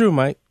 That's true,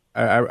 Mike.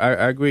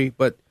 I agree,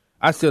 but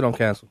I still don't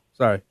cancel.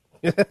 Sorry.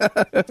 Amen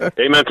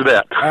to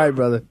that. All right,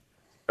 brother.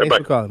 Thanks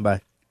for calling.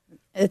 Bye.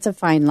 It's a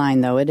fine line,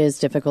 though. It is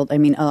difficult. I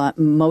mean,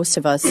 most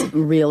of us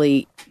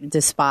really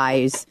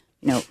despise,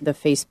 the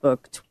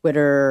Facebook,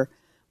 Twitter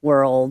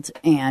world,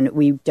 and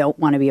we don't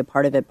want to be a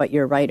part of it. But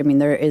you're right. I mean,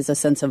 there is a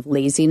sense of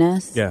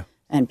laziness. Yeah.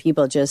 And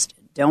people just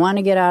don't want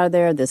to get out of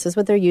there. This is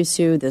what they're used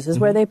to. This is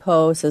where they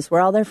post. This is where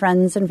all their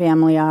friends and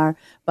family are.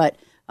 But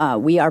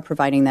we are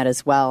providing that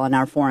as well in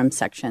our forum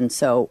section.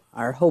 So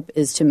our hope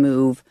is to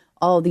move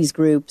all these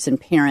groups and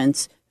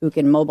parents who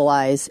can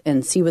mobilize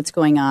and see what's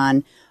going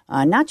on,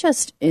 not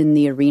just in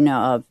the arena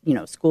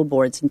of, school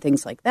boards and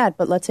things like that,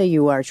 but let's say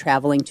you are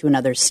traveling to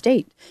another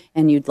state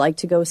and you'd like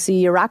to go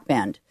see a rock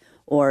band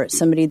or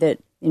somebody that,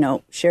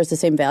 shares the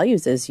same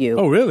values as you.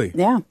 Oh, really?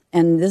 Yeah.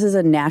 And this is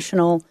a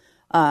national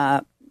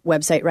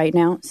website right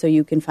now, so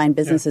you can find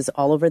businesses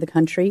all over the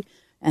country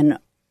and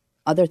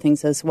other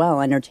things as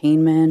well,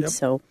 entertainment. Yep.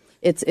 So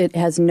it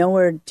has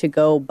nowhere to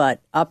go but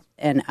up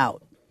and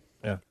out.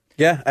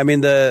 Yeah. I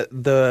mean,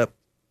 the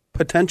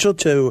potential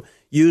to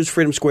use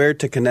Freedom Square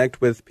to connect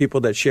with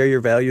people that share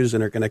your values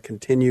and are going to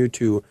continue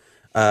to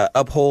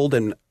uphold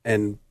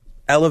and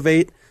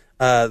elevate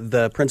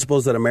the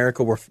principles that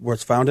America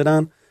was founded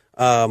on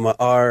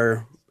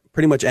are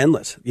pretty much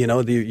endless.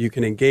 You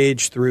can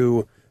engage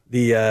through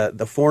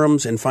the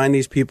forums and find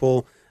these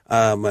people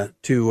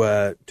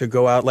to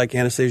go out, like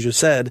Anastasia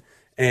said,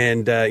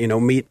 and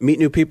meet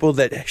new people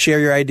that share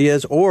your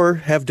ideas, or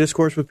have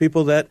discourse with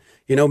people that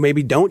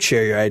maybe don't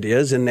share your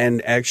ideas, and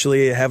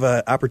actually have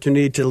an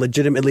opportunity to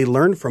legitimately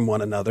learn from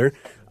one another,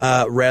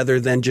 rather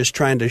than just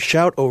trying to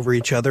shout over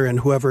each other, and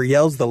whoever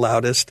yells the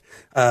loudest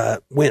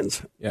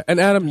wins. Yeah, and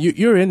Adam,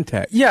 you're in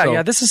tech.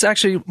 Yeah. This is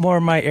actually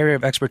more my area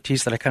of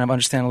expertise that I kind of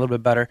understand a little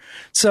bit better.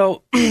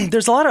 So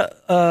there's a lot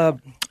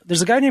of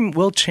there's a guy named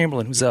Will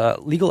Chamberlain who's a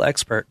legal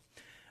expert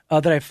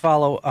that I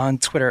follow on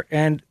Twitter,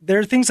 and there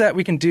are things that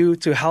we can do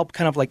to help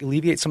kind of like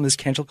alleviate some of this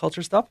cancel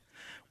culture stuff.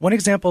 One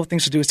example of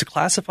things to do is to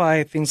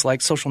classify things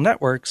like social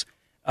networks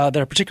that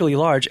are particularly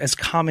large as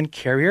common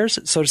carriers,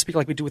 so to speak,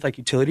 like we do with like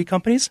utility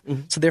companies.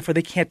 Mm-hmm. So therefore,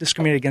 they can't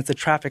discriminate against the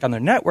traffic on their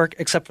network,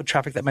 except for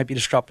traffic that might be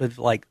disruptive,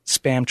 like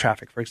spam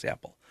traffic, for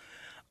example.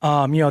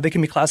 They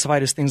can be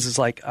classified as things as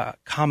like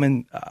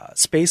common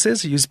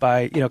spaces used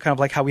by, kind of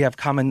like how we have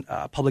common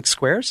public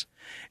squares.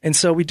 And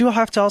so we do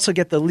have to also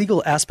get the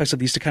legal aspects of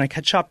these to kind of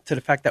catch up to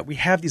the fact that we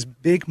have these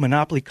big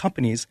monopoly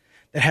companies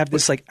that have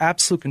this like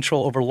absolute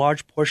control over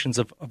large portions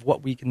of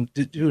what we can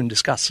do and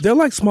discuss. They're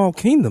like small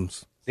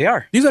kingdoms. They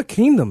are. These are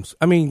kingdoms.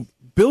 I mean,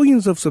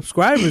 billions of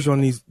subscribers on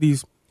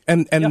these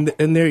and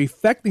they're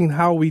affecting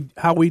how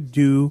we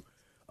do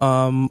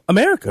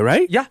America,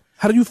 right? Yeah.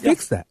 How do you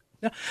fix that?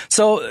 Yeah.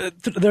 So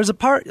there's a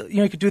part,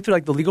 you could do it through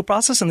like the legal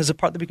process, and there's a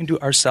part that we can do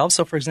ourselves.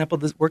 So for example,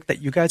 the work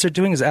that you guys are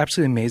doing is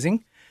absolutely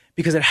amazing,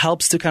 because it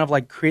helps to kind of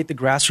like create the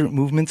grassroots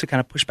movement to kind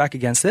of push back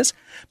against this.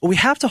 But we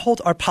have to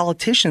hold our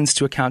politicians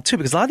to account too,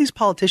 because a lot of these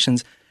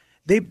politicians,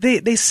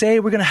 they say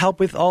we're going to help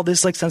with all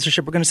this like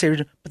censorship, we're going to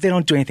say, but they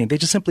don't do anything. They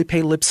just simply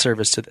pay lip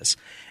service to this.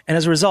 And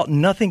as a result,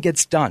 nothing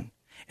gets done.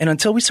 And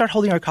until we start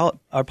holding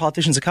our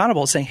politicians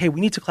accountable, saying, hey,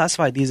 we need to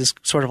classify these as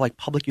sort of like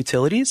public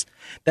utilities,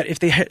 that if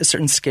they hit a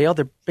certain scale,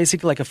 they're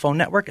basically like a phone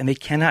network and they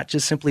cannot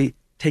just simply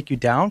take you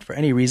down for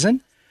any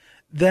reason,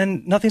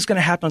 then nothing's going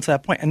to happen until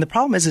that point. And the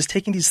problem is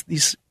taking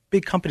these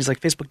big companies like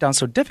Facebook down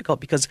so difficult,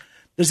 because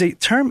there's a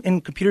term in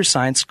computer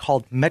science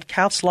called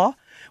Metcalfe's law,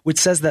 which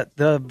says that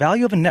the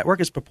value of a network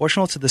is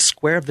proportional to the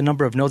square of the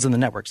number of nodes in the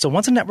network. So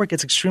once a network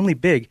gets extremely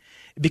big,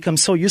 it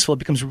becomes so useful, it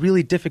becomes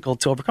really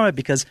difficult to overcome it,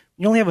 because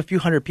you only have a few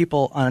hundred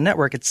people on a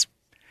network. It's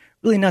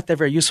really not that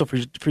very useful for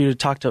you to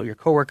talk to your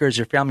coworkers,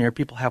 your family, or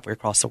people halfway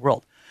across the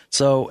world.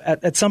 So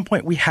at some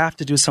point, we have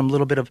to do some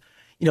little bit of,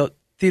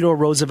 Theodore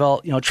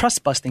Roosevelt,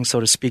 trust busting, so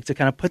to speak, to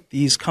kind of put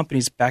these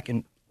companies back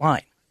in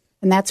line.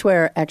 And that's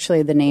where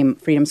actually the name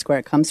Freedom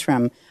Square comes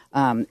from.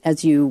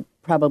 As you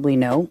probably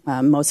know,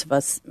 most of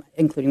us,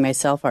 including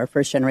myself, are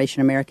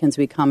first-generation Americans.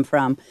 We come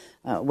from,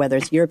 whether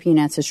it's European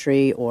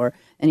ancestry or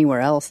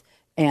anywhere else.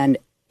 And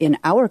in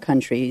our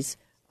countries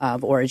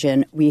of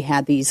origin, we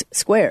had these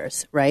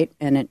squares, right?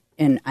 And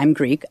I'm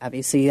Greek,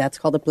 obviously. That's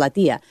called a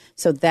platia.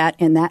 So that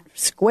in that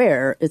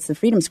square, it's the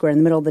Freedom Square in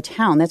the middle of the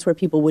town. That's where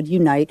people would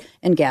unite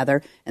and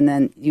gather. And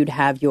then you'd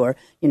have your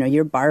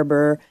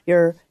barber,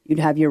 you'd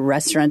have your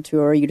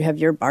restaurateur, you'd have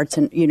your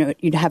bartender,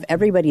 you'd have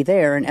everybody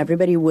there, and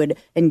everybody would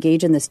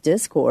engage in this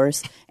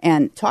discourse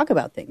and talk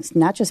about things,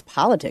 not just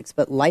politics,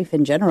 but life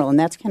in general. And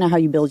that's kind of how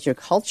you build your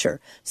culture.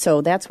 So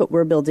that's what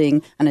we're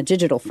building on a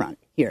digital front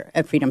here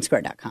at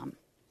freedomsquare.com.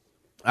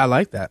 I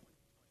like that.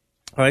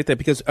 I like that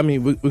because, we're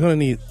going to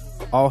need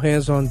all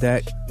hands on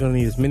deck. We're going to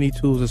need as many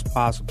tools as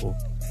possible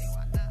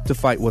to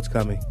fight what's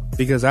coming.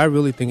 Because I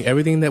really think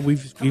everything that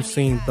we've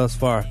seen thus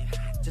far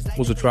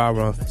was a trial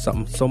run for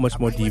something so much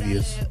more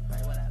devious.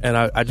 And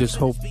I just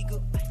hope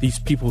these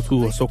people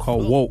who are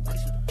so-called woke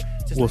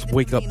will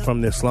wake up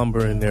from their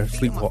slumber and their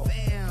sleepwalk.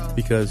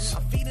 Because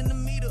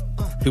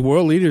the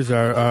world leaders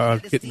are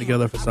getting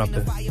together for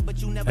something.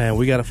 And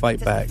we got to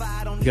fight back.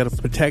 We got to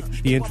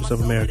protect the interests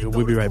of America.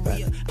 We'll be right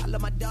back.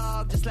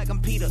 Let's get it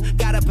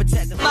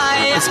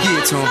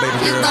to him, baby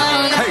girl.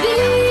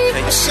 Hey.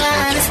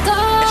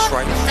 That's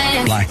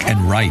right. Black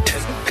and Right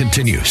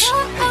continues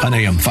on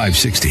AM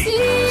 560.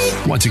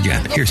 Once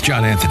again, here's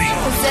John Anthony.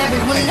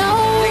 Everyone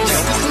knows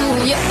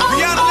who you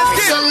are,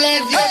 so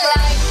live your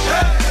life.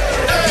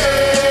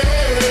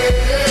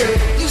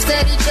 You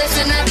steady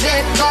chasing that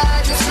big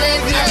bar, just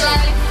live your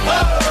life.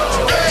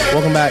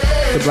 Welcome back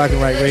to Black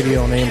and Right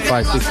Radio on AM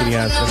 560 The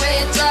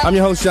Answer. I'm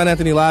your host, John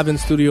Anthony, live in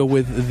studio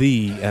with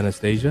the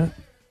Anastasia,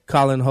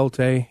 Colin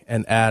Holte,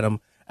 and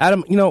Adam.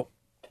 Adam,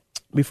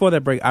 before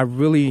that break, I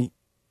really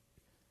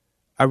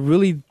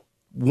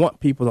want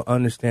people to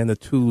understand the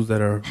tools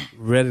that are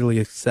readily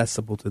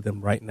accessible to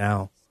them right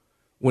now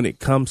when it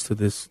comes to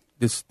this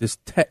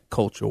tech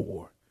culture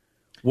war.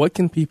 What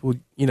can people,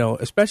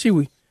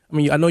 especially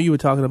I know you were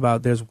talking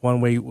about there's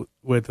one way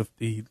where but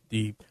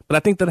I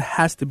think that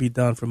has to be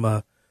done from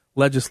a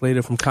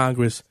legislator from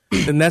Congress,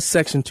 and that's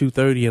Section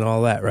 230 and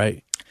all that,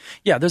 right?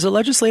 Yeah, there's a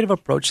legislative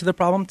approach to the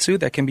problem, too,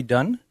 that can be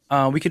done.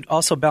 We could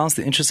also balance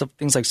the interests of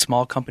things like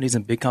small companies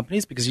and big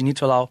companies because you need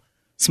to allow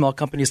small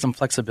companies some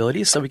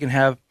flexibility so we can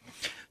have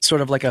sort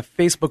of like a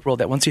Facebook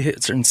world that once you hit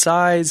a certain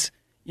size,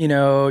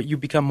 you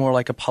become more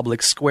like a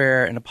public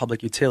square and a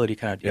public utility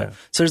kind of deal. Yeah.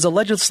 So there's a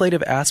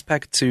legislative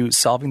aspect to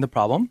solving the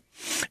problem,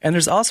 and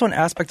there's also an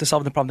aspect to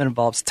solving the problem that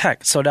involves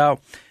tech. So now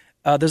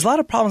there's a lot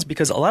of problems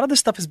because a lot of this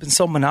stuff has been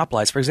so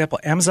monopolized. For example,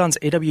 Amazon's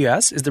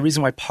AWS is the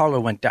reason why Parler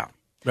went down.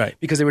 Right.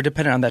 Because they were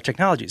dependent on that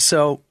technology.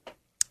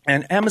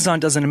 And Amazon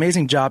does an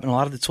amazing job in a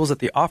lot of the tools that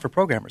they offer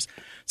programmers.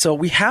 So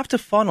we have to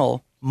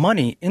funnel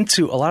money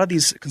into a lot of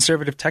these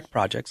conservative tech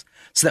projects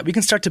so that we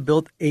can start to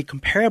build a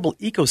comparable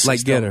ecosystem.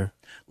 Like Getter.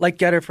 Like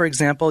Getter, for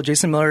example.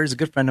 Jason Miller is a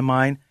good friend of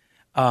mine.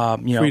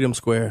 Freedom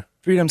Square.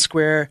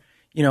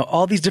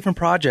 All these different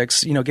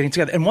projects, getting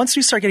together. And once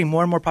you start getting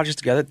more and more projects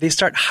together, they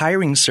start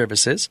hiring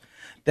services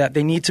that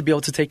they need to be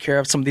able to take care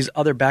of some of these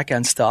other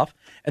back-end stuff.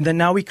 And then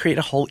now we create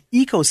a whole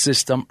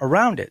ecosystem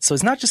around it. So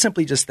it's not just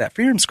simply just that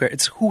Freedom Square.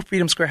 It's who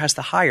Freedom Square has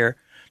to hire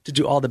to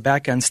do all the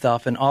back-end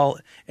stuff and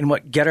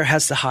what Getter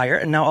has to hire.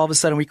 And now all of a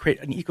sudden we create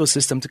an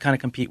ecosystem to kind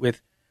of compete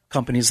with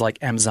companies like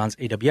Amazon's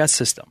AWS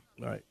system.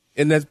 Right.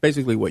 And that's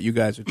basically what you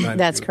guys are trying to do.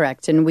 That's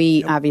correct. And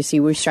we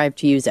strive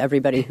to use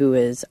everybody who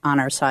is on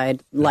our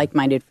side,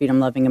 like-minded,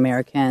 freedom-loving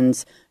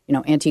Americans,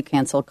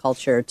 anti-cancel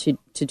culture to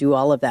do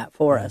all of that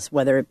for us,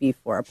 whether it be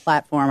for our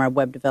platform, our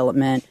web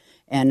development,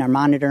 and our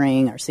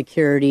monitoring, our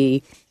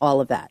security. All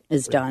of that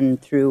is done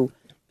through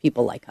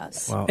people like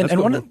us. Wow. And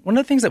one of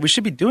the things that we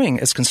should be doing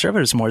as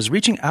conservatives more is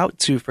reaching out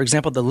to, for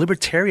example, the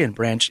libertarian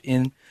branch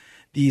in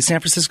the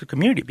San Francisco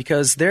community,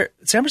 because San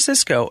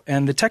Francisco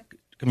and the tech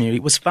community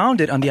was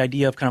founded on the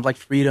idea of kind of like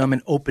freedom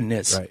and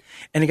openness. Right.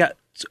 And it got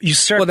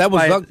usurped.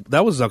 Well,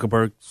 that was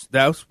Zuckerberg.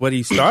 That was what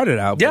he started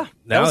out. Yeah,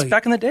 that was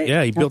back in the day.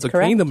 Yeah, he built a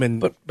kingdom, and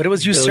but it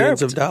was usurped.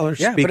 Billions of dollars.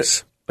 Yeah,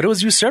 but it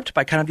was usurped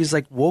by kind of these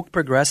like woke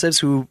progressives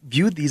who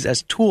viewed these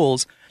as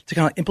tools to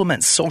kind of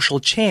implement social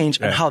change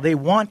and how they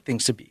want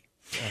things to be.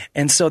 Yeah.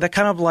 And so that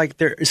kind of like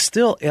there is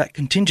still a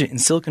contingent in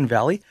Silicon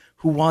Valley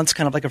who wants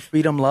kind of like a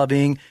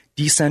freedom-loving,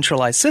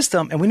 decentralized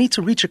system, and we need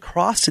to reach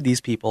across to these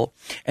people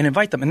and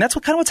invite them. And that's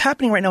what's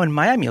happening right now in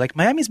Miami. Like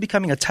Miami is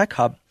becoming a tech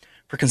hub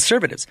for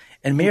conservatives,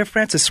 and Mayor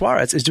Francis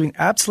Suarez is doing an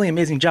absolutely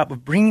amazing job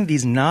of bringing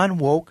these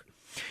non-woke,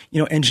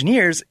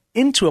 engineers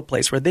into a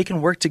place where they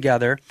can work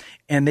together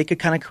and they could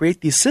kind of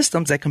create these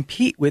systems that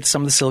compete with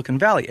some of the Silicon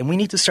Valley. And we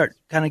need to start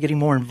kind of getting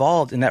more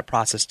involved in that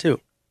process too.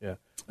 Yeah.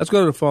 Let's go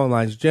to the phone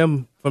lines.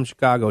 Jim from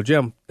Chicago.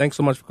 Jim, thanks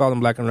so much for calling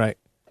Black and Right.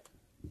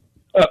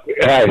 Hi,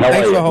 how thanks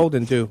are you? for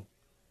holding too.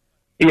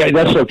 Yeah,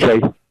 that's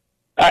okay.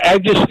 I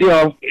just,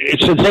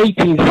 since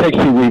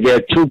 1860, we've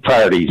had two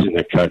parties in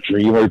the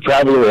country. We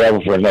probably will have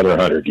them for another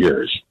 100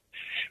 years.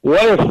 What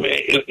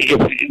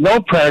if no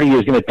party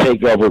is going to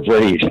take over for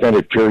any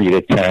extended period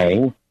of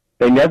time?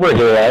 They never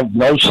have.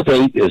 No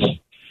state has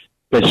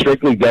been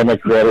strictly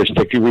Democrat or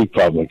strictly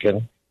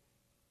Republican.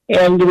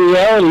 And the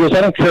reality is,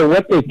 I don't care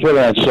what they put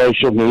on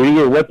social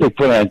media or what they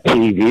put on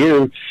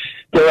TV.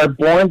 There are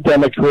born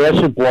Democrats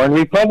and born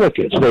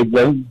Republicans. They've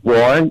been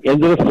born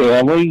into the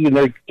family,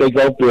 and they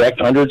go back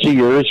hundreds of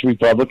years,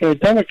 Republican or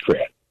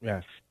Democrat.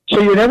 Yeah. So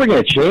you're never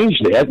going to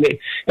change that.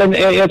 And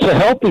it's a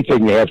healthy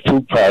thing to have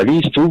two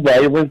parties, two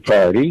vibrant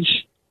parties.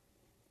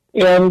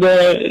 And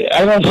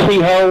I don't see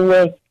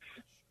how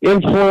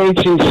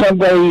influencing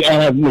somebody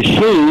on a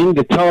machine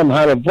to tell them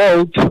how to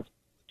vote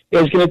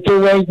is going to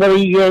do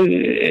anybody,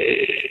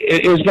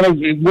 is going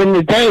to win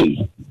the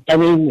day. I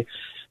mean,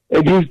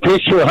 if you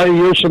picture 100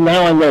 years from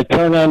now, I'm going to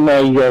turn on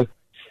my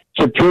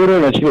computer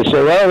and it's going to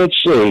say, well, let's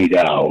see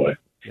now.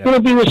 It's going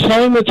to be the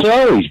same it's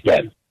always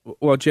been.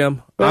 Well,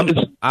 Jim,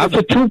 it's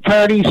a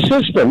two-party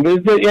system.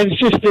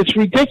 It's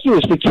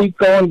ridiculous to keep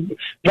going,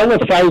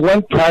 vilify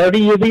one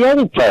party or the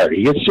other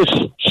party. It's just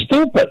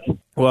stupid.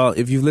 Well,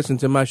 if you've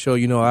listened to my show,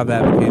 you know I've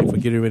advocated for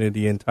getting rid of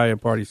the entire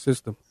party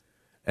system,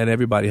 and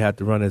everybody had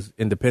to run as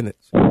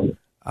independents. I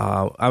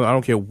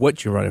don't care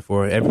what you're running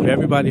for.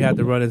 Everybody had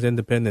to run as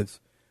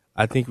independents.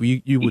 I think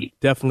you would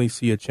definitely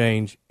see a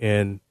change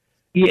in.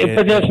 Yeah,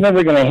 but that's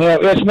never going to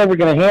happen. That's never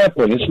going to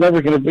happen. It's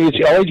never going to be. It's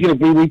always going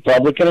to be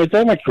Republican or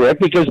Democrat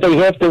because they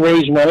have to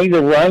raise money to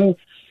run,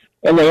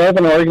 and they have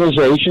an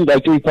organization.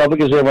 Like the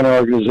Republicans have an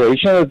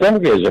organization, and the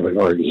Democrats have an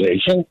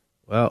organization.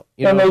 Well,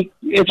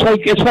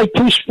 it's like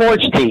two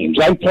sports teams.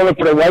 I'm pulling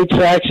for the White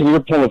Sox, and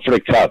you're pulling for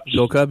the Cubs.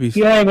 Go Cubbies.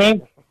 You know what I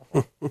mean?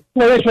 Well,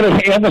 that's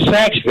what I'm a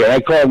Sox fan.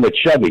 I call them the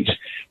Chubbies.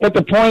 But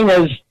the point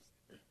is,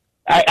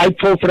 I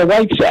pull for the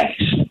White Sox.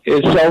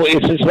 So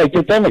it's just like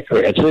the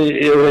Democrats,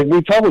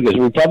 Republicans.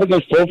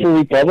 Republicans pull for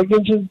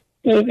Republicans,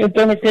 and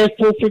Democrats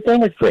pull for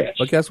Democrats.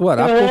 But guess what?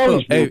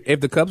 If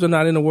the Cubs are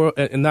not in the world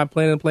and not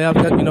playing in the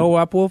playoffs, you know who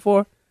I pull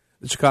for?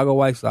 The Chicago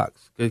White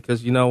Sox.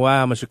 Because you know why?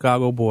 I'm a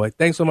Chicago boy.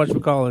 Thanks so much for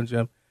calling,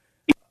 Jim.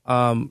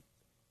 The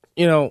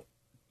only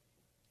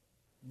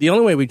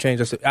way we change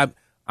this,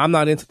 I'm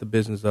not into the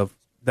business of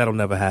that'll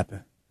never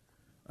happen.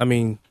 I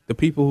mean, the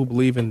people who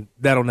believe in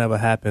that'll never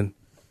happen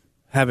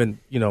haven't,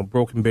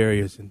 broken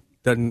barriers and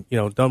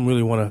don't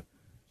really want to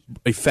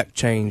effect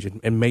change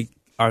and make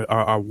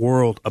our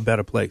world a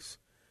better place.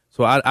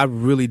 So I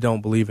really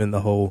don't believe in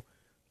the whole,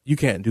 you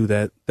can't do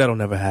that. That'll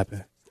never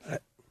happen.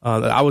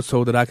 I was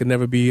told that I could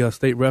never be a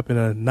state rep in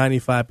a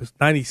 95%,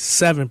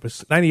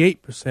 97%,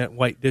 98%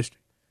 white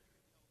district,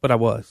 but I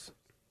was.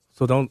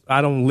 So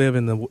I don't live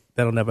in the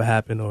that'll never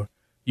happen or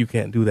you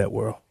can't do that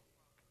world.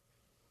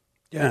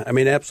 Yeah, I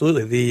mean,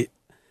 absolutely.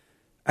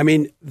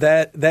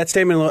 That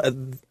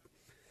statement,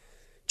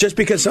 just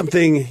because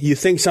you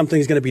think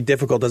something's going to be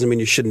difficult doesn't mean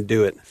you shouldn't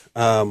do it.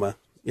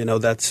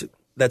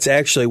 That's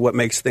actually what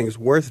makes things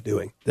worth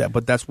doing. Yeah,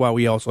 but that's why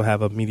we also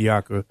have a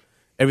mediocre.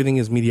 Everything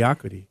is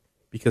mediocrity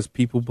because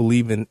people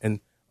believe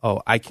in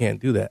I can't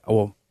do that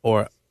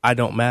or I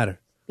don't matter.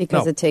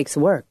 Because it takes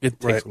work. It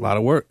takes a lot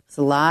of work. It's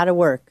a lot of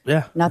work.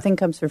 Yeah. Nothing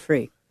comes for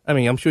free. I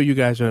mean, I'm sure you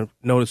guys are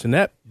noticing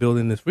that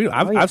building this freedom.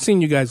 I've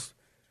seen you guys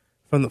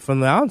from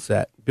the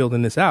onset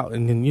building this out,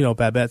 and then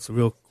Babette's a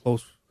real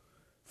close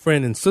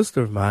friend and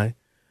sister of mine,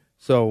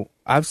 so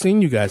I've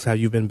seen you guys how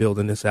you've been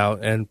building this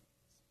out and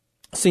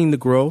seen the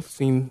growth,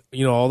 seen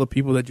all the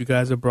people that you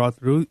guys have brought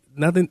through.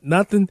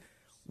 Nothing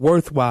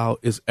worthwhile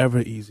is ever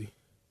easy,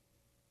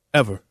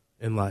 ever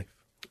in life.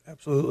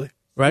 Absolutely.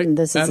 Right? And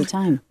this is the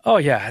time. Oh,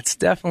 yeah. It's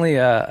definitely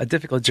a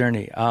difficult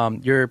journey.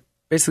 You're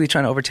basically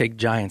trying to overtake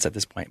giants at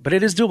this point. But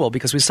it is doable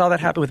because we saw that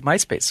happen with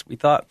MySpace. We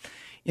thought,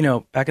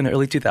 back in the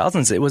early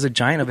 2000s, it was a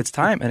giant of its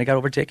time, and it got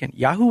overtaken.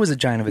 Yahoo was a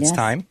giant of its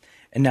time,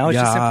 and now it's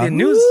just simply a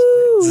news.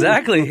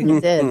 Exactly.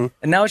 It did.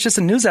 And now it's just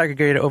a news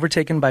aggregator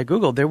overtaken by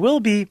Google. There will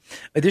be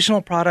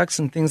additional products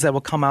and things that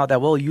will come out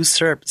that will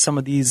usurp some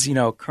of these,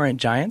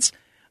 current giants.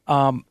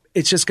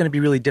 It's just going to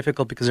be really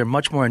difficult because they're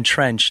much more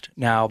entrenched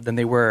now than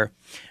they were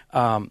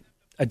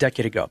a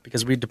decade ago,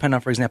 because we depend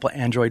on, for example,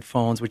 Android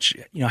phones, which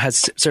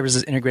has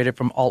services integrated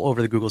from all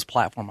over the Google's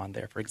platform on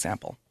there, for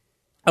example.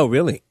 Oh,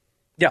 really?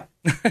 Yeah.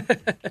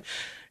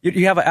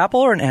 You have an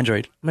Apple or an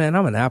Android? Man,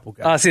 I'm an Apple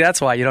guy. See,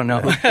 that's why you don't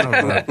know.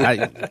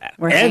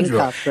 We're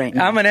handcuffed right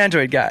now. I'm an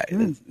Android guy.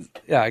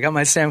 Yeah, I got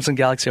my Samsung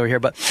Galaxy over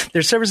here, but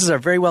their services are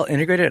very well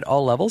integrated at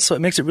all levels, so it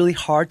makes it really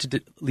hard to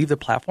leave the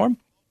platform.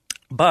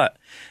 But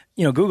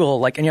Google,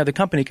 like any other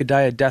company, could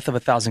die a death of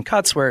 1,000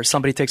 cuts, where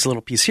somebody takes a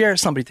little piece here,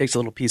 somebody takes a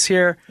little piece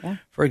here. Yeah.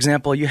 For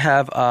example, you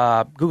have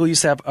Google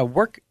used to have a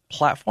work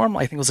platform,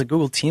 I think it was like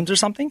Google Teams or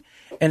something,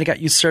 and it got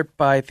usurped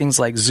by things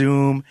like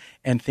Zoom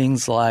and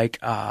things like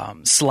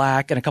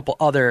Slack and a couple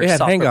other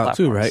software Hangout platforms.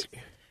 too, right?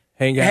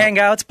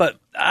 Hangouts, but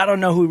I don't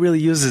know who really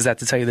uses that,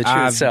 to tell you the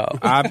truth.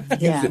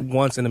 I've used it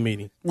once in a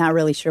meeting. Not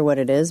really sure what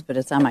it is, but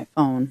it's on my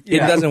phone. It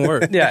doesn't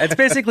work. Yeah, it's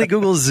basically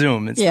Google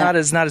Zoom. It's not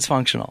as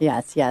functional.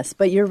 Yes.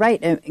 But you're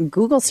right.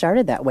 Google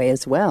started that way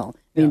as well.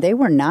 I mean, they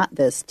were not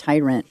this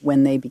tyrant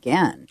when they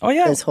began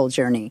this whole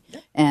journey.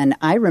 And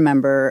I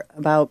remember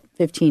about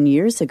 15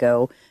 years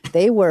ago,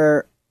 they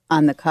were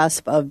on the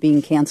cusp of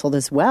being canceled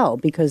as well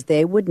because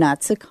they would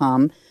not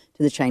succumb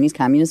to the Chinese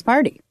Communist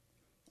Party.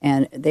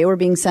 And they were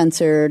being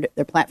censored.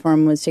 Their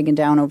platform was taken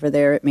down over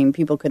there. I mean,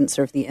 people couldn't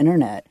surf the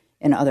internet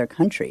in other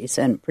countries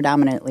and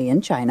predominantly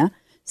in China.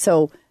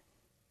 So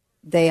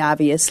they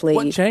obviously...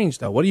 What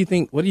changed, though? What do you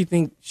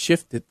think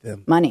shifted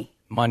them? Money.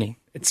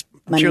 It's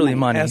purely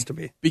money. It has to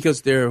be.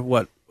 Because there are,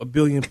 1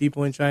 billion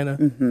people in China?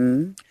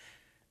 Mm-hmm.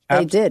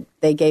 They did.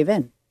 They gave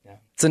in.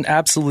 It's an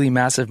absolutely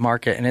massive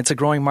market, and it's a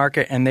growing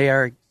market, and they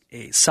are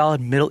a solid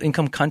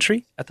middle-income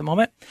country at the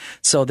moment.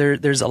 So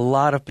there's a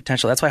lot of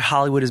potential. That's why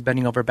Hollywood is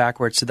bending over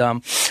backwards to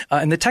them.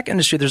 In the tech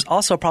industry, there's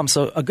also a problem.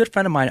 So a good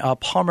friend of mine,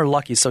 Palmer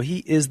Luckey, so he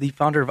is the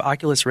founder of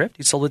Oculus Rift.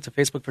 He sold it to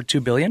Facebook for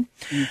 $2 billion,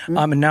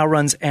 and now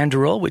runs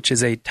Anduril, which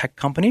is a tech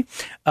company,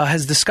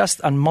 has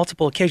discussed on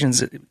multiple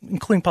occasions,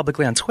 including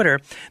publicly on Twitter,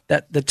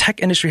 that the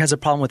tech industry has a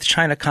problem with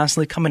China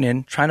constantly coming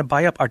in, trying to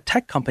buy up our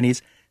tech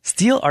companies,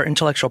 steal our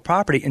intellectual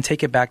property, and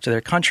take it back to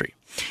their country.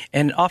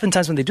 And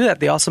oftentimes when they do that,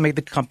 they also make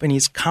the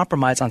companies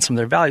compromise on some of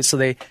their values. So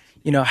they,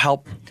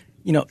 help,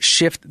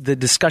 shift the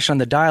discussion,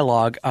 the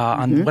dialogue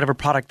on whatever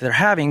product they're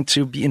having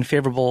to be in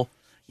favorable,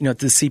 to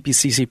the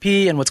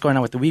CCP and what's going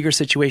on with the Uyghur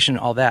situation,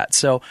 all that.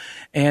 So,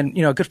 and,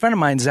 a good friend of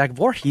mine, Zach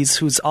Voorhees,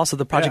 who's also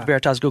the Project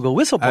Veritas Google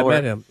whistleblower.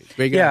 I met him.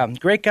 Great guy.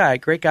 Yeah,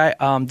 great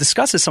guy.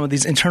 Discusses some of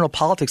these internal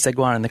politics that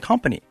go on in the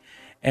company.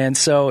 And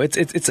so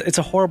it's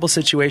a horrible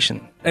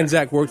situation. And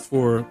Zach worked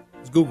for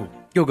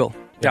Google.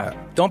 Yeah.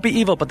 Don't be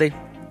evil, but they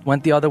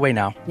went the other way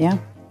now. Yeah.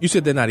 You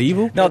said they're not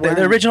evil? No,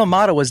 the original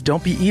motto was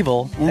don't be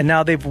evil, and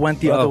now they've went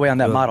the other way on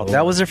that motto.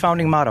 That was their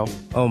founding motto.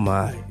 Oh,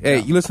 my.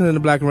 Hey, you listening to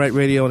Black and White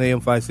Radio on AM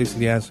 560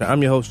 The Answer.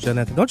 I'm your host, John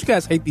Anthony. Don't you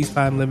guys hate these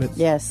time limits?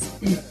 Yes.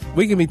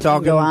 We can be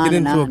talking, get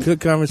into a good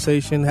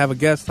conversation, have a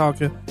guest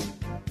talking,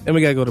 and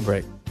we got to go to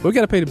break. We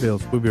got to pay the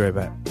bills. We'll be right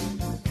back.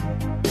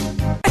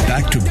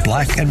 Back to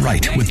Black and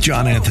White with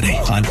John Anthony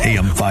on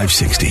AM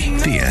 560.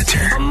 The Answer.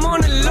 I'm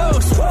on the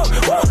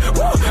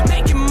loose,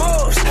 making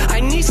moves. I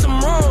need some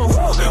room.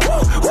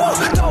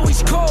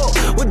 Always cold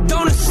with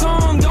don't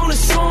assume.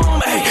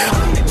 Hey,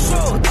 I'm the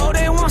truth. Oh,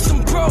 they want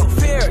some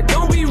growth here.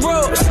 Don't be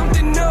rude.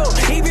 Something new.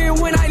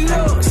 Even when I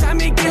lose, I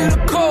make it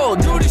look cold.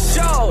 Do the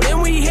show,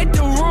 then we hit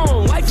the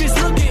room. Life is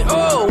looking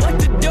old. What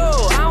to do?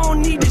 I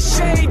don't need the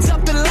shades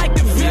up to like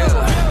the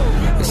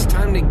view. It's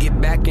time to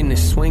get back in the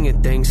swing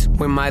of things.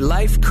 When my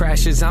life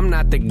crashes, I'm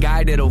not the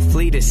guy that'll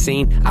flee the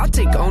scene. I'll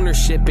take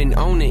ownership and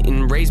own it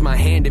and raise my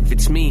hand if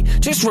it's me.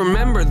 Just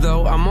remember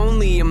though, I'm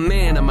only a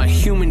man, I'm a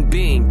human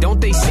being.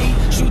 Don't they see?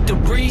 Shoot the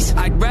breeze,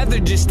 I'd rather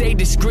just stay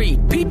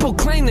discreet. People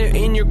claim they're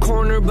in your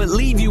corner, but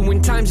leave you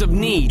in times of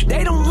need.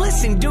 They don't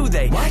listen, do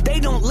they? What? They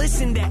don't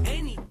listen to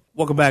any.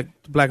 Welcome back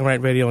to Black and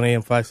White Radio on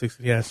AM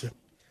 560 The Answer.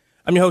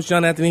 I'm your host,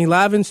 John Anthony,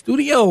 live in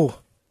studio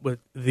with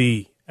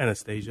the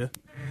Anastasia,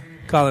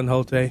 Colin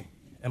Holte,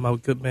 and my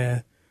good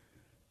man,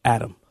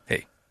 Adam.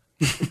 Hey.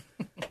 That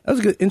was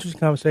a good,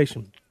 interesting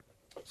conversation.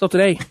 So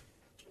today,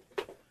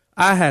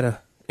 I had an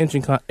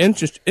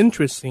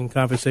interesting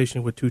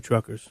conversation with two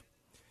truckers,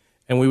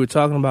 and we were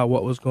talking about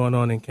what was going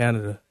on in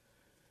Canada.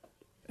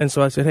 And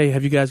so I said, hey,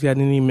 have you guys got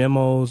any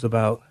memos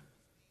about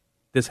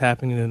this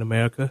happening in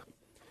America?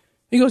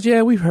 He goes,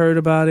 yeah, we've heard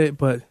about it,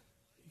 but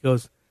he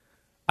goes,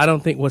 I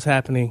don't think what's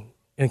happening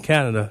in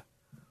Canada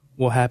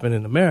will happen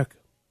in America.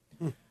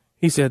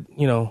 He said,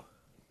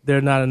 there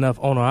are not enough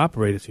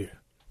owner-operators here.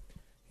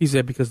 He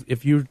said because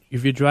if you're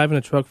driving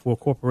a truck for a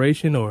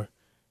corporation or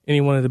any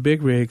one of the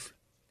big rigs,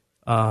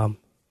 that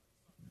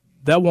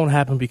won't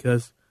happen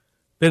because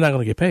they're not going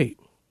to get paid.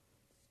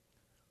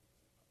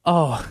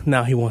 Oh,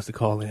 now he wants to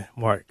call in,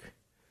 Mark.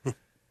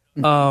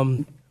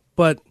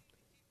 But,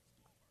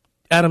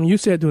 Adam, you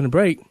said during the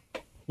break,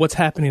 what's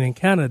happening in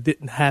Canada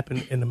didn't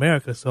happen in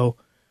America, so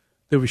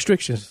the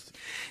restrictions.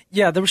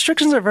 Yeah, the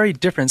restrictions are very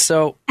different.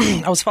 So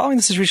I was following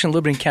the situation a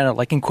little bit in Canada,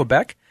 like in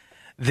Quebec.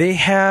 They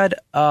had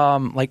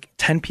like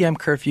 10 p.m.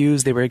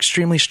 curfews. They were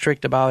extremely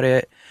strict about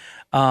it.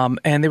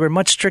 And they were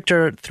much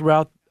stricter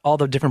throughout all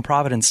the different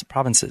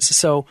provinces.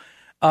 So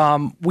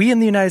we in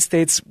the United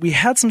States, we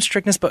had some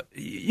strictness, but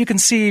you can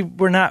see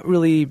we're not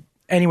really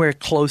anywhere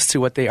close to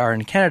what they are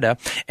in Canada.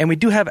 And we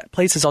do have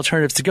places,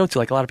 alternatives to go to.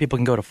 Like a lot of people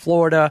can go to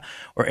Florida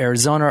or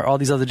Arizona or all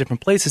these other different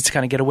places to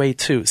kind of get away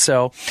too.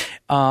 So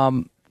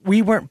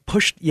we weren't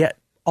pushed yet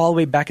all the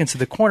way back into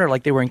the corner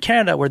like they were in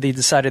Canada, where they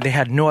decided they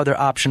had no other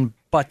option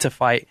but to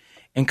fight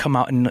and come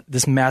out in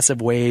this massive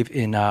wave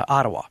in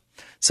Ottawa.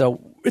 So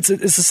it's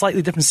a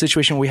slightly different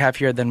situation we have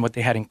here than what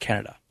they had in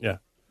Canada. Yeah.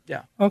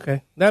 Yeah.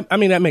 Okay. That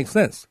makes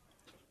sense.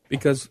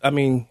 Because,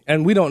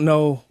 and we don't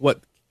know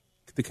what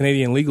the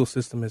Canadian legal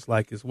system is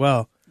like as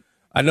well.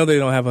 I know they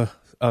don't have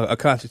a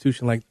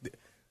constitution like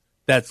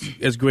that's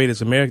as great as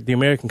the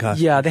American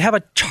costume. Yeah, they have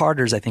a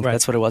charters, I think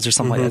that's what it was, or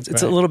something like that.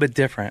 It's a little bit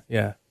different.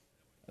 Yeah.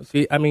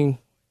 See, I mean,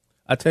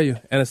 I tell you,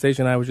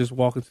 Anastasia and I were just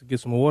walking to get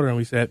some water, and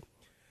we said,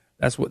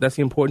 that's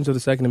the importance of the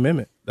Second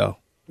Amendment, though.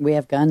 We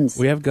have guns.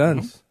 We have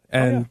guns,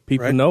 and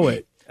people know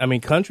it. I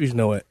mean, countries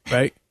know it,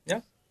 right? Yeah.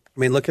 I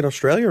mean, look at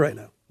Australia right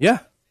now. Yeah.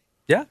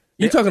 Yeah.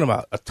 You're talking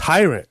about a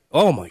tyrant.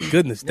 Oh, my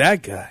goodness,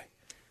 that guy.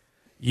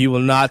 You will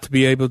not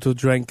be able to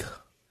drink.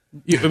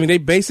 I mean, they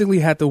basically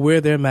had to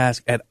wear their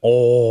mask at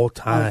all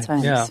times.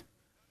 Yeah.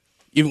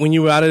 Even when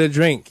you were out of the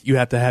drink, you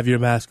have to have your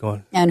mask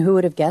on. And who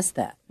would have guessed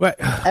that? Right.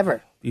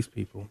 Ever. These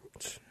people.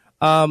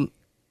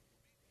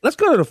 Let's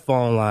go to the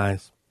phone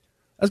lines.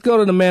 Let's go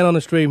to the man on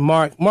the street,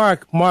 Mark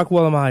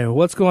Wellemeyer.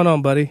 What's going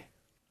on, buddy?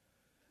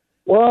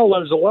 Well,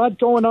 there's a lot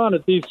going on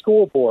at these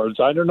school boards.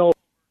 I don't know.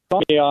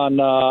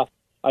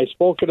 I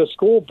spoke at a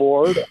school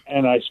board,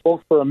 and I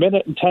spoke for 1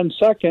 minute and 10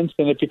 seconds,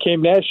 and it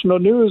became national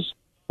news.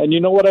 And you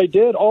know what I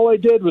did? All I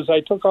did was I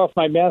took off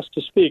my mask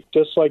to speak,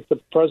 just like the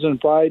President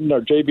Biden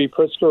or J.B.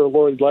 Pritzker or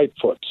Lori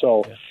Lightfoot.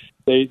 So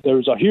there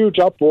was a huge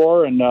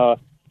uproar, and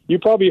you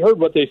probably heard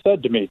what they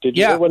said to me. Did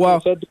you hear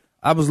what they said?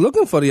 I was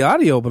looking for the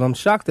audio, but I'm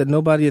shocked that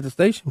nobody at the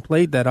station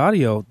played that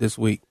audio this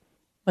week.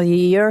 Well,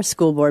 your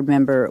school board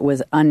member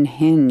was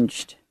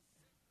unhinged.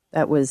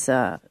 That was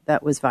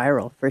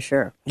viral for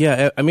sure.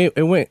 Yeah, I mean,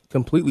 it went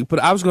completely. But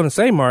I was going to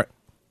say, Mark,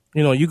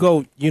 you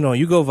go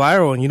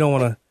viral and you don't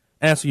want to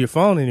answer your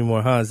phone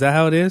anymore, huh? Is that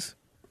how it is?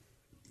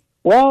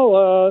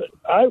 Well,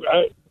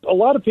 a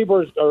lot of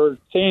people are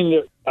saying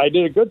that I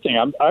did a good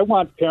thing. I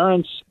want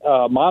parents,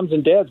 moms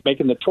and dads,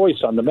 making the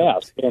choice on the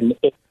mask, and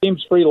it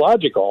seems pretty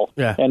logical.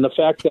 Yeah. And the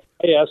fact that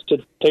I asked to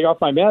take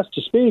off my mask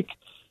to speak,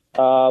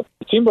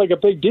 it seemed like a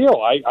big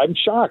deal. I'm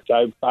shocked.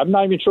 I'm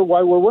not even sure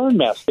why we're wearing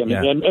masks,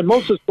 and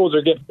most of the schools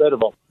are getting rid of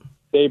them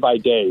day by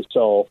day.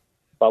 So,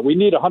 we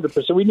need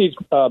 100%. We need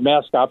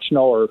mask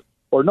optional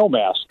or no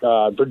mask.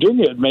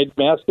 Virginia made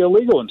mask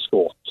illegal in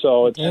school.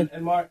 So it's and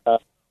Mark.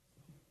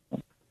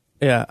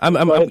 Yeah,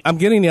 I'm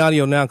getting the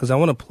audio now because I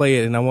want to play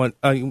it, and I want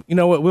you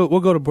know what?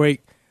 We'll go to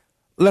break.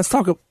 Let's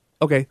talk.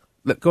 Okay,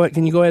 go ahead.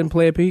 Can you go ahead and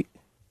play it, Pete?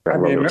 I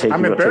mean,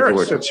 I'm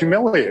embarrassed. It's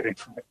humiliating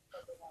for me.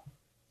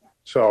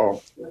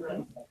 So,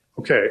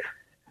 okay.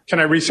 Can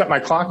I reset my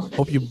clock?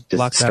 Hope you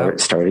block that out.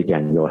 Start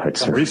again. Go ahead,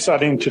 sir. I'm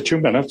resetting to 2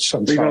 minutes.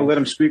 We're going to let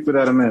him speak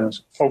without a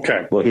mask.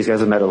 Okay. Well, he's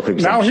got a medical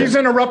exemption. Now he's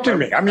interrupting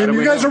me. I mean,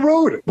 you guys are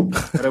rude.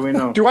 How do we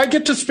know? Do I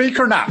get to speak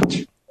or not?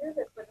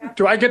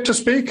 Do I get to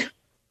speak?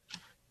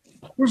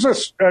 Who's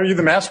this? Are you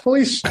the mask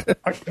police?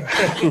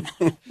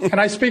 Can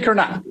I speak or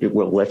not?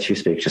 We'll let you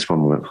speak. Just one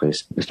moment,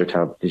 please. Mr.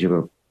 Taub, did you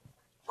have a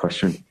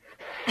question?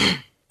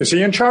 Is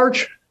he in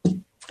charge?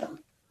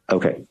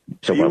 Okay.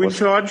 So are you in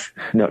charge?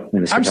 No,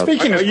 Mr. I'm Taub.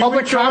 speaking as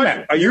public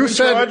comment. You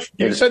said at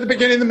the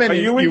beginning of the minute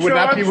you would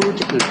not be rude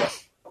to people.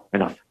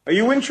 Enough. Are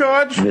you in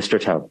charge? Mr.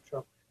 Taub.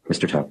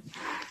 Mr. Taub.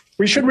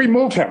 We should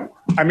remove him.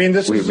 I mean,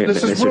 this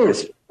is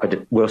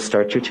rude. We'll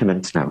start your 2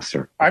 minutes now,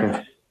 sir.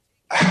 Okay.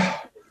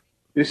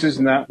 This is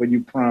not what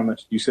you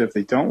promised. You said if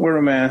they don't wear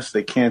a mask,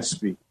 they can't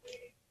speak.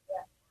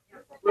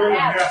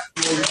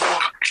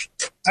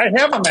 I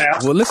have a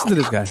mask. Well, listen to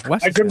this guy.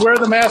 I could wear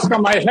the mask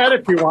on my head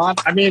if you want.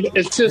 I mean,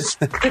 it's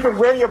just... You can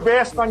wear your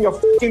mask on your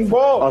fucking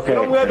balls. Okay,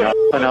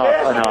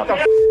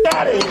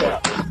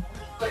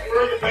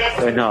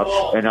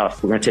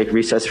 enough. We're going to take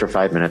recess for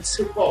 5 minutes.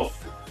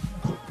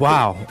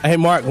 Wow. Hey,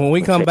 Mark, when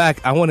we come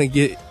back, I want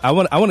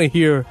to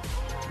hear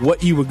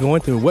what you were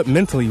going through, what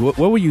mentally, what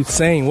were you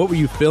saying, what were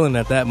you feeling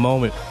at that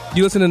moment?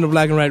 You listening to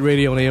Black and Right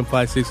Radio on AM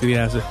 560, The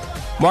Answer.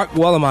 Mark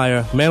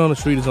Wellemeyer, man on the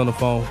street, is on the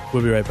phone.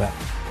 We'll be right back.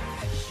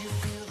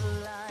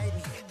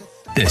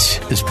 This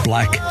is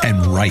Black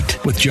and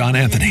Right with John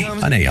Anthony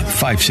on AM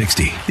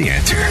 560, The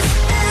Answer.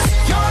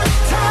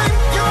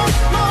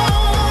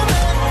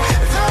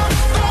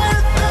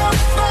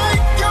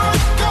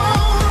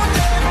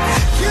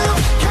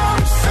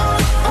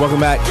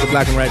 Welcome back to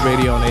Black and Right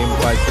Radio on AM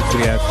 560,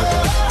 The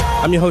Answer.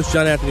 I'm your host,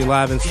 John Anthony,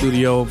 live in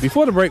studio.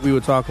 Before the break, we were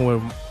talking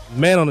with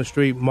man on the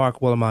street, Mark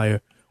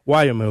Wellemeyer,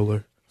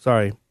 Weiermuller.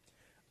 Sorry.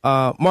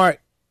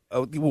 Mark,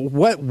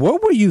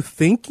 what were you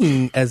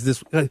thinking as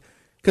this?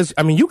 Because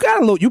I mean,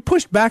 you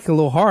pushed back a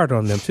little hard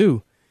on them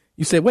too.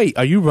 You said, "Wait,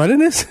 are you running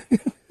this?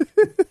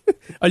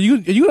 Are you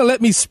gonna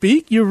let me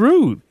speak? You're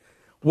rude."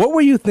 What were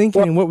you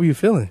thinking and what were you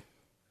feeling?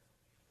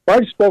 Well,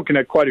 I've spoken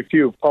at quite a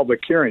few public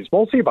hearings,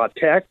 mostly about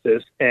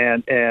taxes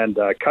and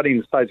cutting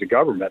the size of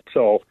government.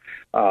 So,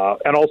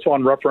 and also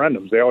on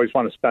referendums, they always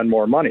want to spend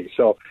more money.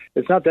 So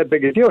it's not that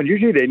big a deal. And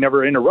usually they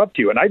never interrupt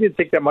you. And I didn't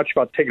think that much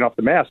about taking off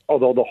the mask,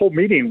 although the whole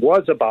meeting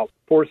was about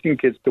forcing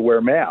kids to wear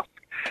masks.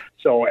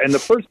 So, and the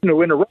person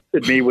who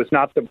interrupted me was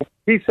not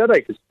he said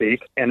I could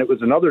speak, and it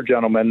was another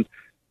gentleman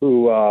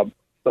who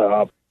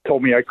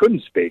told me I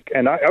couldn't speak.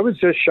 And I was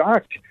just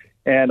shocked.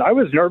 And I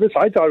was nervous.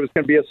 I thought I was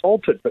going to be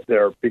assaulted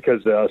there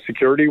because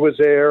security was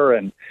there,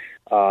 and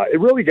it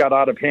really got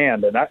out of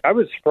hand. And I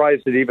was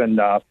surprised that even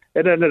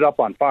it ended up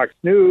on Fox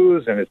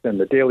News, and it's in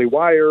the Daily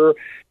Wire.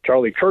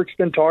 Charlie Kirk's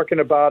been talking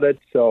about it.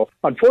 So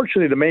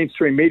unfortunately, the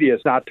mainstream media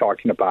is not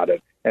talking about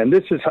it. And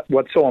this is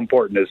what's so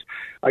important is,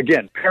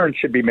 again, parents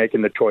should be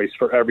making the choice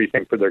for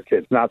everything for their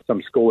kids, not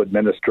some school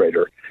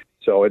administrator.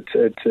 So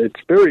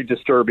it's very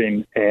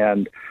disturbing,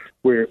 and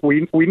we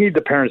need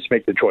the parents to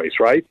make the choice,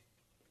 right?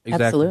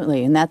 Exactly.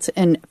 Absolutely.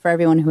 And for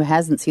everyone who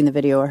hasn't seen the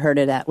video or heard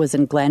it, that was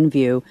in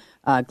Glenview,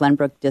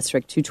 Glenbrook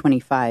District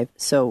 225.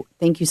 So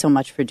thank you so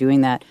much for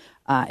doing that.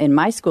 In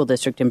my school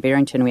district in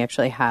Barrington, we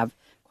actually have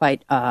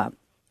quite a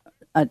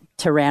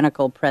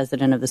tyrannical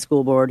president of the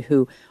school board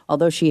who,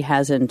 although she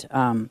hasn't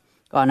gone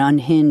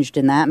unhinged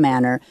in that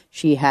manner,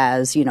 she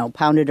has,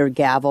 pounded her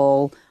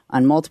gavel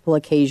on multiple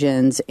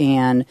occasions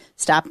and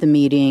stopped the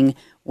meeting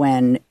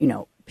when,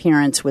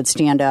 parents would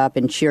stand up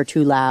and cheer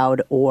too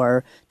loud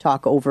or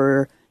talk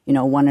over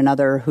one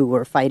another who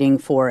were fighting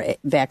for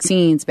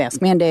vaccines,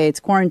 mask mandates,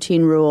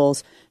 quarantine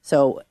rules.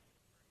 So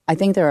I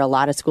think there are a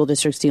lot of school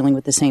districts dealing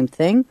with the same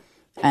thing.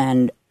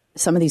 And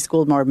some of these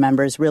school board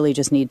members really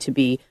just need to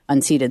be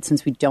unseated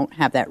since we don't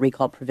have that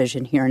recall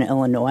provision here in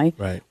Illinois.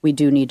 Right. We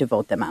do need to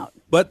vote them out.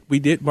 But we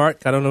did,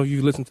 Mark, I don't know if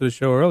you listened to the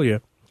show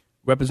earlier,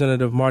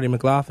 Representative Marty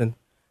McLaughlin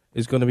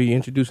is going to be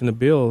introducing a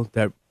bill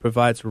that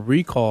provides a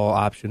recall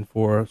option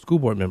for school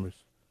board members.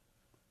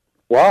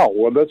 Wow.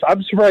 Well,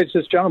 I'm surprised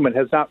this gentleman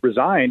has not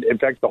resigned. In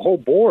fact, the whole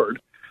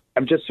board,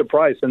 I'm just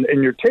surprised. And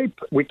in your tape,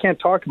 we can't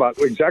talk about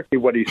exactly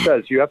what he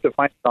says. You have to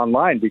find it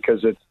online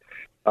because it's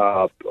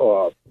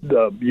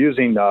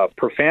using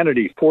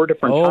profanity 4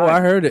 different times. Oh,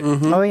 I heard it.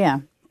 Mm-hmm. Oh, yeah.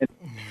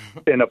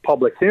 In a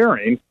public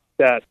hearing,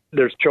 that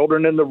there's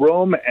children in the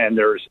room, and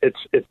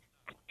it's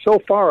so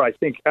far, I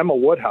think Emma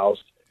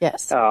Woodhouse,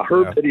 yes,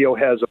 her video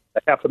has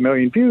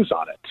 500,000 views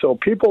on it. So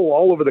people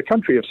all over the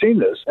country have seen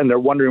this, and they're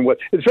wondering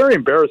it's very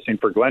embarrassing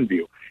for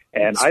Glenview.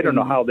 And I don't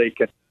know how they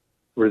can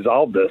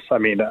resolve this. I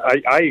mean,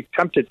 I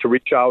attempted to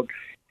reach out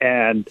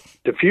and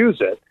diffuse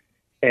it.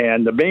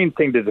 And the main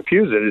thing to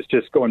diffuse it is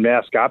just going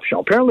mask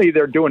optional. Apparently,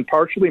 they're doing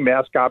partially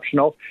mask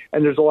optional,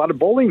 and there's a lot of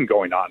bullying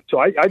going on. So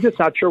I'm just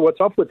not sure what's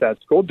up with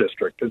that school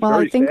district. It's well,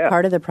 very I think sad.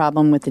 Part of the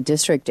problem with the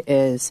district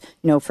is,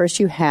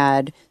 first you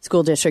had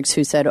school districts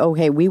who said,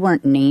 okay, we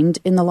weren't named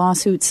in the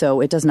lawsuit,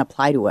 so it doesn't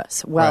apply to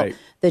us. Well, right.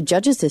 The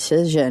judge's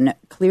decision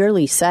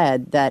clearly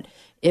said that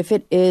if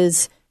it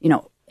is,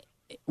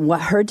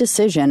 what her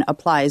decision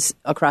applies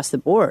across the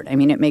board. I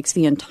mean, it makes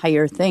the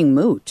entire thing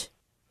moot.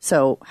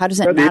 So how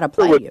does it not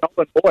apply to you?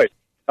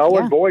 Null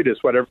and void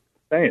is what everyone's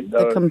saying.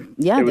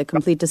 The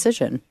complete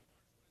decision.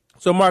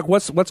 So, Mark,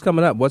 what's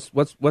coming up? What's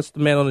the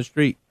man on the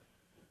street?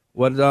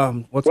 What's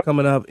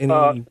coming up?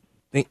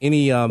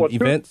 Any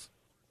events?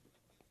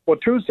 Well,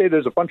 Tuesday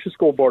there's a bunch of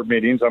school board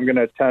meetings. I'm going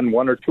to attend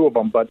 1 or 2 of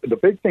them. But the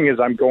big thing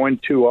is I'm going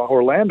to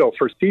Orlando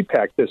for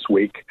CPAC this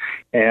week,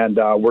 and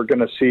we're going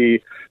to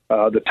see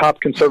the top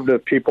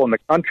conservative people in the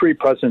country.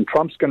 President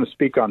Trump's going to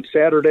speak on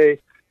Saturday.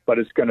 But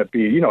it's going to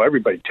be,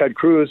 everybody, Ted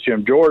Cruz,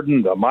 Jim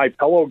Jordan, the My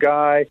Pillow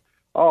guy.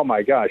 Oh,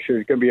 my gosh.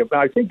 There's going to be,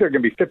 I think there are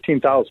going to be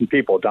 15,000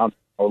 people down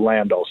in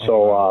Orlando.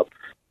 So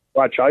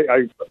watch,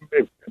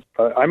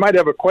 I might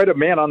have quite a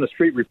man on the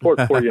street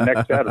report for you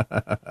next Saturday.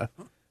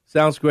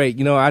 Sounds great.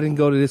 I didn't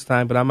go to this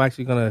time, but I'm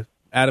actually going to,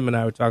 Adam and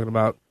I were talking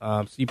about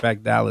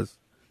CPAC Dallas.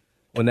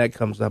 When that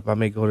comes up, I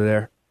may go to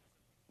there.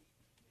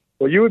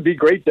 Well, you would be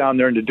great down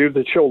there, and to do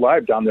the show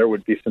live down there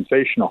would be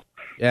sensational.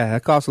 Yeah,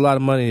 that costs a lot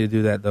of money to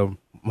do that, though.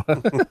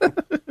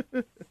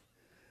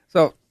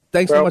 So,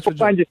 thanks so much for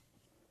joining us.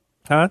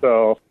 Huh?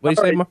 So, what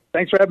do you say, Mark?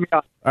 Thanks for having me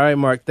on. All right,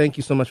 Mark. Thank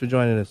you so much for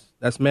joining us.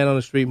 That's Man on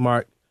the Street,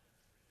 Mark.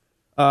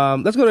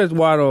 Let's go to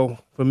Eduardo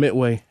from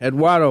Midway.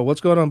 Eduardo,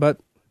 what's going on, bud?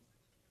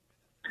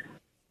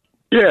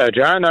 Yeah,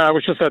 John, I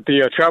was just at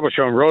the travel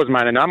show in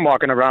Rosemont, and I'm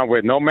walking around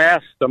with no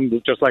mask,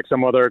 just like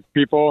some other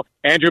people.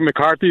 Andrew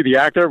McCarthy, the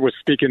actor, was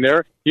speaking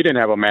there. He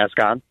didn't have a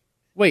mask on.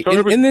 Wait,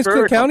 so in this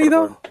Cook County,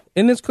 though?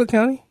 In this Cook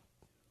County?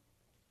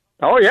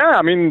 Oh, yeah.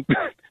 I mean,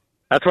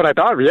 that's what I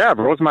thought. Yeah,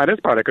 Rosemont is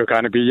part of Cook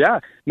County. But, yeah,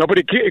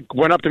 nobody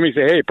went up to me and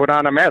said, hey, put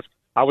on a mask.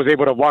 I was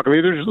able to walk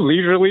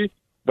leisurely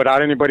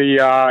without anybody,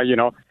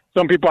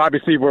 Some people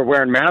obviously were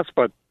wearing masks,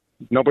 but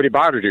nobody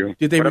bothered you.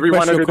 Did they Whatever you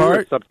request wanted your to do, card?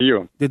 it's up to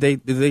you. Did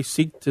they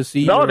seek to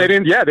see? No, they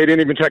didn't. Yeah, they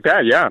didn't even check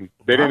that. Yeah,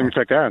 they didn't even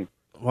check that.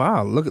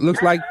 Wow,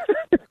 looks like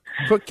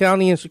Cook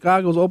County and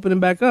Chicago's opening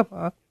back up,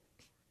 huh?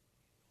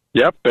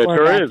 Yep, it or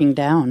sure backing is.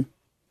 down.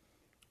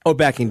 Oh,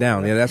 backing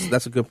down. Yeah,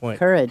 that's a good point.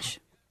 Courage.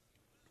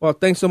 Well,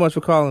 thanks so much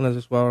for calling us,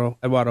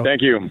 Eduardo.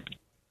 Thank you.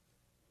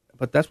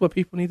 But that's what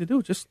people need to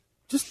do. Just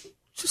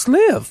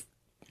live.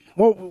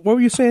 What were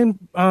you saying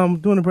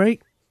during the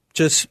break?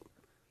 Just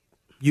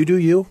you do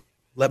you.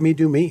 Let me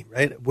do me.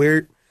 Right?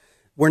 We're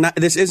not.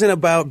 This isn't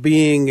about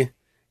being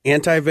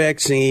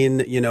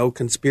anti-vaccine.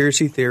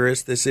 Conspiracy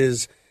theorists. This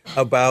is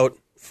about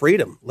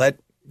freedom.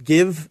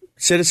 Give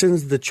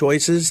citizens the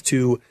choices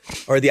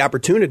or the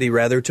opportunity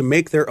rather, to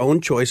make their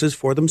own choices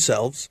for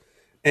themselves,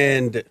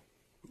 and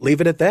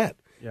leave it at that.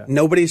 Yeah.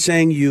 Nobody's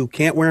saying you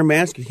can't wear a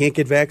mask, you can't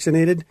get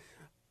vaccinated.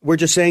 We're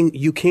just saying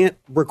you can't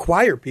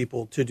require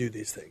people to do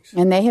these things.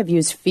 And they have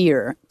used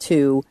fear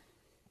to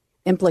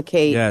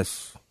implicate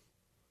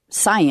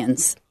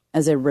science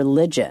as a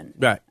religion.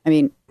 Right. I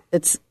mean,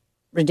 it's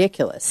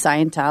ridiculous.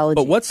 Scientology.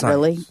 But what science?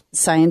 Really?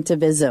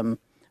 Scientivism,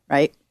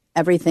 right?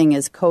 Everything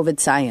is COVID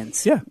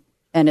science. Yeah.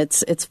 And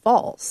it's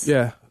false.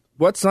 Yeah.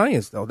 What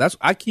science, though? That's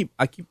I keep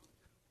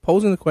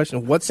posing the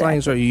question, what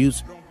science are you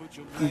using?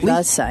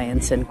 The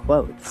science in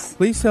quotes.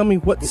 Please tell me,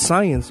 what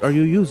science are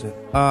you using?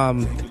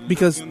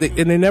 Because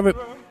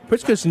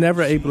Pritzker's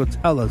never able to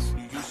tell us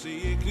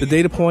the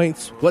data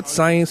points, what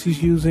science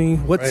he's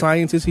using, what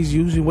scientist he's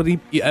using, what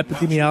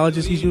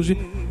epidemiologist he's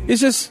using. It's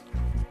just,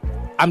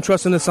 I'm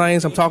trusting the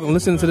science. I'm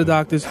listening to the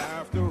doctors.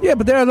 Yeah,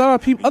 but there are a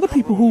lot of other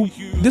people who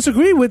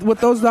disagree with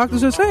what those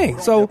doctors are saying.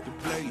 So,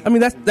 I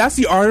mean, that's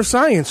the art of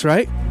science,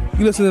 right?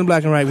 You listen to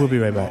Black and Right. We'll be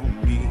right back.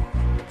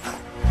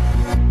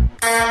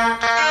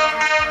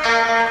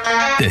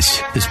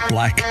 This is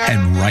Black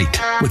and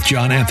Right with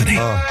John Anthony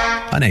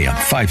on AM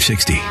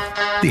 560.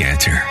 The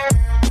Answer.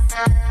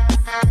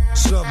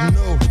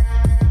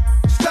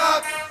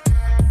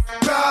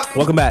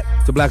 Welcome back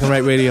to Black and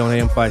Right Radio on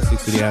AM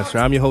 560. The Answer.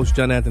 I'm your host,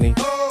 John Anthony,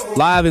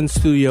 live in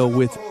studio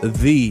with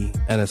the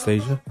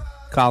Anastasia,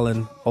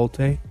 Colin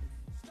Holte,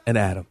 and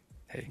Adam.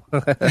 Hey.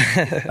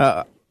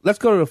 Let's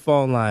go to the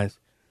phone lines.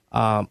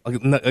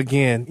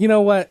 Again, you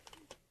know what?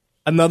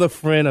 Another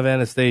friend of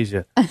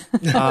Anastasia.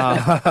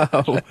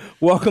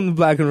 Welcome to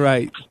Black and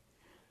Right.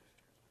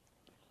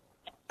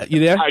 You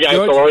there? Hi, guys.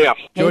 George? How are you?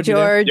 Hey,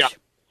 George.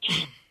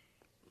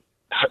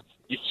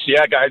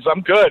 Yeah, guys.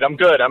 I'm good.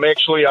 I'm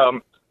actually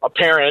a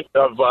parent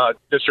of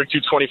District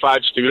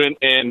 225 student,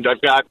 and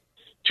I've got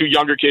two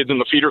younger kids in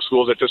the feeder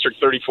schools at District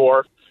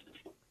 34.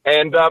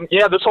 And,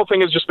 this whole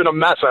thing has just been a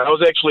mess. I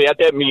was actually at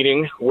that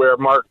meeting where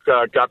Mark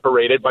got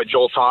berated by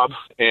Joel Taub,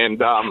 and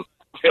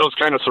it was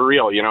kind of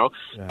surreal, you know.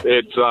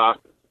 Yeah.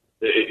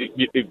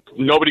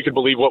 Nobody could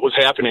believe what was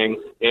happening,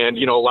 and,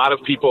 you know, a lot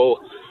of people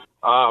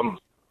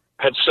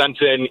had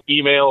sent in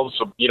emails,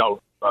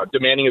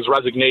 demanding his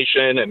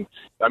resignation, and,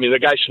 I mean, the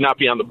guy should not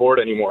be on the board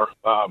anymore.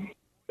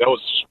 That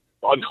was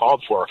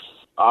uncalled for.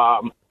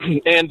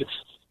 And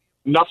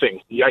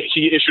nothing.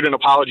 He issued an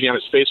apology on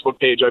his Facebook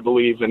page, I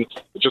believe, and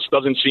it just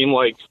doesn't seem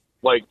like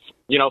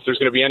if there's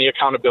going to be any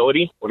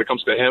accountability when it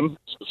comes to him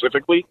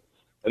specifically,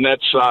 and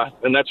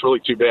that's really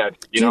too bad.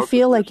 Do you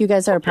feel like you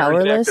guys are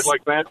powerless?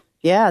 Like that?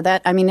 Yeah,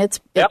 it's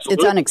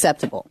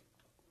unacceptable.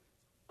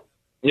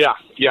 Yeah,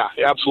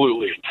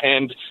 absolutely.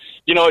 And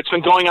it's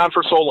been going on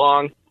for so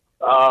long.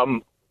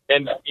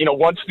 And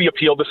once the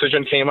appeal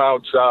decision came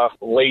out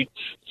late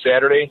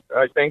Saturday,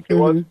 I think it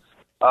was.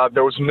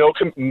 There was no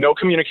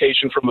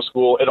communication from the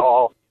school at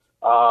all,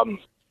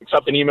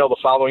 except an email the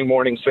following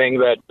morning saying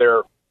that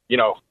their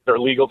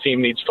legal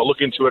team needs to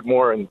look into it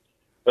more and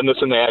this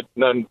and that.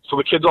 And then, so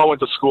the kids all went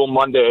to school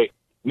Monday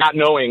not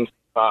knowing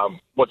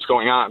what's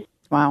going on.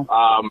 Wow.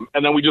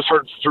 And then we just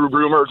heard through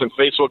rumors and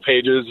Facebook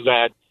pages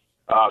that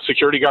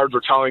security guards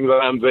were telling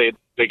them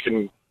they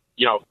can,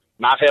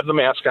 not have the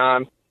mask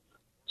on.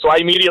 So I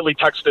immediately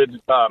texted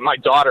my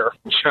daughter,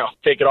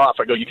 take it off.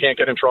 I go, you can't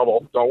get in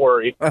trouble. Don't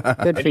worry. Good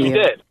and for she you.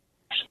 did.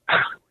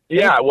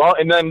 Yeah, well,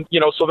 and then,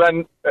 so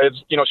then, as,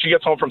 she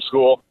gets home from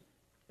school,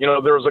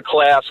 there was a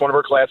class, one of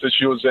her classes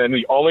she was in,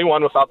 the only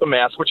one without the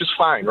mask, which is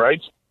fine,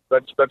 right?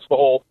 That's the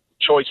whole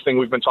choice thing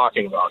we've been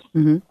talking about.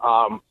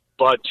 Mm-hmm.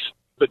 But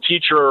the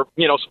teacher,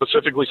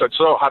 specifically said,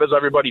 so how does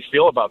everybody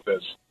feel about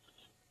this?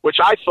 Which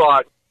I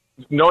thought,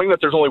 knowing that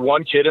there's only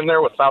one kid in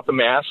there without the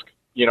mask,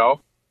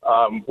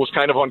 was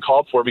kind of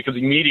uncalled for, because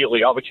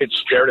immediately all the kids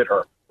stared at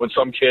her when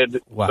some kid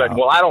said,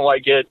 well, I don't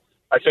like it.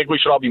 I think we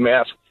should all be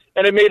masked.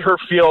 And it made her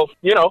feel,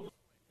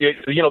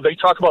 they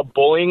talk about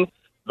bullying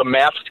the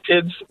masked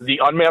kids, the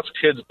unmasked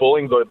kids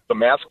bullying the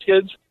masked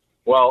kids.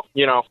 Well,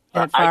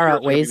 that far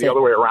outweighs the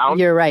other way around.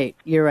 You're right.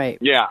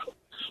 Yeah.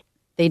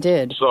 They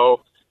did.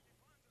 So,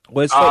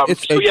 so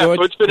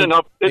it's been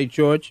enough. Hey,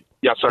 George.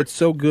 Yeah, sorry. It's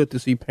so good to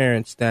see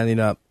parents standing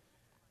up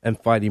and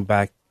fighting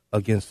back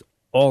against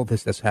all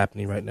this that's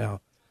happening right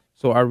now.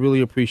 So I really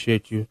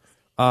appreciate you.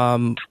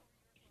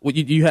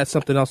 You had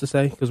something else to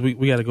say? Because we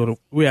got to go.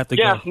 We have to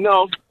go. Yeah,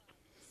 no,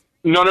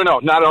 not at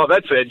all.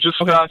 That's it. Just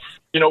okay.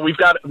 We've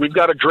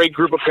got a great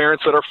group of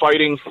parents that are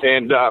fighting,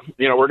 and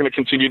we're going to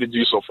continue to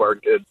do so for our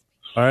kids.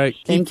 All right,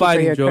 Thank keep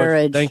fighting, you for your George.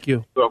 courage. Thank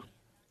you. So,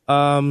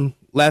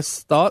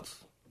 last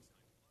thoughts.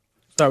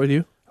 Start with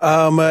you.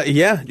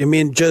 Yeah, I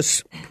mean,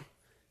 just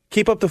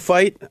keep up the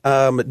fight.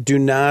 Do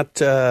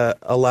not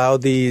allow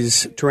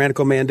these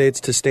tyrannical mandates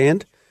to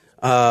stand.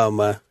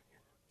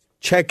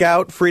 Check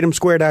out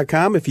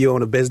freedomsquare.com if you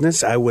own a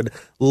business. I would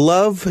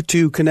love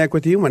to connect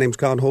with you. My name's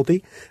Colin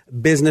Holte,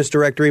 Business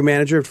Directory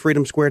Manager at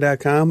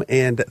freedomsquare.com.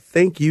 And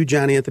thank you,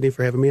 John Anthony,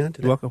 for having me on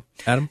today. You're welcome.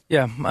 Adam?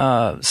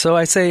 Yeah. So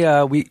I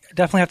say we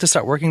definitely have to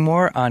start working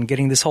more on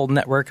getting this whole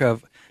network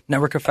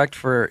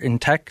effect in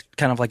tech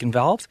kind of like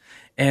involved.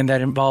 And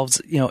that involves,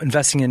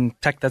 investing in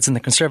tech that's in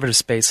the conservative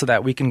space so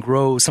that we can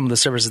grow some of the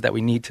services that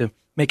we need to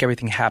make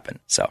everything happen.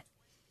 So,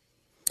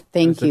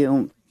 thank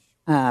you.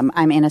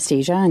 I'm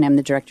Anastasia, and I'm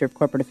the Director of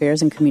Corporate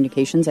Affairs and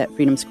Communications at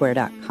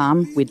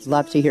freedomsquare.com. We'd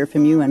love to hear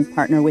from you and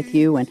partner with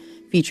you and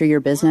feature your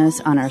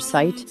business on our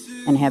site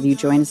and have you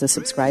join as a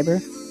subscriber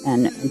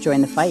and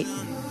join the fight.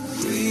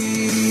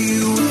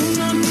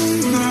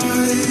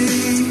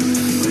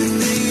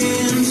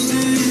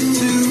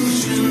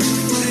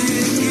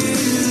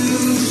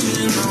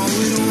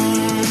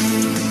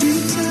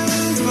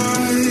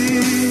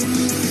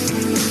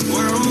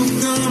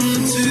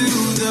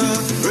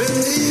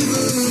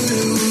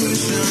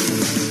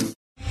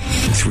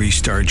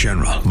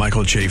 General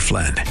Michael J.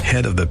 Flynn,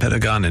 head of the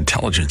Pentagon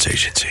Intelligence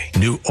Agency,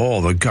 knew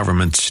all the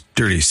government's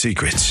dirty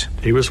secrets.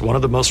 He was one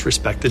of the most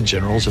respected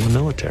generals in the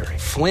military.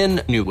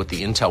 Flynn knew what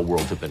the intel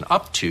world had been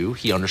up to.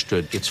 He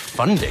understood its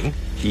funding.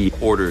 He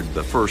ordered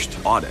the first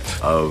audit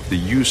of the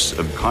use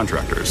of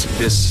contractors.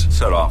 This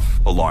set off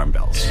alarm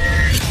bells.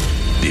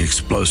 The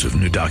explosive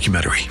new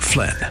documentary,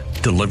 Flynn,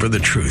 Deliver the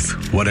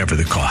Truth, Whatever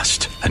the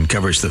Cost,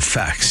 uncovers the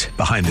facts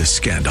behind this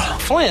scandal.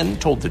 Flynn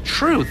told the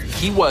truth.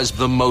 He was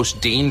the most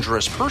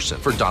dangerous person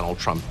for Donald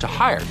Trump to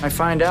hire. I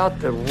find out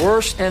the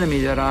worst enemy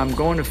that I'm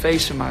going to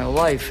face in my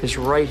life is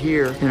right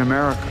here in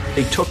America.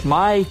 They took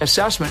my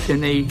assessment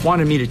and they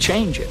wanted me to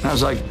change it. And I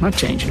was like, I'm not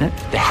changing it.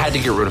 They had to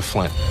get rid of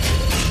Flynn.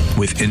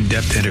 With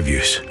in-depth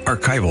interviews,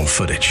 archival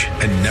footage,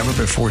 and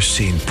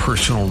never-before-seen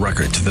personal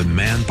records of the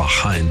man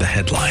behind the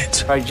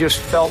headlines. I just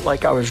felt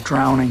like I was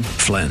drowning.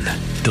 Flynn,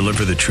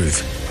 Deliver the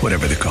Truth,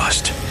 Whatever the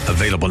Cost.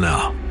 Available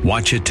now.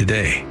 Watch it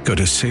today. Go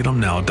to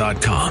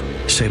salemnow.com.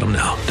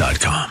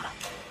 salemnow.com.